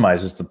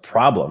epitomizes the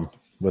problem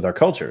with our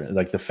culture.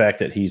 Like the fact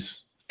that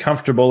he's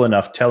comfortable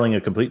enough telling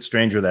a complete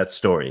stranger that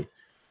story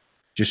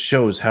just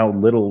shows how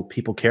little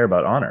people care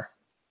about honor.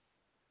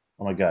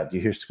 Oh my God, do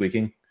you hear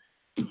squeaking?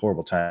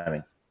 Horrible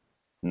timing.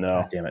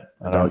 No, God damn it.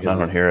 I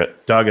don't hear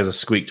it. Dog has a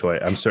squeak toy.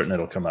 I'm certain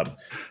it'll come up.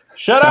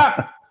 Shut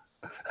up!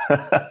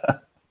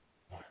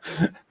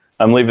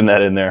 I'm leaving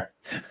that in there.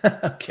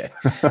 Okay.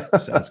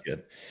 Sounds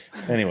good.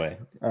 Anyway,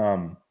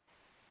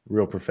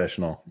 real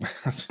professional.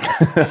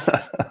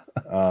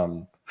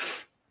 God,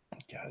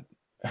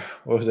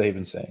 what was I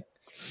even saying?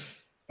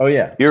 Oh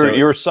yeah.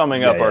 You were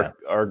summing up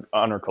our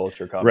honor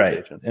culture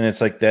conversation. Right. And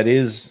it's like, that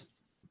is,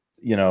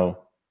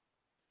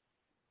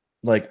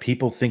 like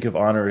people think of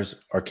honor as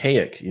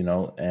archaic,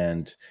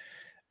 and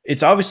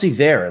it's obviously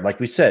there. Like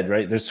we said,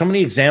 right? There's so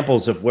many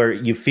examples of where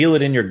you feel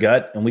it in your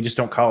gut and we just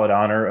don't call it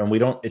honor, and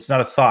it's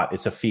not a thought,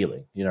 it's a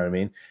feeling, you know what I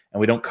mean? And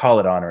we don't call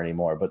it honor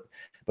anymore, but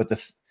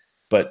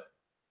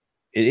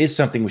it is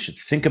something we should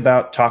think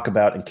about, talk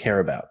about, and care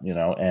about,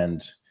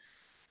 and,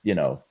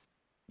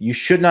 you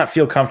should not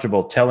feel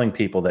comfortable telling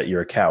people that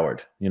you're a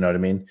coward. You know what I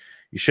mean?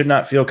 You should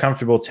not feel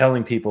comfortable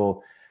telling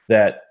people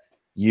that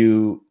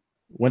you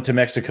went to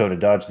Mexico to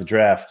dodge the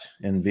draft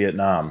in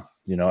Vietnam.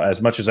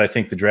 As much as I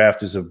think the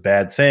draft is a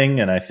bad thing,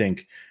 and I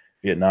think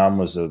Vietnam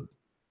was a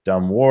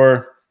dumb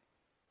war,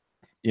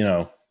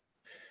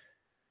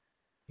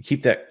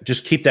 keep that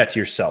to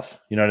yourself.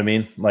 You know what I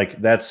mean? Like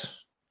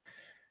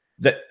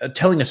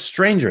telling a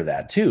stranger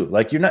that too.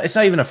 Like it's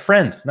not even a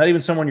friend, not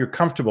even someone you're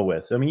comfortable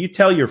with. I mean, you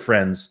tell your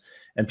friends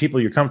and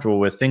people you're comfortable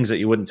with things that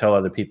you wouldn't tell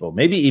other people,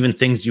 maybe even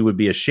things you would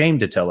be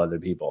ashamed to tell other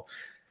people.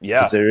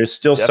 Yeah, there is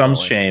still definitely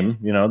some shame,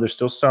 there's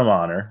still some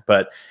honor,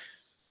 but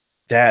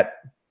that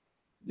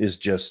is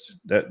just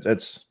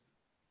it's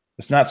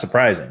not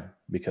surprising,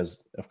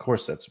 because of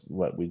course that's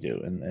what we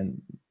do.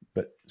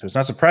 But so it's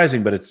not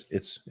surprising, but it's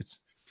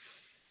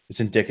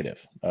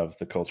indicative of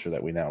the culture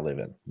that we now live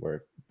in,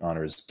 where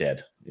honor is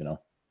dead,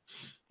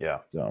 Yeah.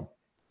 So,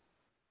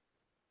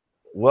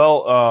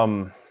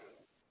 Well,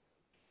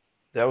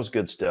 that was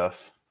good stuff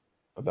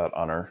about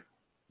honor.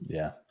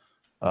 yeah,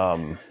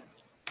 Um,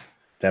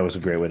 that was a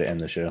great way to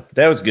end the show.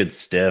 That was good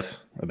stuff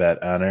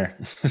about honor.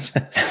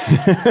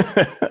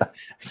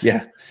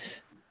 Yeah.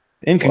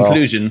 In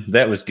conclusion,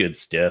 that was good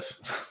stuff.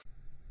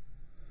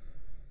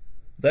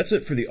 That's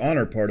it for the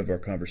honor part of our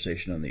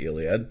conversation on the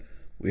Iliad.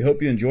 We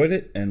hope you enjoyed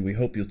it, and we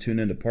hope you'll tune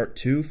into part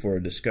 2 for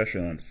a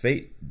discussion on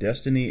fate,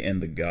 destiny,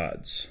 and the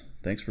gods.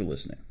 Thanks for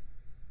listening.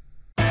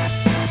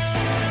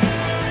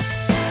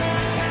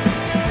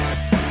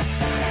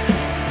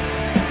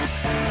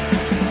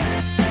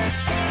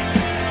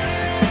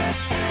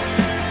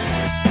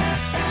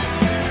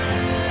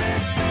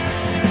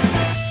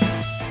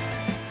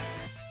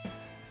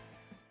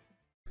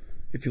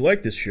 If you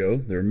like this show,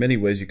 there are many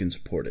ways you can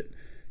support it.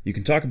 You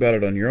can talk about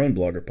it on your own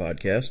blog or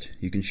podcast,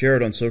 you can share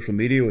it on social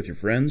media with your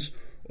friends,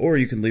 or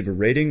you can leave a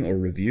rating or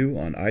review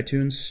on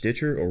iTunes,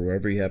 Stitcher, or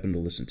wherever you happen to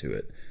listen to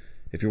it.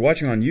 If you're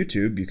watching on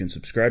YouTube, you can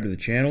subscribe to the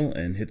channel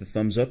and hit the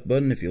thumbs up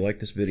button if you like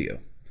this video.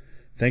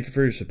 Thank you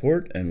for your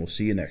support, and we'll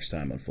see you next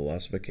time on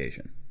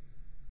Philosophication.